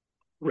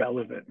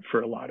relevant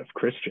for a lot of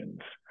Christians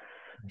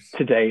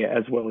today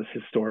as well as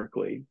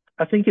historically.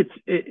 I think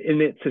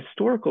in its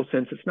historical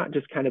sense, it's not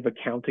just kind of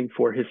accounting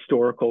for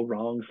historical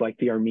wrongs like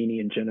the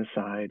Armenian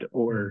genocide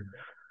or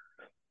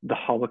the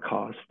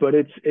Holocaust, but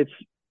it's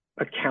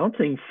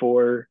accounting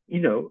for,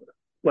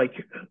 like,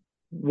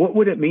 what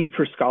would it mean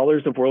for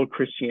scholars of world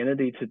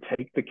Christianity to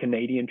take the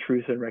Canadian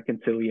Truth and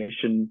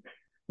Reconciliation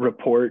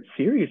report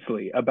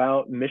seriously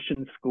about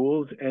mission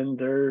schools and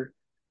their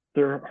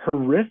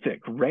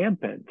horrific,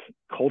 rampant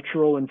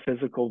cultural and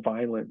physical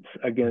violence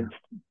against,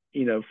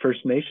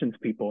 First Nations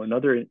people and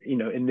other,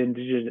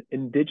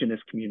 indigenous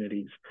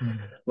communities.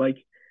 Like,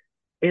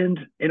 and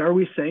are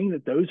we saying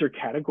that those are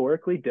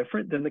categorically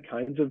different than the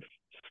kinds of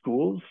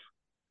schools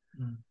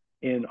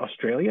in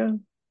Australia,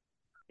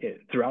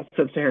 throughout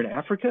sub-Saharan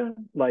Africa?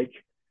 Like,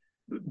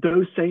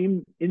 those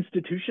same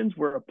institutions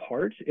were a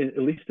part, at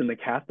least in the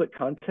Catholic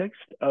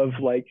context, of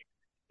like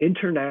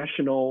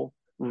international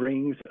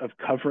rings of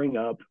covering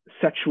up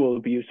sexual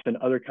abuse and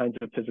other kinds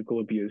of physical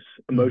abuse,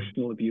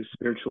 emotional abuse,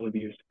 spiritual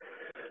abuse.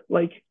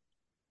 Like,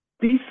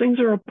 these things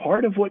are a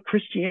part of what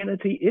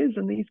Christianity is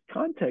in these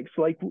contexts.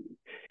 Like,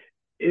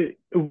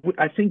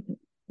 I think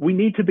we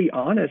need to be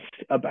honest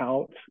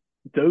about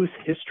those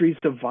histories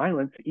of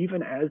violence,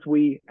 even as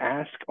we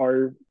ask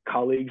our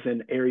colleagues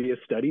in area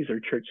studies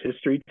or church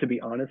history to be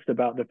honest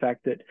about the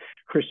fact that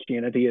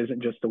Christianity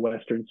isn't just a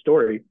Western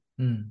story.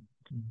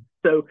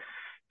 So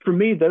for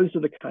me, those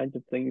are the kinds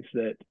of things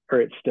that are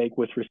at stake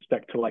with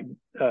respect to like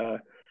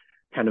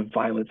kind of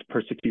violence,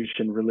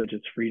 persecution,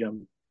 religious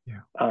freedom.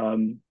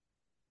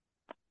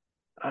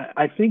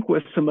 I think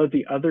with some of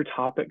the other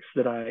topics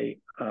that I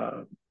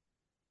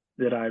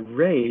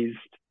raised,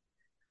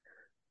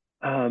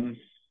 I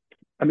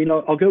mean,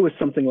 I'll go with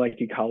something like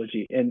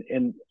ecology,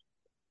 and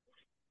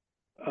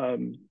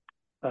then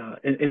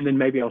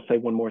maybe I'll say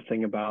one more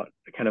thing about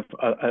kind of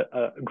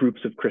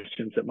groups of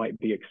Christians that might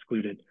be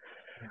excluded.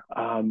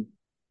 I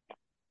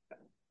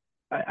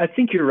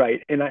think you're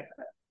right, and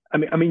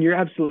I mean, you're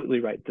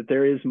absolutely right that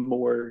there is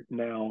more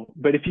now.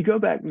 But if you go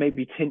back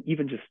maybe 10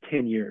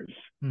 years,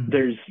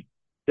 there's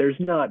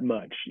not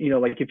much.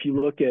 Like, if you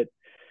look at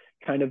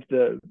kind of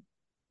the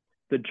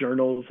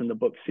journals and the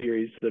book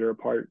series that are a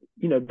part,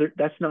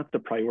 that's not the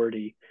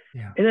priority.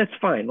 And that's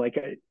fine. Like,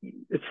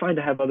 it's fine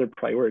to have other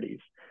priorities.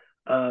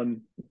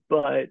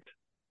 But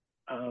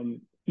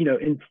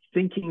in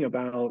thinking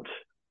about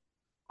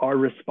our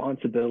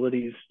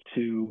responsibilities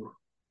to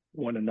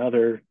one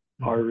another,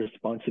 our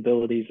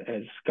responsibilities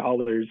as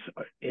scholars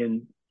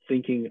in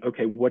thinking,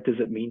 okay, what does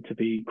it mean to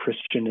be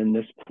Christian in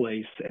this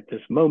place at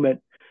this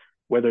moment,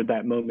 whether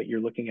that moment you're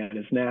looking at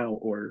is now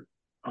or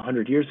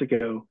 100 years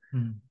ago,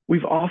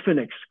 we've often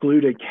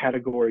excluded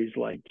categories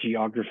like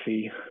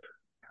geography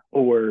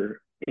or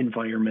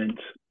environment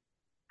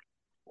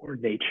or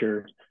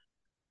nature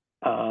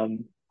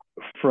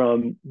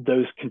from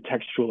those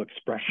contextual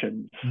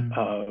expressions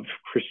of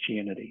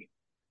Christianity.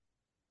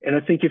 And I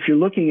think if you're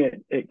looking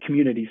at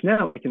communities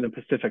now, like in the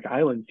Pacific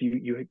Islands,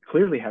 you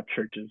clearly have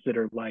churches that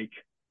are like,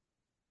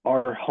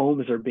 our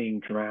homes are being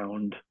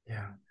drowned.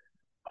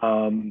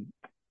 And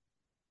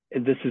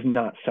this is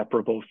not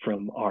separable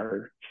from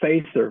our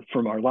faith or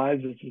from our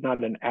lives. This is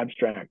not an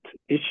abstract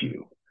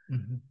issue.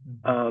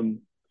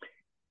 And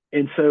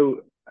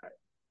so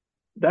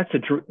that's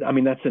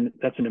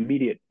an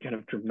immediate kind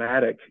of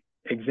dramatic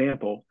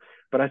example.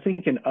 But I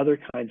think in other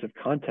kinds of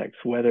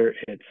contexts, whether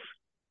it's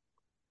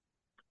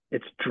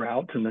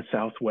drought in the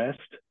Southwest,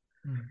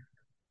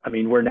 I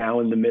mean, we're now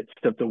in the midst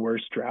of the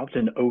worst drought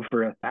in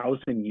over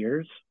 1,000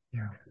 years.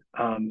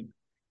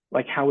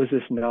 Like, how is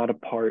this not a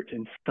part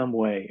in some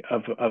way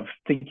of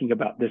thinking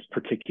about this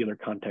particular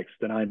context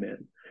that I'm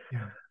in?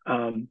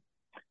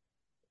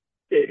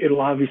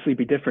 It'll obviously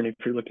be different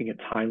if you're looking at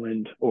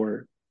Thailand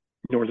or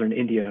Northern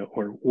India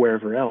or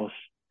wherever else,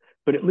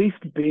 but at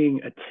least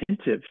being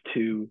attentive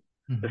to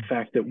the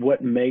fact that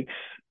what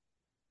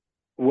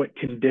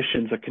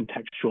conditions a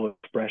contextual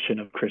expression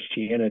of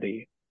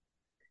Christianity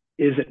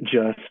isn't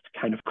just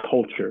kind of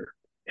culture.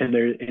 And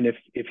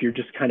if you're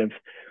just kind of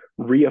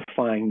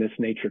reifying this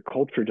nature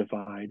culture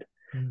divide,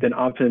 then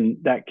often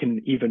that can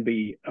even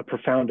be a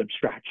profound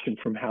abstraction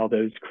from how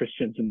those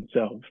Christians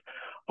themselves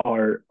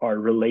are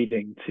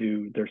relating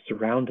to their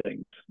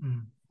surroundings.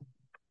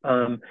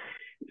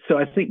 So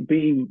I think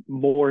being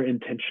more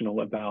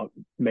intentional about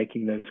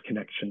making those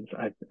connections,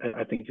 I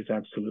think is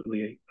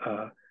absolutely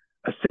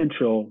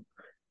essential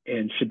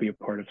and should be a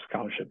part of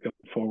scholarship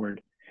going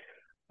forward.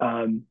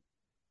 I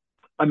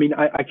mean,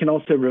 I can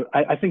also,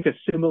 I think a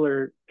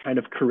similar kind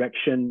of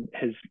correction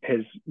has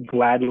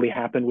gladly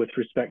happened with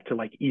respect to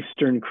like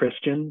Eastern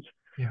Christians.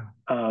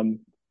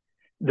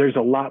 There's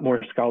a lot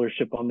more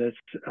scholarship on this.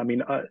 I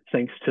mean,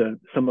 thanks to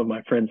some of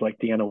my friends like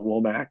Deanna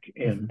Womack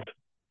and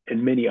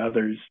many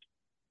others,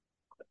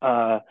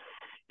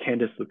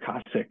 Candace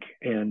Lukasik,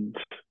 and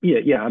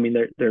I mean,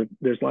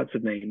 there's lots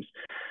of names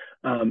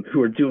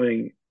who are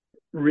doing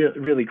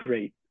really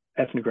great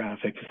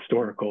ethnographic,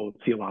 historical,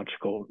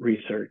 theological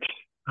research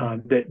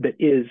that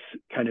is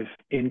kind of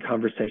in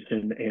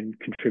conversation and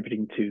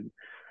contributing to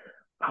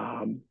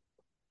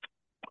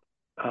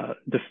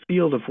the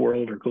field of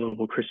world or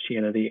global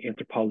Christianity,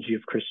 anthropology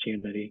of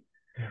Christianity.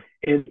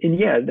 And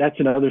yeah, that's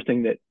another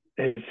thing that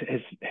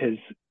has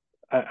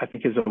I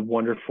think is a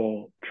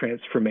wonderful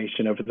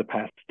transformation over the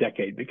past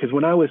decade. Because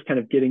when I was kind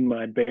of getting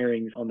my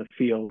bearings on the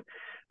field,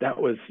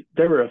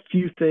 there were a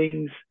few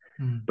things,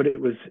 but it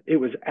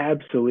was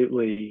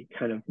absolutely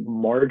kind of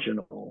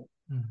marginal.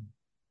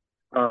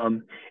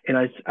 And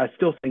I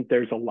still think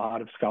there's a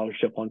lot of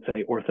scholarship on,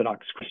 say,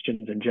 Orthodox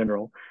Christians in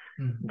general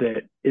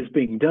that is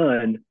being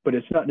done, but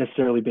it's not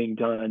necessarily being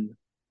done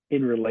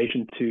in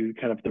relation to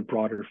kind of the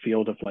broader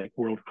field of like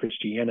world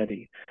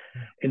Christianity.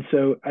 And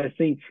so I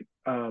think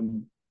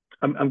I'm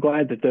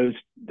glad that those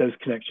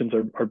connections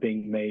are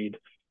being made,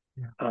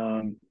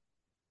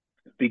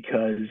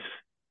 because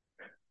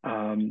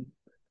I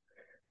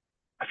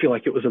feel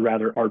like it was a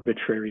rather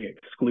arbitrary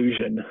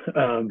exclusion,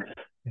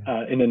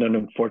 and an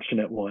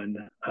unfortunate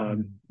one.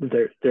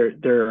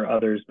 There are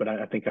others, but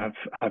I think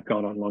I've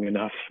gone on long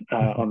enough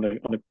on the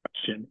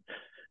question.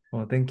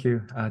 Well, thank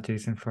you,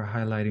 Jason, for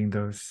highlighting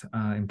those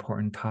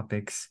important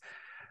topics.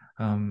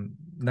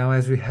 Now,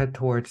 as we head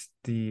towards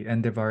the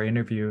end of our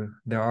interview,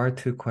 there are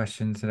two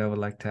questions that I would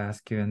like to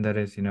ask you, and that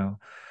is,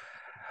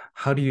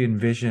 how do you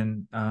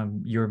envision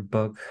your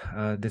book,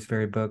 this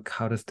very book,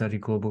 How to Study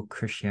Global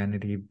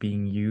Christianity,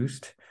 being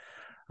used?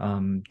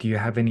 Do you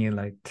have any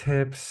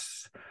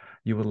tips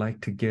you would like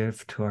to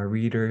give to our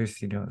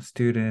readers,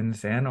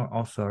 students, and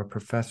also our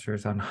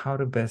professors on how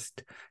to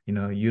best,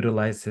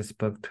 utilize this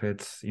book to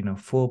its,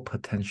 full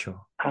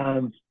potential?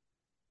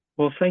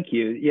 Well, thank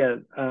you. Yeah,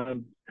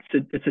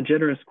 it's a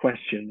generous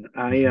question.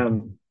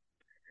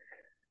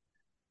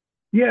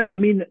 Yeah,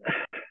 I mean,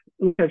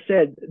 like I've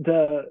said,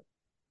 the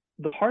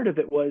heart of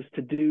it was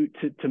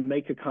to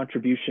make a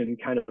contribution,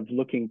 kind of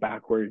looking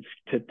backwards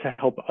to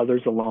help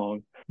others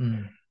along.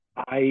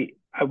 I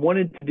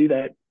wanted to do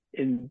that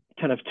in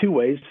kind of two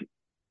ways.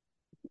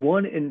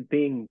 One, in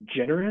being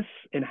generous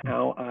in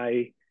how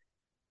I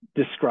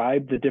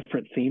describe the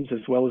different themes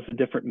as well as the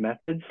different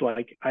methods.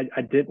 Like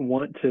I didn't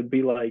want to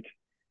be like,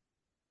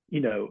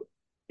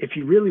 if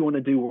you really want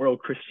to do world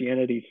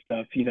Christianity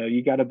stuff,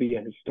 you got to be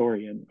a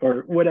historian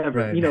or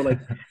whatever,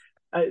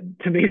 Right.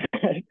 To me,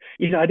 I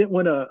didn't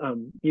want to,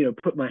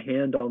 put my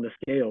hand on the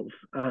scales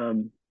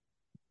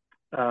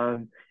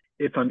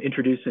if I'm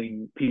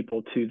introducing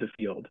people to the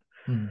field.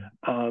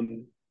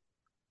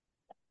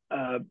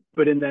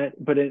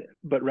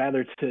 But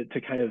rather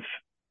to kind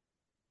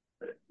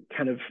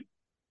of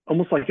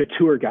almost like a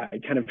tour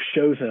guide, kind of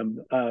show them,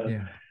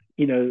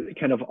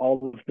 kind of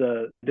all of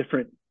the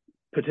different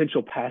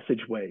potential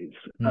passageways,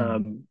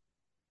 and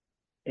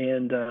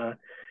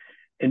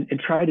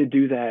try to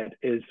do that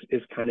is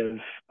kind of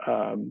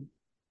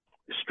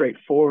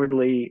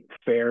straightforwardly,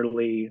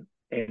 fairly,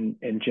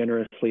 and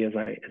generously as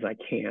I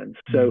can.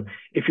 So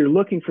if you're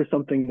looking for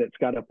something that's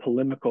got a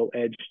polemical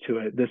edge to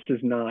it, this is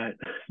not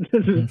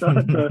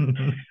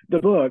the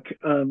book,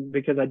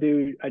 because I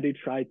do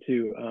try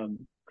to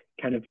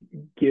kind of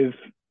give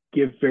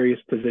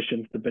various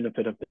positions the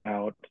benefit of the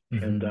doubt,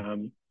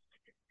 and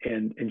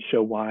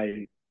show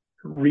why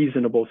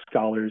reasonable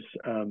scholars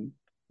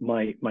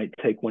might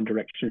take one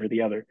direction or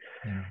the other.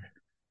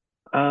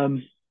 I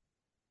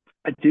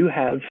do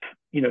have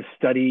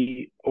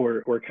study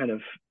or kind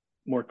of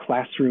more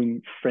classroom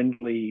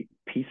friendly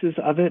pieces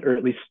of it, or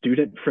at least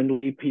student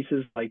friendly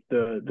pieces, like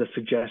the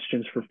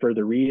suggestions for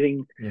further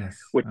reading,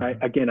 which I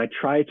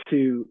try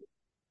to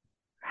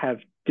have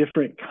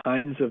different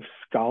kinds of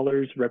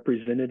scholars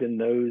represented in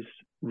those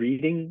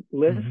reading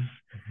lists.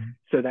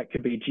 So that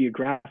could be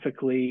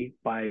geographically,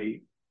 by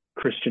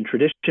Christian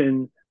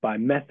tradition, by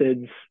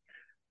methods,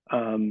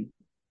 so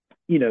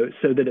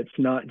that it's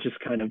not just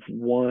kind of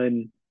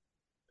one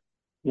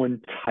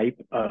type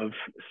of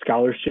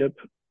scholarship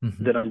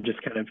that I'm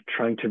just kind of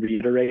trying to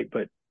reiterate,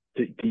 but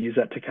to use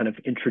that to kind of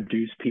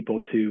introduce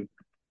people to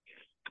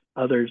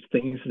other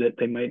things that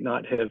they might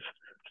not have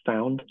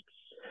found.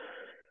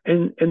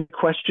 And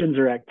questions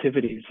or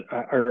activities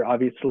are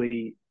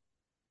obviously,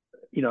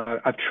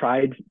 I've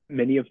tried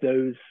many of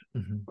those,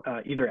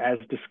 either as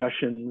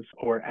discussions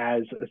or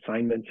as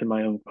assignments in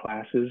my own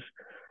classes,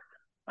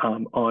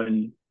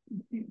 on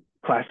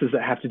classes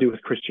that have to do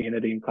with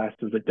Christianity and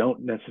classes that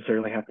don't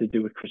necessarily have to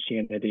do with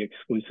Christianity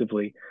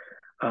exclusively.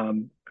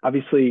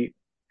 Obviously,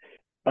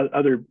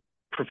 other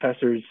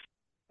professors,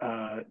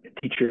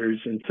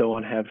 teachers, and so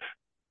on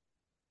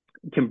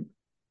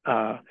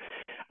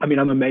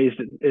I'm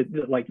amazed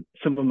at like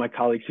some of my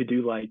colleagues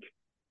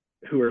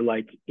who are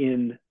like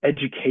in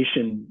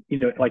education,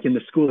 like in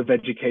the School of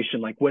Education,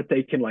 like what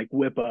they can like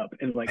whip up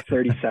in like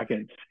 30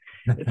 seconds.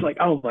 It's like,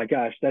 oh my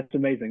gosh, that's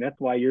amazing. That's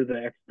why you're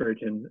the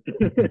expert in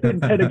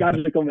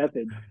pedagogical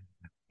methods.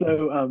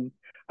 So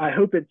I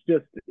hope it's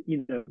just,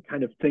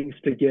 kind of things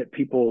to get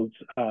people's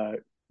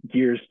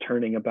gears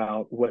turning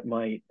about what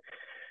might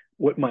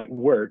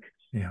work.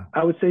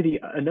 I would say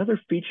another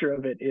feature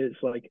of it is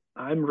like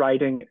I'm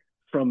writing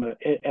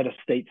at a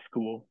state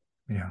school,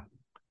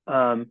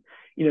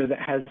 that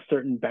has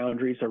certain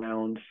boundaries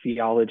around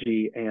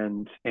theology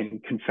and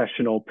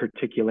confessional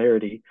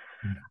particularity.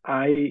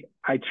 I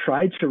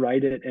tried to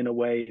write it in a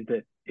way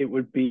that it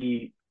would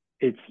be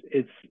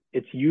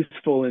it's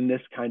useful in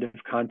this kind of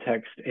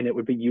context, and it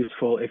would be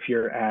useful if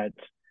you're at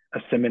a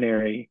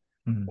seminary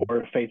Mm. or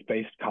a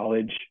faith-based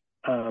college.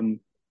 I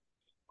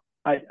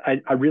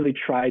really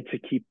tried to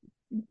keep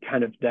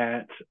kind of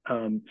that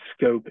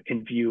scope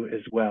in view as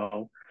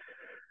well.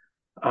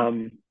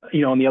 On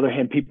the other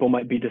hand, people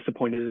might be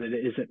disappointed that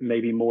it isn't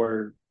maybe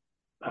more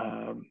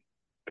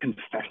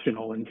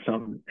confessional in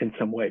some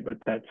way, but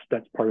that's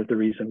part of the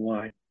reason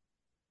why.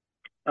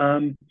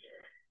 I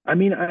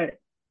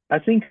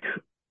think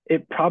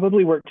it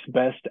probably works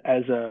best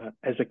as a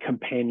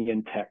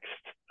companion text,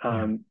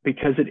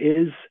 because it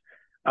is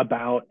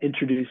about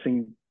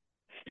introducing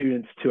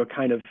students to a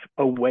kind of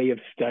a way of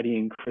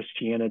studying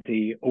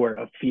Christianity or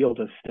a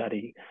field of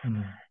study.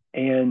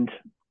 And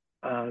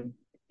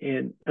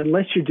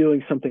unless you're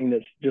doing something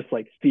that's just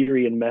like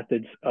theory and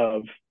methods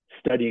of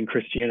studying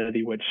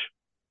Christianity, which,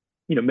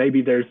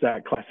 maybe there's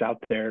that class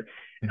out there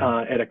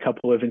at a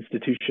couple of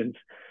institutions,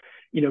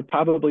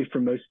 probably for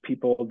most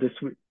people,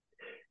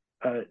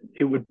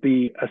 it would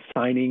be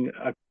assigning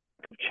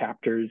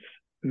chapters,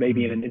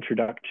 maybe in an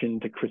introduction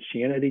to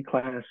Christianity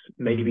class,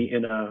 maybe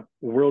in a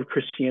world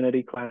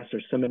Christianity class or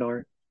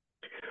seminar,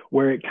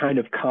 where it kind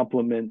of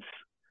complements,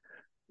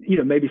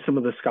 maybe some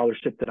of the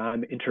scholarship that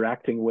I'm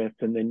interacting with,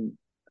 and then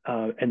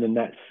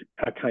that's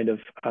a kind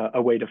of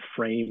a way to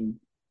frame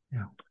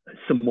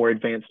some more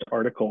advanced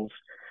articles.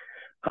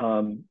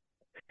 I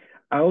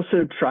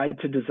also tried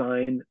to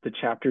design the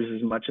chapters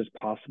as much as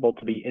possible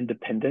to be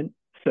independent,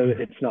 so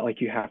it's not like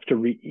you have to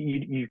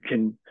you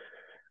can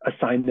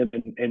assign them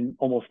in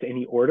almost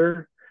any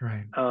order.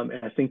 Right.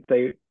 And I think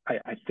they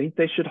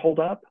should hold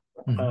up.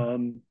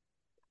 You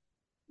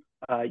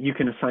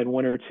can assign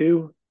one or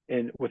two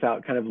and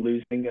without kind of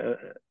losing,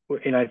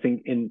 and I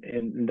think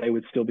and they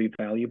would still be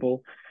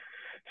valuable.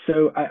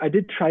 So I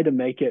did try to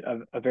make it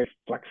a very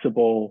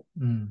flexible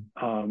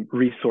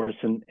resource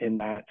in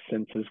that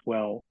sense as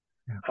well.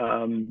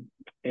 And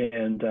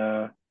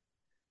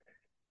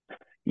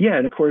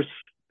of course,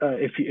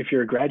 if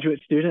you're a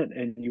graduate student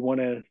and you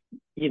want to,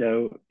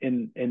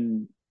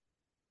 in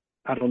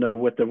I don't know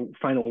what the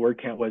final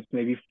word count was,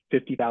 maybe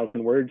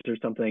 50,000 words or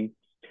something,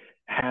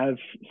 have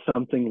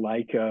something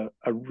like a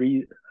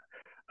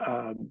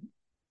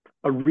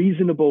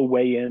reasonable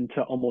way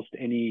into almost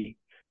any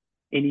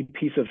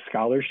piece of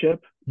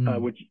scholarship,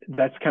 which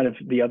that's kind of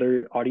the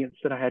other audience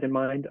that I had in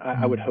mind.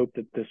 I would hope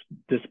that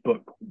this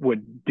book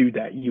would do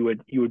that. You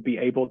would be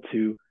able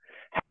to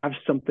have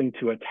something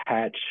to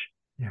attach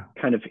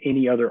kind of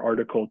any other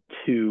article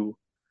to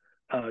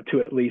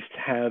at least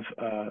have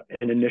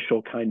an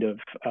initial kind of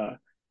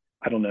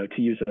I don't know,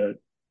 to use an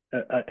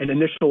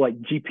initial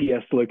like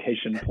GPS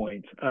location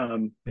point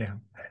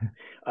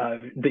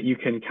that you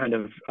can kind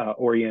of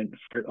orient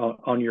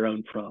on your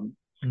own from.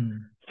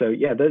 So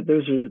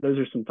those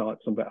are some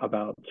thoughts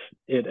about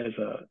it as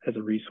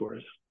a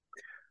resource.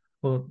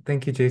 Well,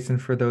 thank you, Jason,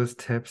 for those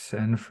tips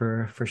and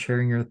for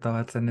sharing your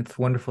thoughts. And it's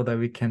wonderful that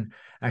we can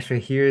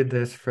actually hear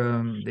this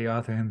from the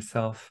author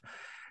himself.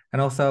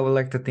 And also, I would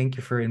like to thank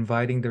you for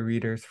inviting the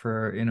readers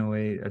for, in a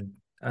way,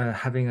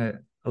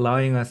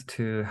 allowing us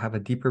to have a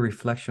deeper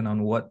reflection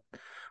on what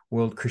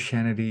world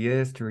Christianity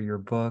is through your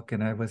book.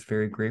 And I was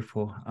very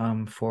grateful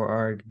for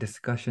our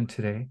discussion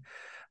today.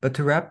 But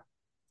to wrap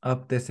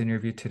up this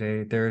interview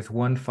today, there is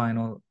one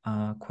final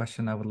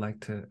question I would like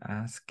to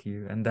ask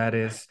you, and that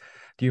is,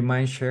 do you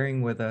mind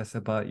sharing with us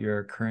about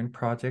your current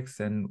projects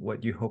and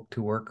what you hope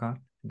to work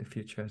on in the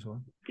future as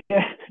well?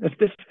 Yeah,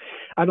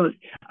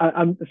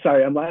 I'm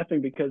sorry, I'm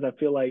laughing because I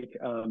feel like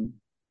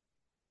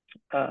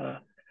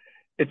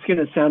it's going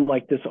to sound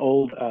like this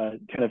old kind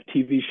of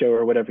TV show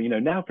or whatever,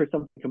 now for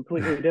something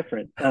completely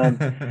different.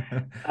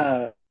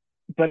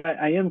 But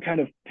I am kind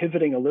of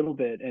pivoting a little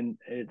bit, and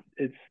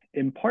it's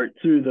in part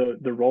through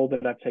the role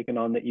that I've taken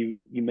on that you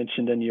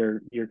mentioned in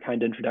your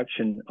kind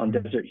introduction on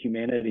Desert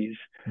Humanities.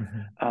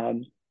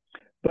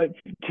 But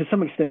to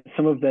some extent,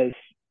 some of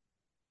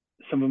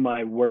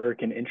my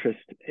work and interest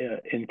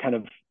in kind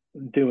of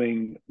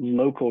doing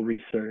local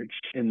research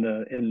in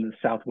the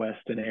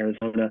Southwest and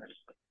Arizona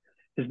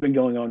has been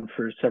going on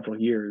for several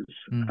years.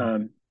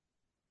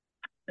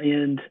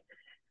 And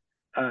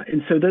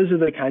so those are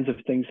the kinds of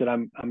things that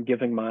I'm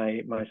giving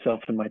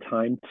myself and my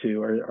time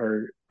to,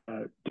 are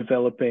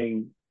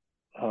developing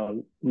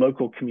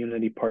local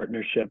community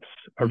partnerships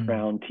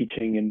around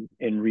teaching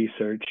and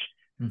research,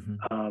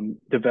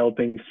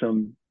 developing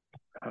some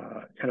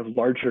kind of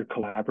larger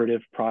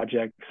collaborative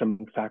projects, some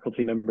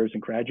faculty members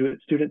and graduate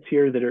students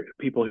here that are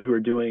people who are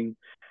doing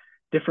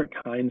different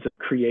kinds of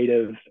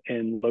creative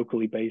and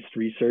locally based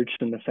research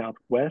in the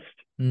Southwest.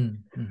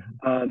 And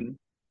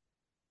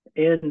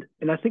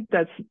I think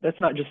that's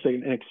not just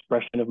an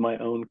expression of my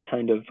own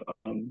kind of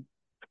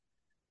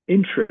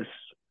interests,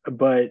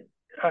 but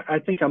I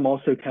think I'm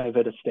also kind of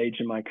at a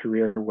stage in my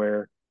career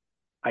where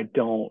I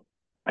don't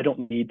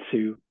need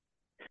to.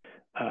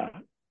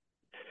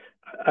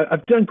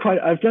 I've done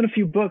a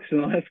few books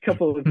in the last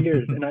couple of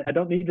years, and I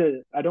don't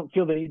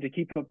feel the need to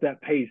keep up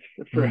that pace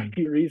for a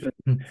few reasons.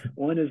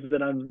 One is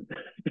that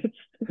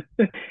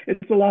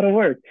it's a lot of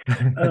work,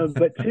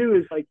 but two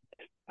is like,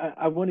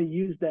 I want to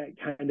use that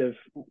kind of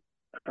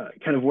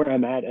kind of where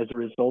I'm at as a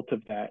result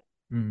of that,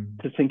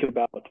 to think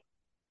about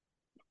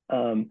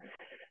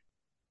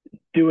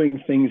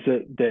doing things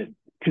that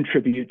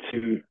contribute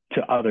to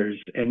others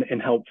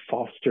and help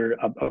foster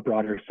a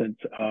broader sense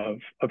of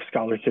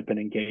scholarship and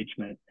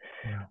engagement.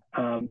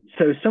 Yeah.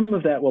 So some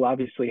of that will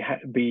obviously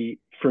be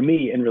for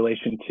me in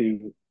relation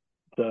to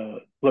the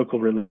local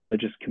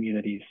religious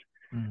communities.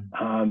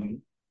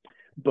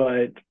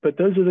 But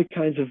those are the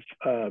kinds of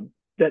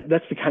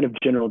that's the kind of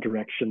general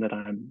direction that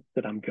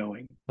I'm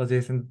going. Well,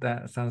 Jason,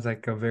 that sounds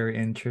like a very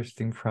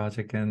interesting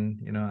project,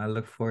 and I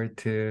look forward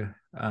to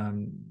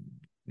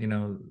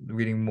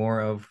reading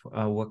more of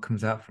what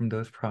comes out from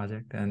those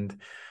projects. And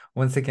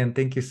once again,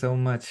 thank you so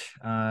much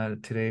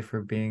today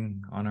for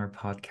being on our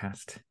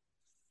podcast.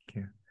 Thank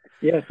you.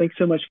 Yeah, thanks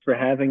so much for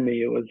having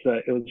me. It was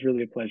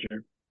really a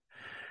pleasure.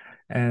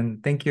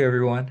 And thank you,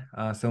 everyone,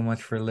 so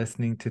much for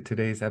listening to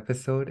today's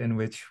episode, in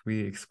which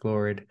we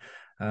explored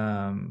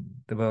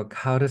the book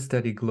How to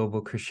Study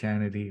Global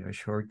Christianity, a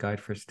short guide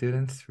for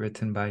students,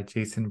 written by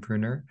Jason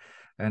Bruner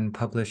and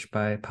published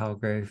by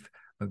Palgrave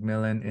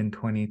Macmillan in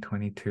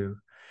 2022.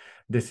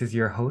 This is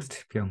your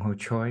host, Byung-Ho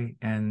Choi,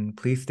 and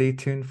please stay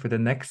tuned for the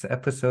next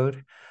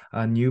episode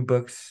on New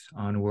Books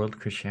on World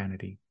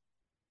Christianity.